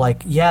nailed,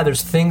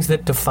 there's things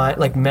that define,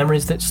 like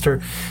memories that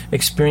start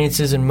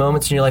experiences and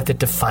moments in your life that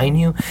define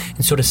you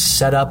and sort of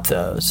set up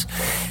those.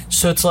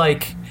 So it's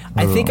like,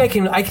 I think I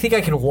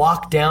can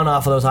walk down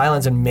off of those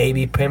islands and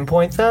maybe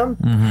pinpoint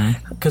them,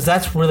 because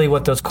that's really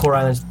what those core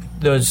islands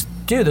those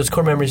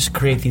core memories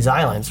create these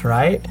islands,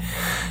 right?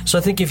 So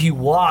I think if you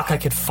walk, I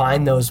could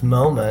find those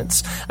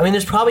moments. I mean,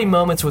 there's probably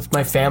moments with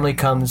my family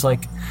comes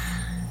like.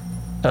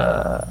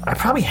 I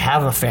probably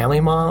have a family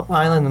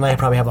island, and I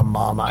probably have a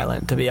mom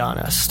island, to be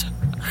honest.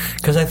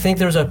 Because I think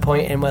there's a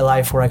point in my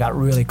life where I got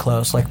really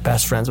close, like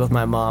best friends with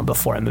my mom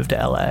before I moved to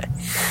LA.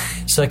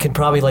 So I can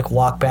probably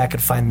walk back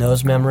and find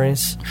those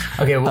memories.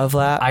 Okay, well, of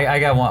that. I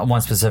got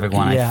one specific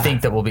one. Yeah. I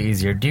think that will be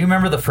easier. Do you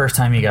remember the first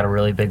time you got a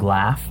really big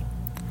laugh?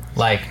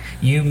 Like,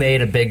 you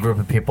made a big group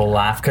of people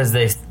laugh? Because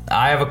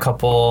I have a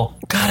couple...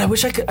 God, I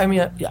wish I could... I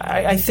mean,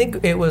 I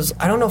think it was...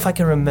 I don't know if I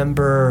can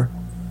remember...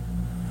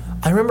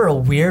 I remember a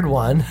weird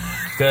one.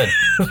 Good.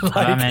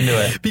 I'm into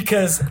it.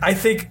 Because I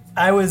think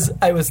I was.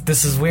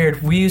 This is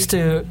weird. We used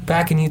to,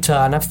 back in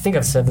Utah, and I think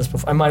I've said this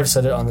before. I might have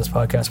said it on this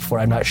podcast before.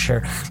 I'm not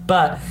sure.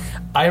 But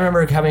I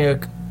remember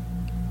having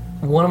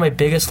one of my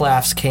biggest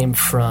laughs came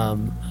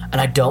from,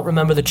 and I don't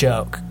remember the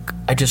joke.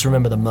 I just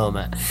remember the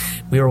moment.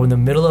 We were in the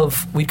middle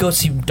of, we'd go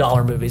see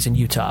dollar movies in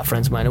Utah,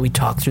 friends of mine, and we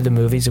talked through the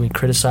movies and we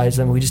criticized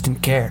them. And we just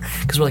didn't care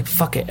because we're like,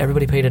 fuck it,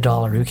 everybody paid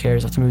 $1. Who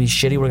cares? If the movie's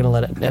shitty, we're gonna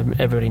let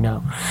everybody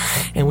know.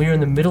 And we were in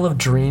the middle of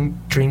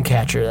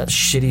Dreamcatcher, that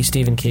shitty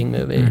Stephen King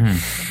movie.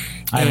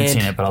 Mm-hmm. I haven't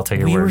seen it, but I'll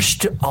take your word.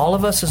 All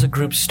of us as a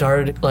group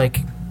started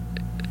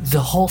the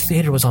whole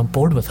theater was on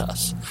board with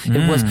us.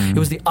 It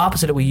was the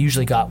opposite that we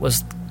usually got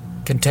was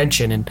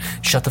contention and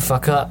shut the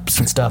fuck ups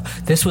and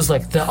stuff. This was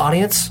like the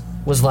audience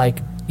was like,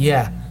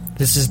 yeah,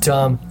 this is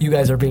dumb. You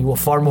guys are being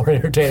far more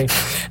entertaining.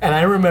 And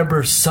I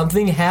remember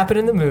something happened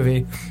in the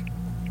movie,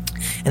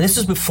 and this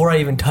was before I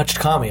even touched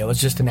comedy. I was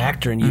just an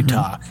actor in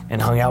Utah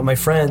and hung out with my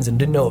friends and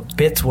didn't know what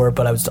bits were,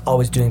 but I was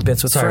always doing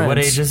bits with friends. Sorry, what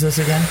age is this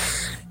again?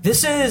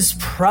 This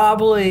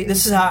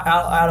is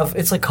out of,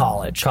 it's like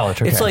college.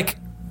 College, okay. It's like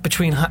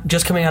between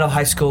just coming out of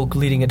high school,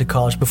 leading into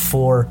college,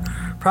 before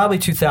probably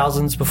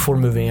 2000s, before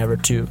moving ever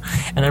to.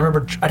 And I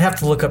remember I'd have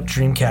to look up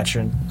Dreamcatcher,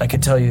 and I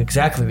could tell you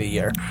exactly the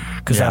year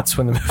because that's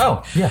when the movie.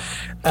 Oh, yeah.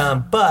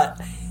 But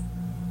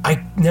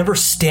I remember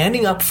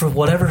standing up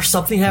for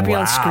something happening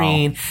on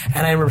screen,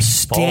 and I remember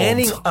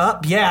standing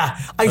up. Yeah,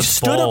 I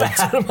stood up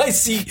out of my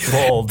seat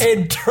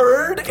and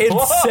turned and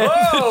said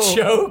the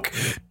joke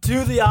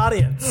to the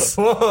audience.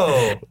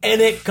 Whoa!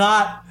 And it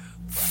got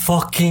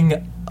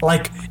fucking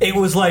it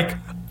was like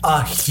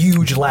a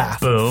huge laugh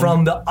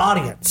from the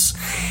audience.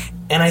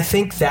 And I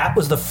think that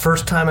was the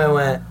first time I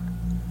went,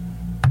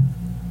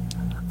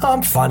 oh,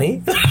 I'm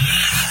funny.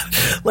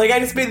 I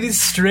just made these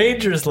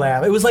strangers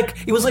laugh. It was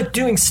like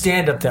doing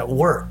stand-up that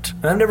worked.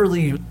 And I've never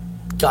really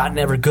gotten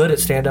ever good at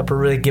stand-up or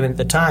really given it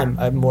the time.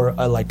 I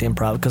liked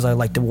improv because I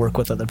like to work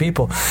with other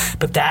people.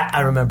 But that,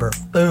 I remember,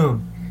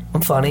 boom,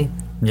 I'm funny.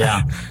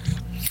 Yeah.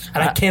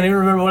 And I can't even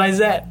remember what I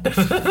said.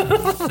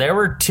 There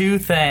were two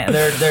things.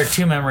 There are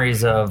two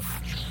memories of...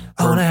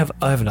 Oh, and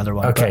I have another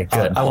one. Okay,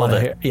 good. I want to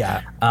hear.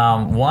 Yeah.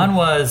 One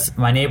was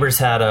my neighbors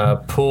had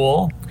a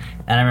pool,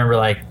 and I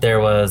remember there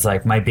was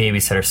my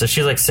babysitter. So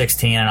she's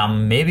 16, and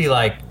I'm maybe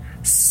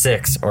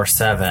 6 or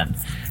 7.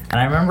 And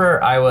I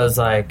remember I was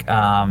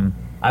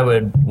I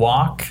would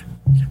walk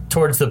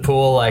towards the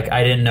pool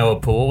I didn't know a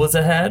pool was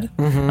ahead,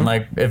 and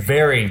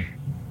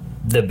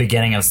the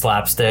beginning of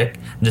slapstick,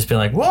 and just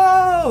being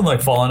whoa,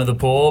 and fall into the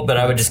pool. But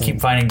I would just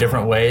keep finding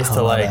different ways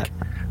to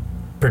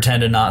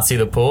pretend to not see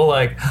the pool,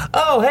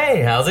 oh,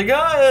 hey, how's it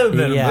going?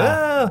 And,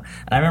 yeah. And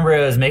I remember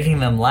it was making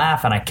them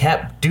laugh, and I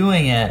kept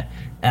doing it,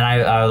 and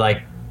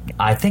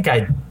I think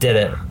I did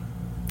it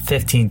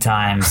 15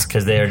 times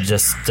because they were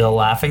just still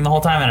laughing the whole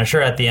time, and I'm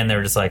sure at the end they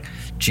were just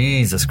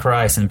Jesus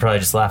Christ, and probably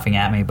just laughing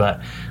at me. But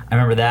I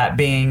remember that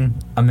being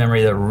a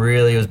memory that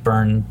really was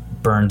burned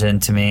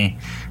into me.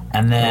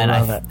 And then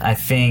I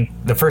think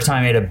the first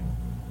time I made a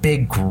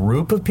big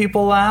group of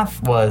people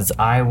laugh was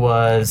I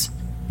was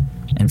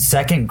in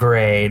second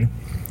grade,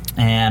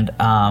 and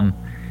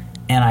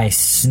I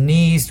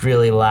sneezed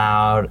really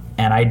loud,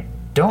 and I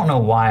don't know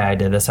why I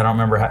did this. I don't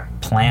remember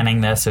planning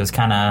this. It was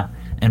kind of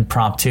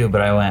impromptu,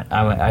 but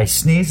I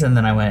sneezed, and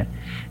then I went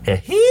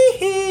hee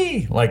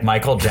hee like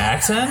Michael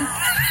Jackson.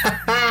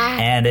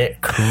 and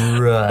it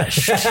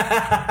crushed.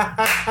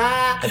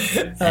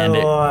 And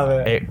love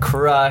it. It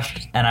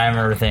crushed, and I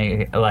remember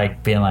thinking,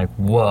 like, being like,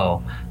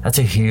 "Whoa, that's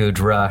a huge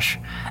rush."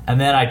 And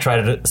then I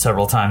tried it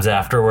several times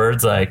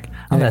afterwards, like,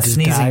 I'm not just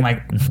sneezing,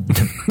 died.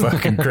 my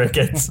fucking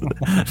crickets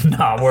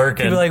not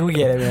working. People are like, we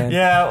get it, man.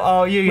 Yeah,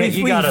 oh,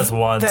 you got us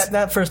once.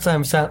 That first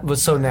time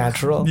was so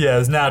natural. Yeah, it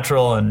was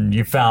natural, and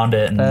you found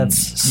it, and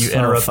That's you so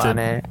interrupted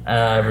funny.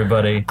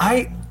 Everybody.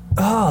 I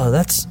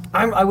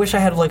wish I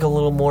had like a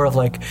little more of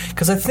like,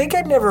 because I think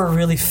I'd never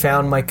really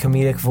found my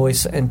comedic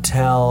voice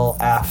until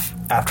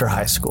after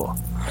high school.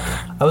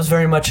 I was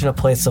very much in a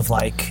place of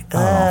like,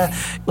 and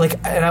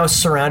I was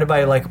surrounded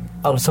by like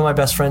some of my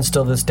best friends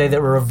still to this day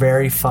that were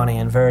very funny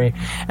and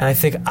I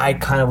think I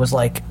kind of was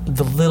like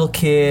the little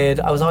kid.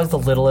 I was always the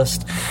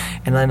littlest,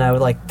 and then I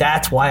would like,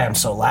 that's why I'm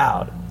so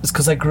loud. It's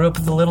because I grew up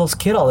with the littlest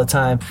kid all the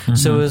time. Mm-hmm.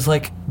 So it was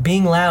like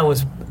being loud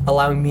was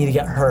allowing me to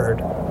get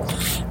heard.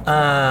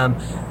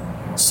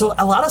 So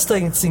a lot of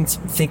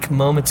think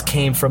moments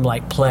came from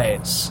like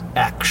plays,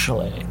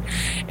 actually,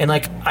 and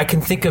like I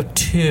can think of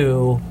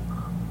two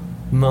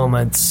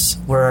moments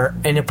where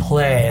in a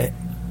play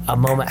a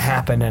moment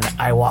happened and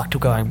I walked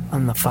going,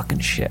 I'm the fucking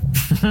shit.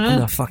 I'm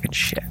the fucking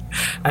shit.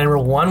 I remember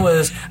one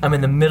was I'm in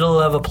the middle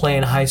of a play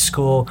in high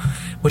school,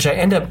 which I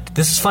end up,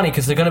 this is funny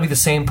because they're going to be the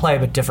same play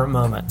but different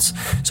moments.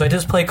 So I did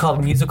this play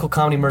called Musical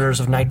Comedy Murders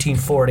of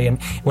 1940,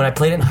 and when I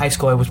played it in high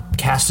school I was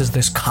cast as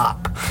this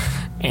cop.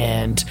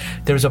 And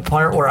there was a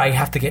part where I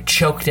have to get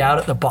choked out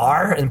at the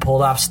bar and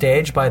pulled off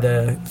stage by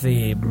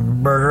the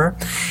murderer.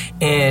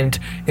 And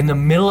in the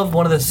middle of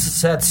one of the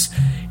sets,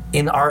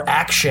 in our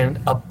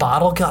action, a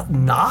bottle got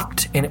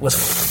knocked, and it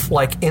was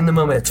like in the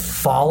moment it's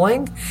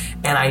falling.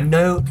 And I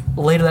know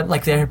later that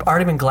like there had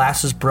already been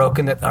glasses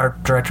broken, that our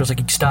director was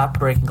like, "Stop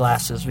breaking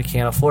glasses, we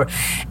can't afford."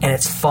 And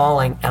it's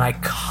falling, and I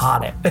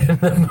caught it in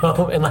the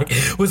moment, and like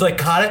was like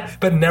caught it,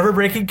 but never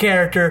breaking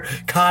character,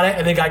 caught it,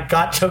 and then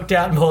got choked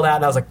out and pulled out,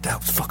 and I was like, that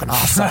was fucking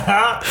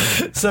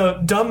awesome.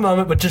 So dumb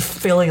moment, but just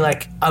feeling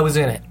like I was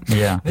in it.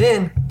 Yeah.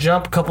 Then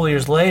jump a couple of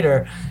years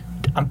later.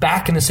 I'm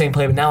back in the same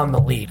play, but now I'm the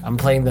lead. I'm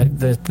playing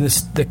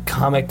the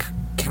comic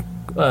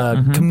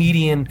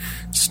comedian,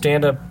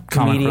 stand-up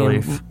Comic comedian.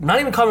 relief. Not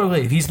even comic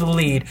relief. He's the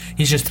lead.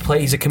 He's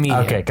a comedian.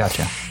 Okay,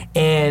 gotcha.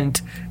 And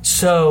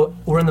so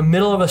we're in the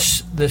middle of a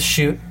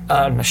shoot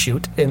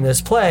in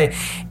this play,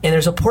 and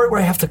there's a part where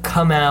I have to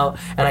come out,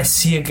 and I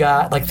see a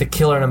guy, like the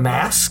killer in a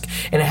mask,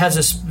 and it has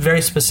this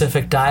very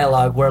specific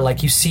dialogue where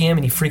like you see him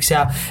and he freaks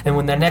out, and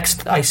when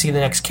I see the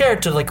next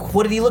character, like,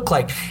 what did he look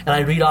like? And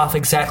I read off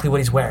exactly what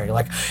he's wearing.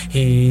 Like,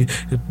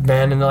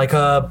 man in like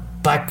a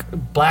black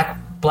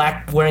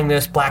wearing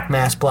this black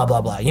mask, blah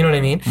blah blah. You know what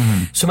I mean?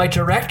 Mm-hmm. So my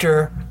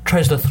director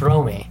tries to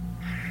throw me.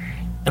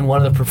 And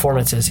one of the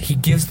performances, he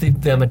gives the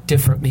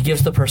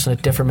person a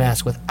different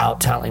mask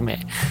without telling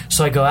me.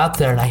 So I go out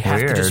there and I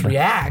have to just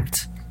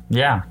react.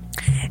 Yeah.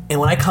 And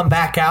when I come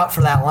back out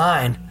for that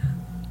line,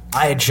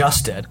 I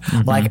adjusted.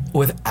 Mm-hmm. Like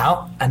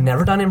I've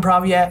never done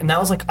improv yet, and that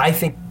was like, I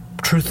think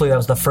truthfully that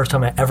was the first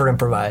time I ever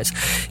improvised.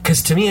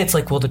 Because to me it's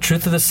like, well, the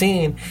truth of the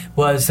scene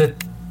was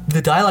that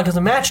the dialogue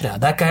doesn't match now.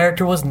 That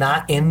character was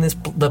not in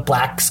the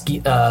black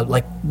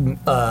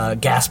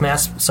gas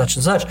mask, such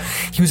and such.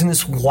 He was in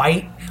this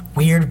white,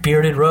 weird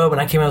bearded robe,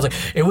 and I came out. I was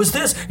like, it was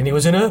this, and he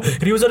was in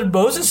a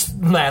Moses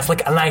mask.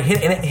 Like, and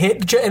it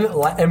hit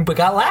and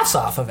got laughs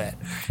off of it.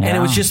 Yeah. And it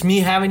was just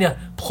me having to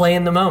play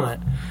in the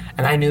moment.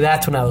 And I knew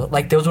that's when I was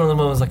like, there was one of the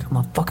moments like, I'm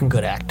a fucking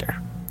good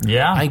actor.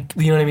 Yeah,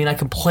 you know what I mean. I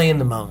can play in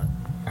the moment.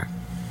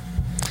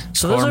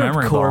 So those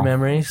are core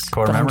memories.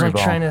 I'm like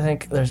trying to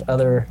think.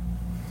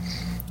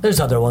 There's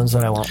other ones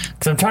that I won't.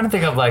 Because I'm trying to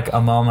think of like a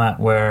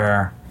moment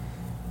where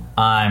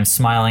I'm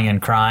smiling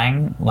and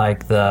crying,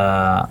 like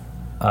the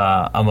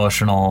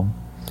emotional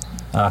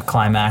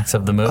climax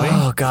of the movie.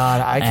 Oh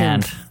God,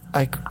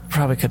 I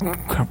probably could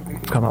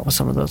come up with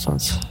some of those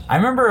ones. I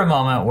remember a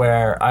moment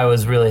where I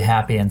was really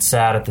happy and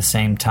sad at the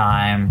same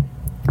time,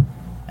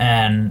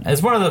 and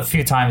it's one of the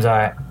few times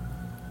I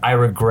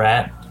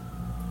regret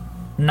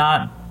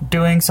not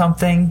doing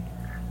something,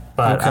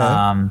 but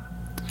okay.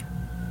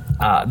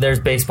 There's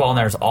baseball and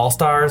there's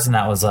All-Stars, and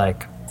that was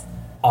like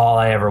all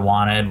I ever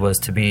wanted was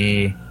to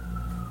be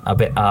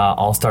a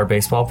all-star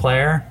baseball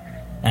player.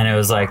 And it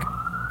was like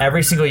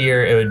every single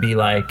year it would be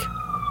like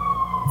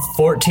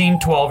 14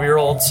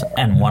 12-year-olds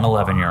and one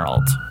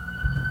 11-year-old,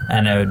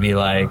 and it would be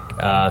like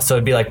so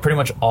it'd be like pretty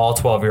much all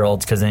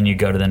 12-year-olds, because then you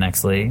go to the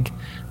next league.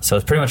 So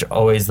it's pretty much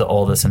always the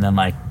oldest, and then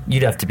like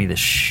you'd have to be the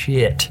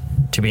shit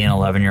to be an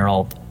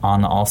 11-year-old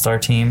on the all-star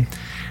team.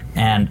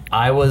 And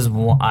I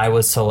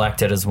was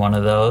selected as one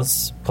of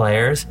those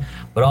players,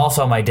 but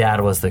also my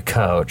dad was the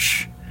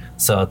coach,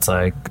 so it's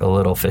like a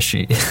little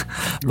fishy.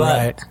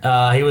 But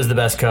right. He was the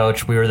best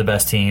coach. We were the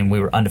best team. We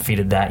were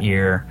undefeated that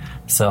year,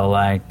 so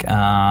like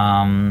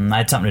I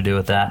had something to do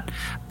with that.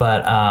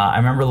 But I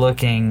remember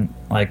looking,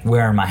 like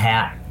wearing my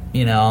hat,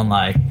 you know, and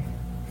like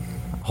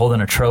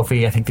holding a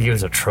trophy. I think they gave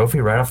us a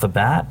trophy right off the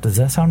bat. Does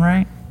that sound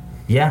right?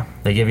 Yeah,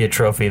 they give you a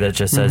trophy that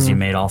just says you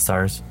made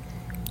All-Stars.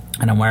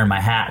 And I'm wearing my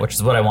hat, which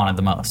is what I wanted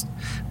the most,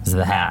 is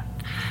the hat.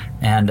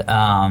 and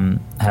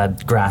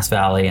had Grass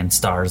Valley and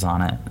stars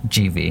on it,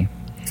 GV.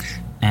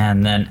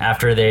 And then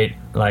after they,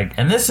 like,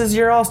 and this is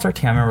your all-star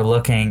team, I remember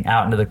looking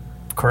out into the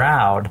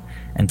crowd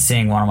and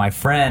seeing one of my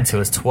friends who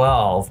was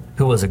 12,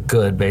 who was a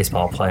good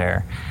baseball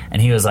player,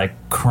 and he was like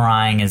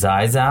crying his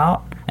eyes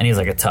out, and he was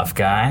like a tough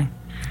guy,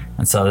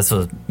 and so this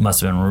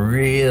must have been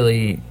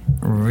really,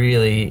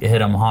 really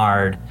hit him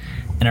hard.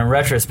 And in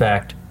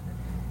retrospect,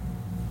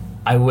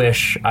 I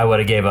wish I would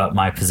have gave up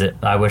my position.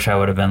 I wish I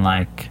would have been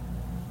like,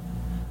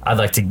 I'd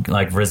like to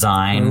like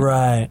resign,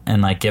 Right.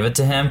 and like give it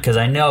to him, because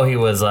I know he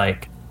was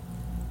like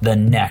the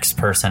next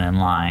person in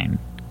line,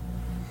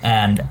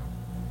 and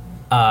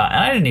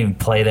I didn't even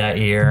play that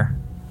year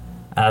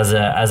as an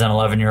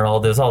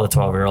 11-year-old. It was all the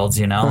 12-year-olds,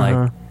 you know.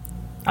 Like,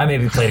 I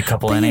maybe played a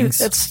couple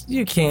innings.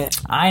 You can't.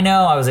 I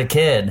know, I was a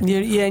kid.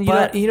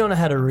 You don't know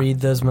how to read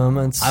those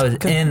moments. I was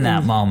in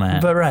that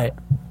moment, But right.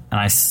 and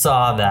I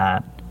saw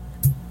that,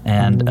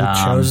 and You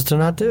chose to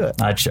not do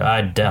it.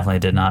 I definitely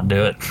did not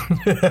do it.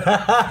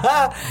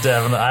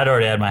 Definitely, I'd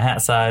already had my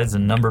hat size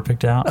and number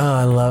picked out. Oh,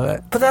 I love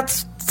it. But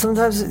that's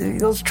sometimes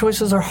those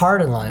choices are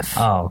hard in life.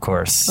 Oh, of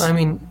course. I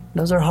mean,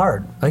 those are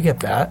hard. I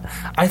get that.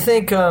 I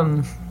think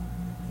I'm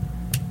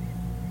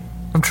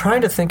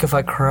trying to think if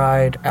I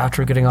cried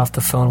after getting off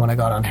the phone when I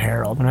got on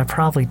Harold, and I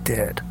probably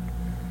did.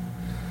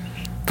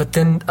 But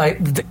then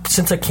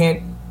since I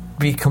can't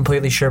be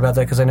completely sure about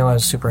that because I know I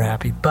was super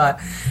happy, but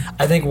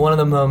I think one of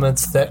the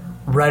moments that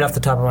right off the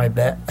top of my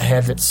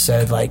head that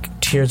said like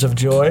tears of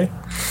joy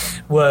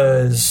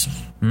was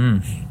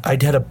I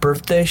had a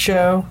birthday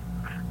show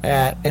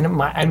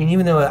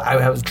even though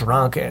I was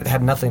drunk, it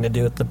had nothing to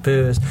do with the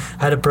booze.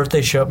 I had a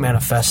birthday show at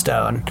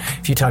Manifesto, and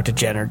if you talk to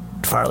Jen or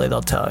Farley,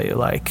 they'll tell you,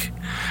 like,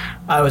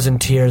 I was in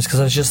tears because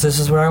I was just, this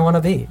is where I want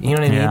to be. You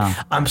know what I mean?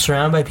 I'm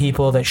surrounded by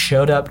people that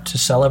showed up to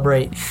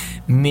celebrate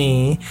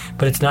me,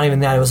 but it's not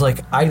even that. It was like,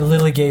 I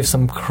literally gave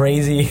some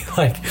crazy,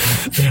 like,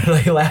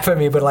 they laugh at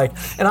me, but like,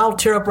 and I'll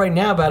tear up right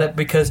now about it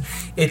because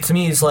it, to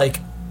me, is like,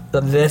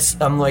 this,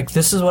 I'm like,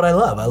 this is what I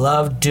love. I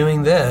love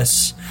doing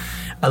this.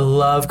 I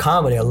love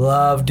comedy. I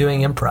love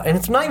doing improv. And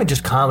it's not even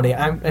just comedy.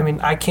 I mean,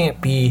 I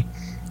can't be...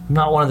 I'm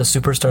not one of the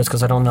superstars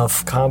because I don't know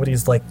if comedy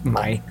is like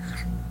my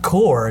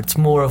core. It's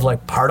more of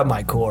like part of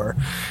my core.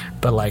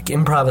 But like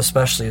improv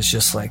especially is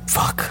just like,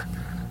 fuck.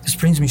 This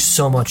brings me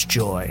so much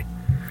joy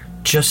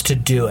just to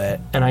do it.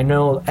 And I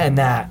know... And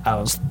that, I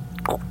was...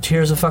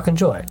 Tears of fucking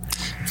joy.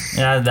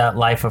 Yeah, that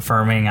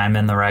life-affirming, I'm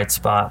in the right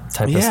spot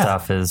type of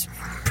stuff is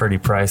pretty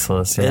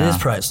priceless. Yeah. It is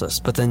priceless.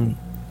 But then...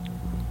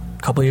 A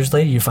couple years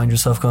later, you find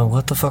yourself going,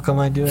 what the fuck am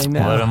I doing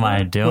now? What am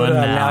I doing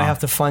now? Now I have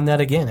to find that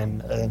again,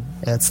 and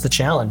that's the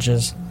challenge.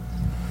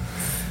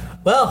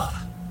 Well,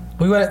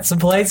 we went some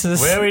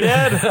places. Where we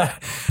did.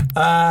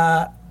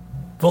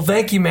 Well,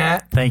 thank you,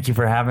 Matt. Thank you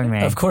for having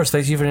me. Of course,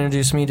 thank you for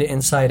introducing me to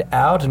Inside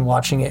Out and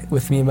watching it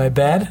with me in my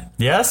bed.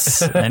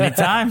 Yes,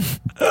 anytime.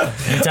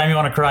 Anytime you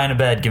want to cry in a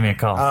bed, give me a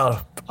call.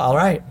 Oh, all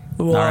right.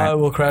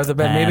 We'll cry with the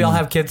bed. Maybe I'll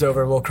have kids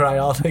over and we'll cry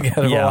all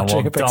together while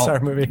watching a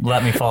Pixar movie.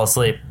 Let me fall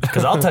asleep,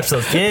 because I'll touch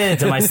those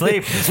kids in my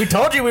sleep. We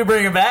told you we'd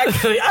bring them back.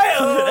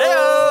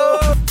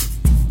 Ayo!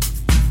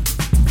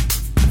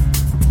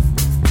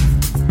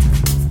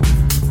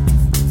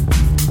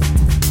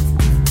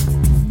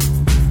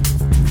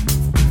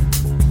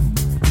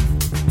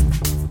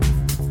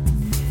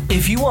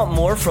 If you want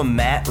more from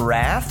Matt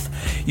Rath,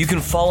 you can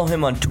follow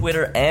him on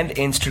Twitter and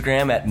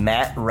Instagram at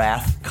Matt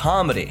Rath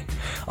Comedy.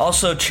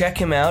 Also, check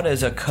him out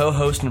as a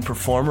co-host and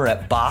performer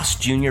at Boss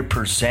Jr.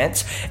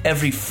 Presents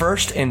every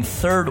first and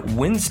third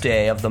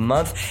Wednesday of the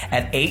month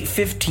at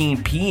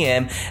 8:15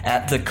 p.m.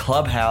 at the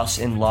Clubhouse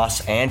in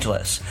Los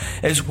Angeles.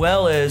 As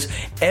well as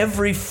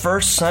every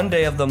first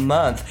Sunday of the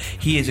month,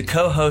 he is a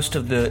co-host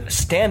of the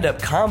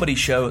stand-up comedy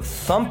show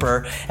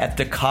Thumper at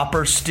the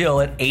Copper Still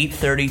at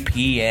 8:30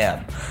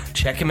 p.m.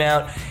 Check him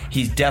out.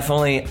 He's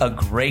definitely a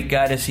great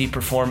guy to see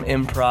perform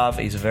improv.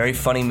 He's a very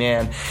funny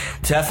man.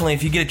 Definitely,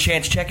 if you get a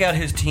chance, check out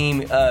his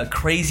team,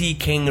 Crazy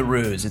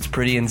Kangaroos. It's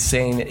pretty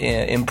insane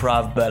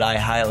improv, but I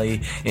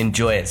highly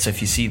enjoy it. So if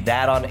you see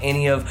that on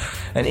any of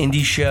an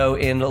indie show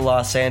in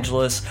Los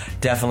Angeles,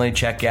 definitely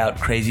check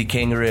out Crazy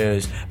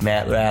Kangaroos.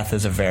 Matt Rath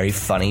is a very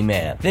funny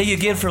man. Thank you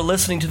again for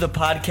listening to the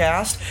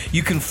podcast.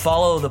 You can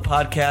follow the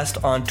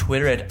podcast on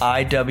Twitter at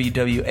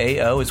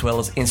IWWAO, as well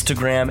as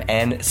Instagram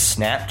and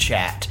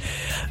Snapchat.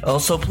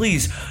 Also,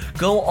 please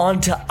go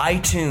on to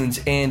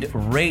iTunes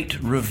and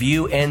rate,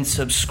 review, and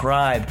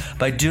subscribe.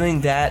 By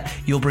doing that,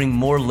 you'll bring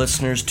more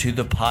listeners to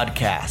the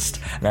podcast,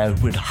 and I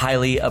would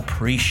highly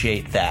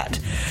appreciate that.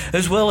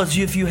 As well as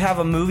if you have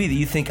a movie that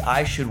you think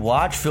I should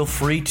watch, feel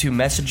free to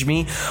message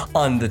me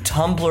on the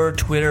Tumblr,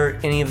 Twitter,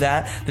 any of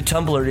that. The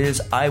Tumblr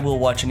is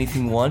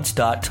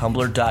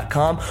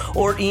iwillwatchanythingonce.tumblr.com,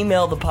 or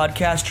email the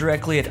podcast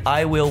directly at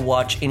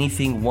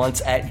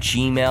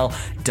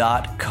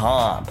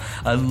iwillwatchanythingonce@gmail.com.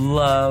 I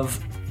love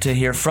to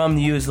hear from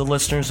you as the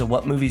listeners of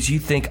what movies you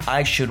think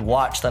I should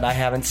watch that I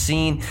haven't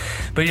seen.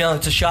 But,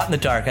 it's a shot in the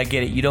dark. I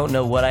get it. You don't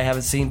know what I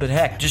haven't seen, but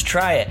heck, just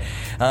try it.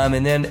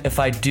 And then if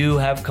I do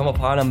have come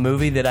upon a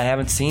movie that I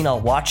haven't seen, I'll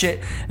watch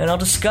it and I'll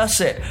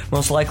discuss it,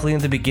 most likely in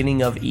the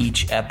beginning of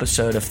each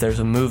episode if there's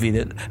a movie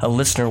that a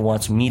listener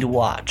wants me to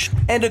watch.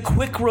 And a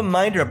quick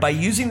reminder, by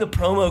using the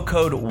promo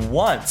code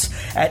ONCE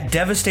at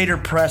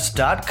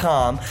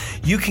DevastatorPress.com,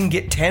 you can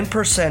get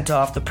 10%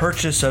 off the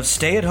purchase of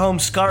Stay at Home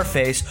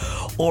Scarface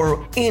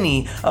or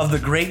any of the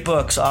great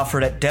books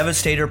offered at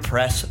Devastator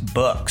Press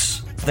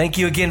Books. Thank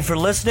you again for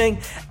listening,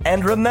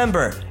 and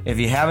remember, if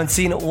you haven't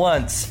seen it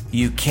once,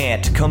 you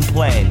can't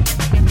complain.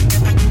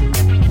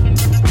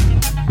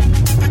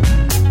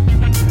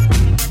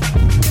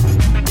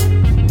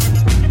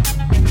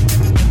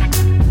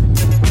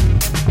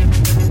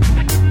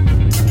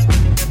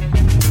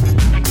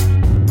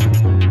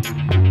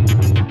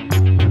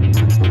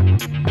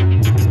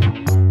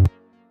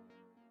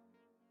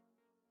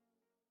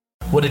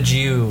 What did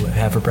you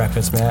have for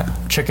breakfast, Matt?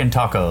 Chicken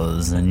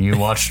tacos, and you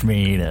watched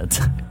me eat it.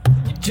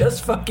 You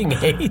just fucking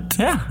ate.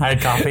 Yeah, I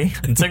had coffee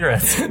and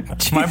cigarettes.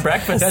 It's my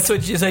breakfast. That's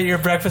what you say, your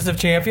breakfast of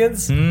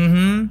champions?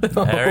 Mm-hmm.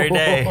 Every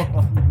day.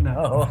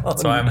 No.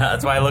 That's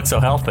why I look so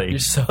healthy. You're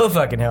so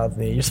fucking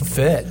healthy. You're so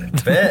fit.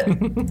 Fit.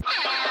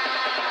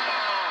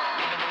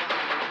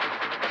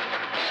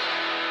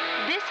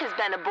 This has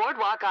been a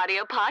Boardwalk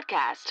Audio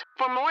podcast.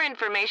 For more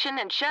information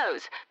and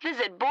shows,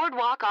 visit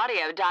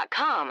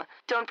boardwalkaudio.com.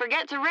 Don't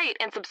forget to rate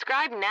and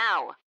subscribe now.